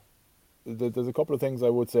 However, there's a couple of things I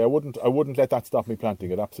would say. I wouldn't let that stop me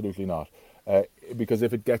planting it. Absolutely not, because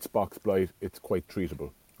if it gets box blight, it's quite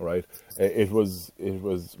treatable. Right? It was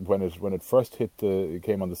when it first it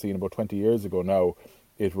came on the scene about 20 years ago now.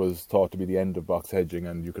 It was thought to be the end of box hedging,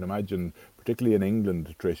 and you can imagine, particularly in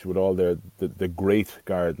England, Trish, with all the great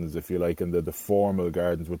gardens, if you like, and the formal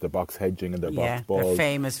gardens with the box hedging and their box balls. They're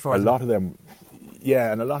famous for them. A lot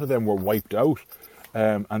of them were wiped out.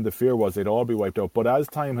 And the fear was they'd all be wiped out. But as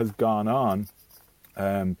time has gone on,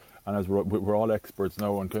 and as we're all experts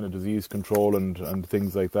now on kind of disease control and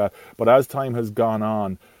things like that, but as time has gone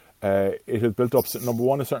on, it has built up, number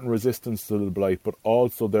one, a certain resistance to the blight, but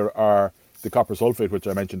also the copper sulfate, which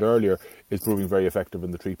I mentioned earlier, is proving very effective in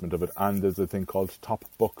the treatment of it. And there's a thing called top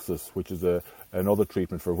buxus, which is another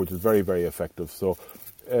treatment for which is very, very effective. So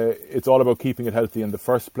it's all about keeping it healthy in the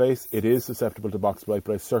first place. It is susceptible to box blight,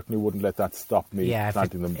 but I certainly wouldn't let that stop me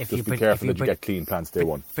planting them. Just be careful that you get clean plants day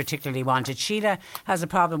one. Particularly wanted. Sheila has a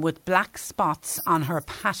problem with black spots on her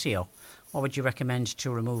patio. What would you recommend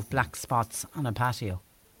to remove black spots on a patio?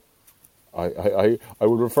 I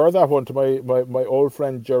would refer that one to my old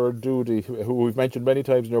friend Gerard Doody, who we've mentioned many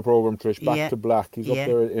times in your programme, Trish. Back to Black. He's up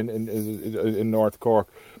there in North Cork,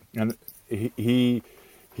 and he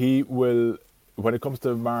will. When it comes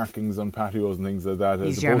to markings on patios and things like that,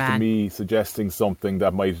 as opposed to me suggesting something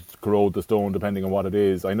that might corrode the stone depending on what it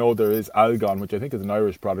is. I know there is Algon, which I think is an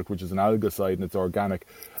Irish product, which is an algicide and it's organic.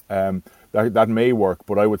 That may work,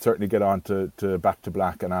 but I would certainly get on to Back to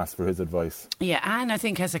Black and ask for his advice. Yeah, Anne, I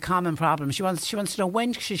think, has a common problem. She wants to know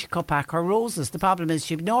when she should cut back her roses. The problem is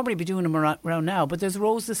she'd normally be doing them around now, but there's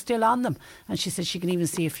roses still on them. And she said she can even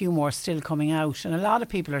see a few more still coming out. And a lot of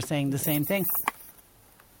people are saying the same thing.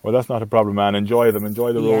 Well, that's not a problem, man. Enjoy them.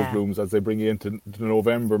 Enjoy the rose blooms as they bring you into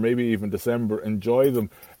November, maybe even December. Enjoy them.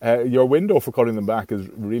 Your window for cutting them back is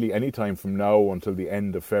really any time from now until the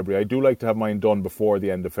end of February. I do like to have mine done before the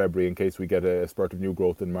end of February in case we get a spurt of new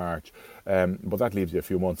growth in March. But that leaves you a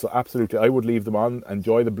few months. So absolutely, I would leave them on.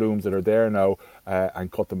 Enjoy the blooms that are there now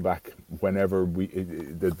and cut them back whenever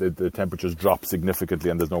the temperatures drop significantly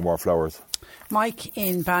and there's no more flowers. Mike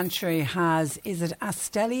in Bantry has, is it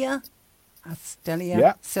Astelia,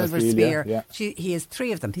 Silver Astelia, Spear. Yeah. He has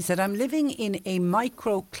 3 of them. He said, I'm living in a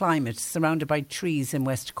microclimate surrounded by trees in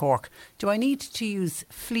West Cork. Do I need to use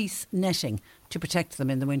fleece netting to protect them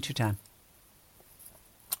in the wintertime?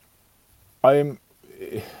 I'm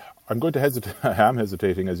going to hesitate. I am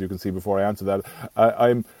hesitating, as you can see, before I answer that.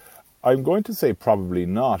 I'm going to say probably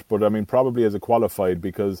not, but I mean probably as a qualified,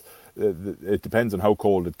 because it depends on how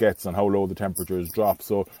cold it gets and how low the temperatures drop.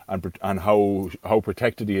 So and how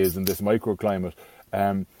protected he is in this microclimate.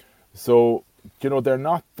 So they're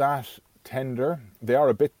not that tender. They are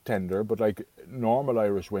a bit tender, but like normal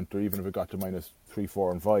Irish winter, even if it got to -3,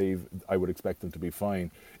 4 and 5, I would expect them to be fine.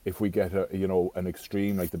 If we get an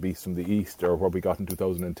extreme like the Beast from the East, or what we got in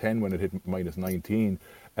 2010 when it hit -19,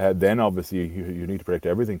 then obviously you need to protect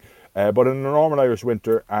everything. But in a normal Irish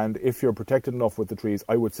winter, and if you're protected enough with the trees,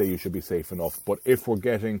 I would say you should be safe enough. But if we're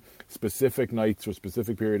getting specific nights or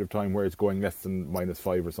specific period of time where it's going less than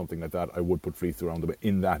 -5 or something like that, I would put fleece around them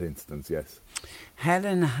in that instance, yes.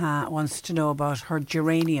 Helen wants to know about her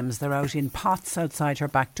geraniums. They're out in pots outside her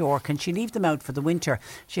back door. Can she leave them out for the winter?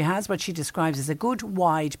 She has what she describes as a good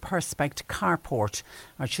wide perspex carport,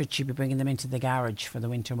 or should she be bringing them into the garage for the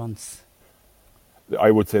winter months? I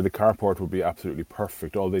would say the carport would be absolutely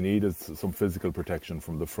perfect. All they need is some physical protection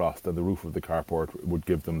from the frost, and the roof of the carport would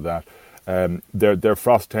give them that. They're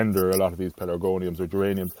frost tender, a lot of these pelargoniums or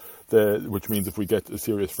geraniums, which means if we get a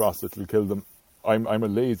serious frost, it will kill them. I'm a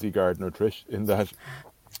lazy gardener, Trish, in that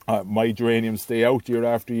my geraniums stay out year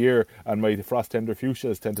after year, and my frost tender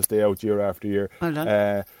fuchsias tend to stay out year after year. Well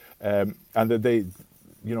done. And they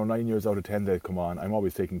 9 years out of 10 they'll come on. I'm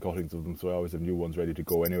always taking cuttings of them, so I always have new ones ready to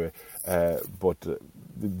go anyway. But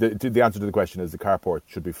the answer to the question is the carport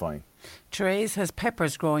should be fine. Therese has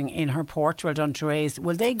peppers growing in her porch. Well done, Therese.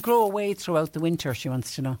 Will they grow away throughout the winter, she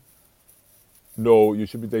wants to know? No, they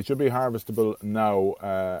should be harvestable now,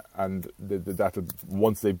 and that'll,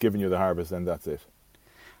 once they've given you the harvest, then that's it.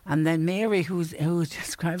 And then Mary, who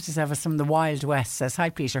describes herself as from the Wild West, says, hi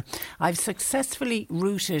Peter, I've successfully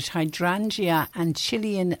rooted hydrangea and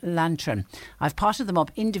Chilean lantern. I've potted them up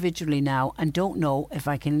individually now and don't know if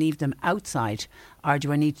I can leave them outside or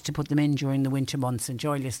do I need to put them in during the winter months.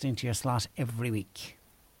 Enjoy listening to your slot every week.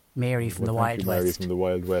 Mary from the Wild West. Mary from the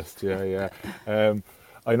Wild West, yeah.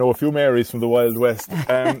 I know a few Marys from the Wild West.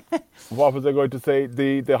 What was I going to say?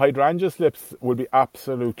 The hydrangea slips would be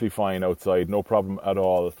absolutely fine outside, no problem at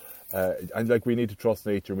all. And we need to trust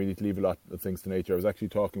nature. We need to leave a lot of things to nature. I was actually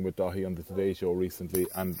talking with Dahi on the Today Show recently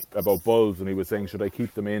and about bulbs, and he was saying, should I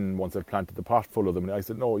keep them in once I've planted the pot full of them? And I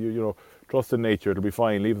said, no, you trust in nature. It'll be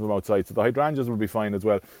fine. Leave them outside. So the hydrangeas will be fine as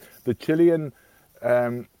well. The Chilean,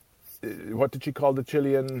 what did she call the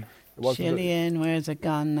Chilean? Chilean, where's it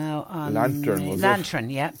gone now? Lantern,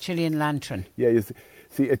 yeah, Chilean lantern. Yeah, you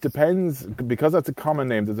see, it depends, because that's a common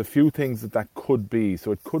name, there's a few things that could be.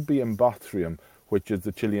 So it could be Embothrium, which is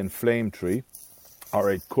the Chilean flame tree, or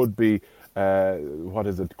it could be,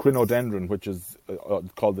 Crinodendron, which is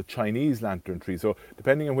called the Chinese lantern tree. So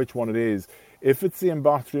depending on which one it is, if it's the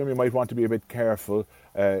Embothrium, you might want to be a bit careful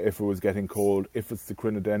if it was getting cold. If it's the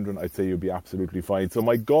Crinodendron, I'd say you'd be absolutely fine. So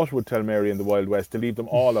my gut would tell Mary in the Wild West to leave them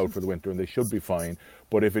all out for the winter, and they should be fine.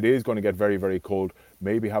 But if it is going to get very, very cold,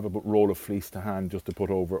 maybe have a roll of fleece to hand just to put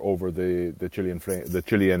over the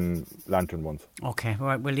Chilean lantern ones. Okay,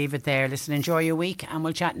 right, we'll leave it there. Listen, enjoy your week, and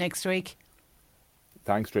we'll chat next week.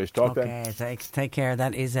 Thanks, Trish. Talk then. Okay, take care.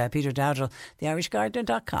 That is Peter Dowdall,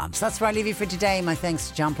 theirishgardener.com. So that's where I leave you for today. My thanks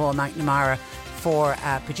to John Paul McNamara for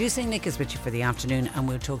producing. Nick is with you for the afternoon, and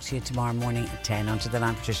we'll talk to you tomorrow morning at 10. On to the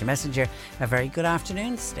line, Patricia Messenger. A very good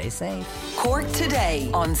afternoon. Stay safe. Cork Today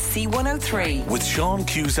on C103. With Sean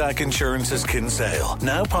Cusack Insurance's Kinsale,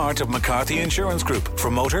 now part of McCarthy Insurance Group. For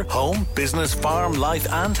motor, home, business, farm,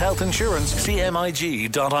 life and health insurance,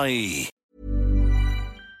 cmig.ie.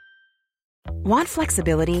 Want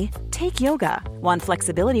flexibility? Take yoga. Want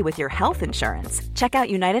flexibility with your health insurance? Check out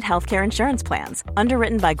United Healthcare Insurance Plans.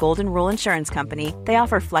 Underwritten by Golden Rule Insurance Company, they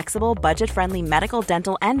offer flexible, budget-friendly medical,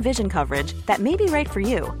 dental, and vision coverage that may be right for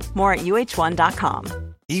you. More at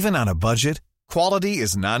uh1.com. Even on a budget, quality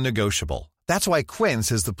is non-negotiable. That's why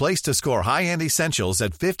Quince is the place to score high-end essentials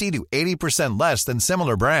at 50 to 80% less than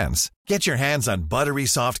similar brands. Get your hands on buttery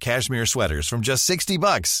soft cashmere sweaters from just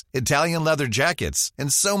 $60, Italian leather jackets,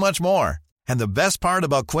 and so much more. And the best part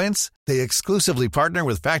about Quince, they exclusively partner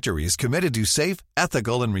with factories committed to safe,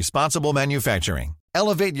 ethical, and responsible manufacturing.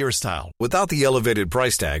 Elevate your style without the elevated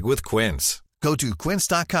price tag with Quince. Go to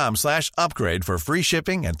quince.com/upgrade for free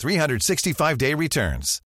shipping and 365-day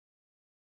returns.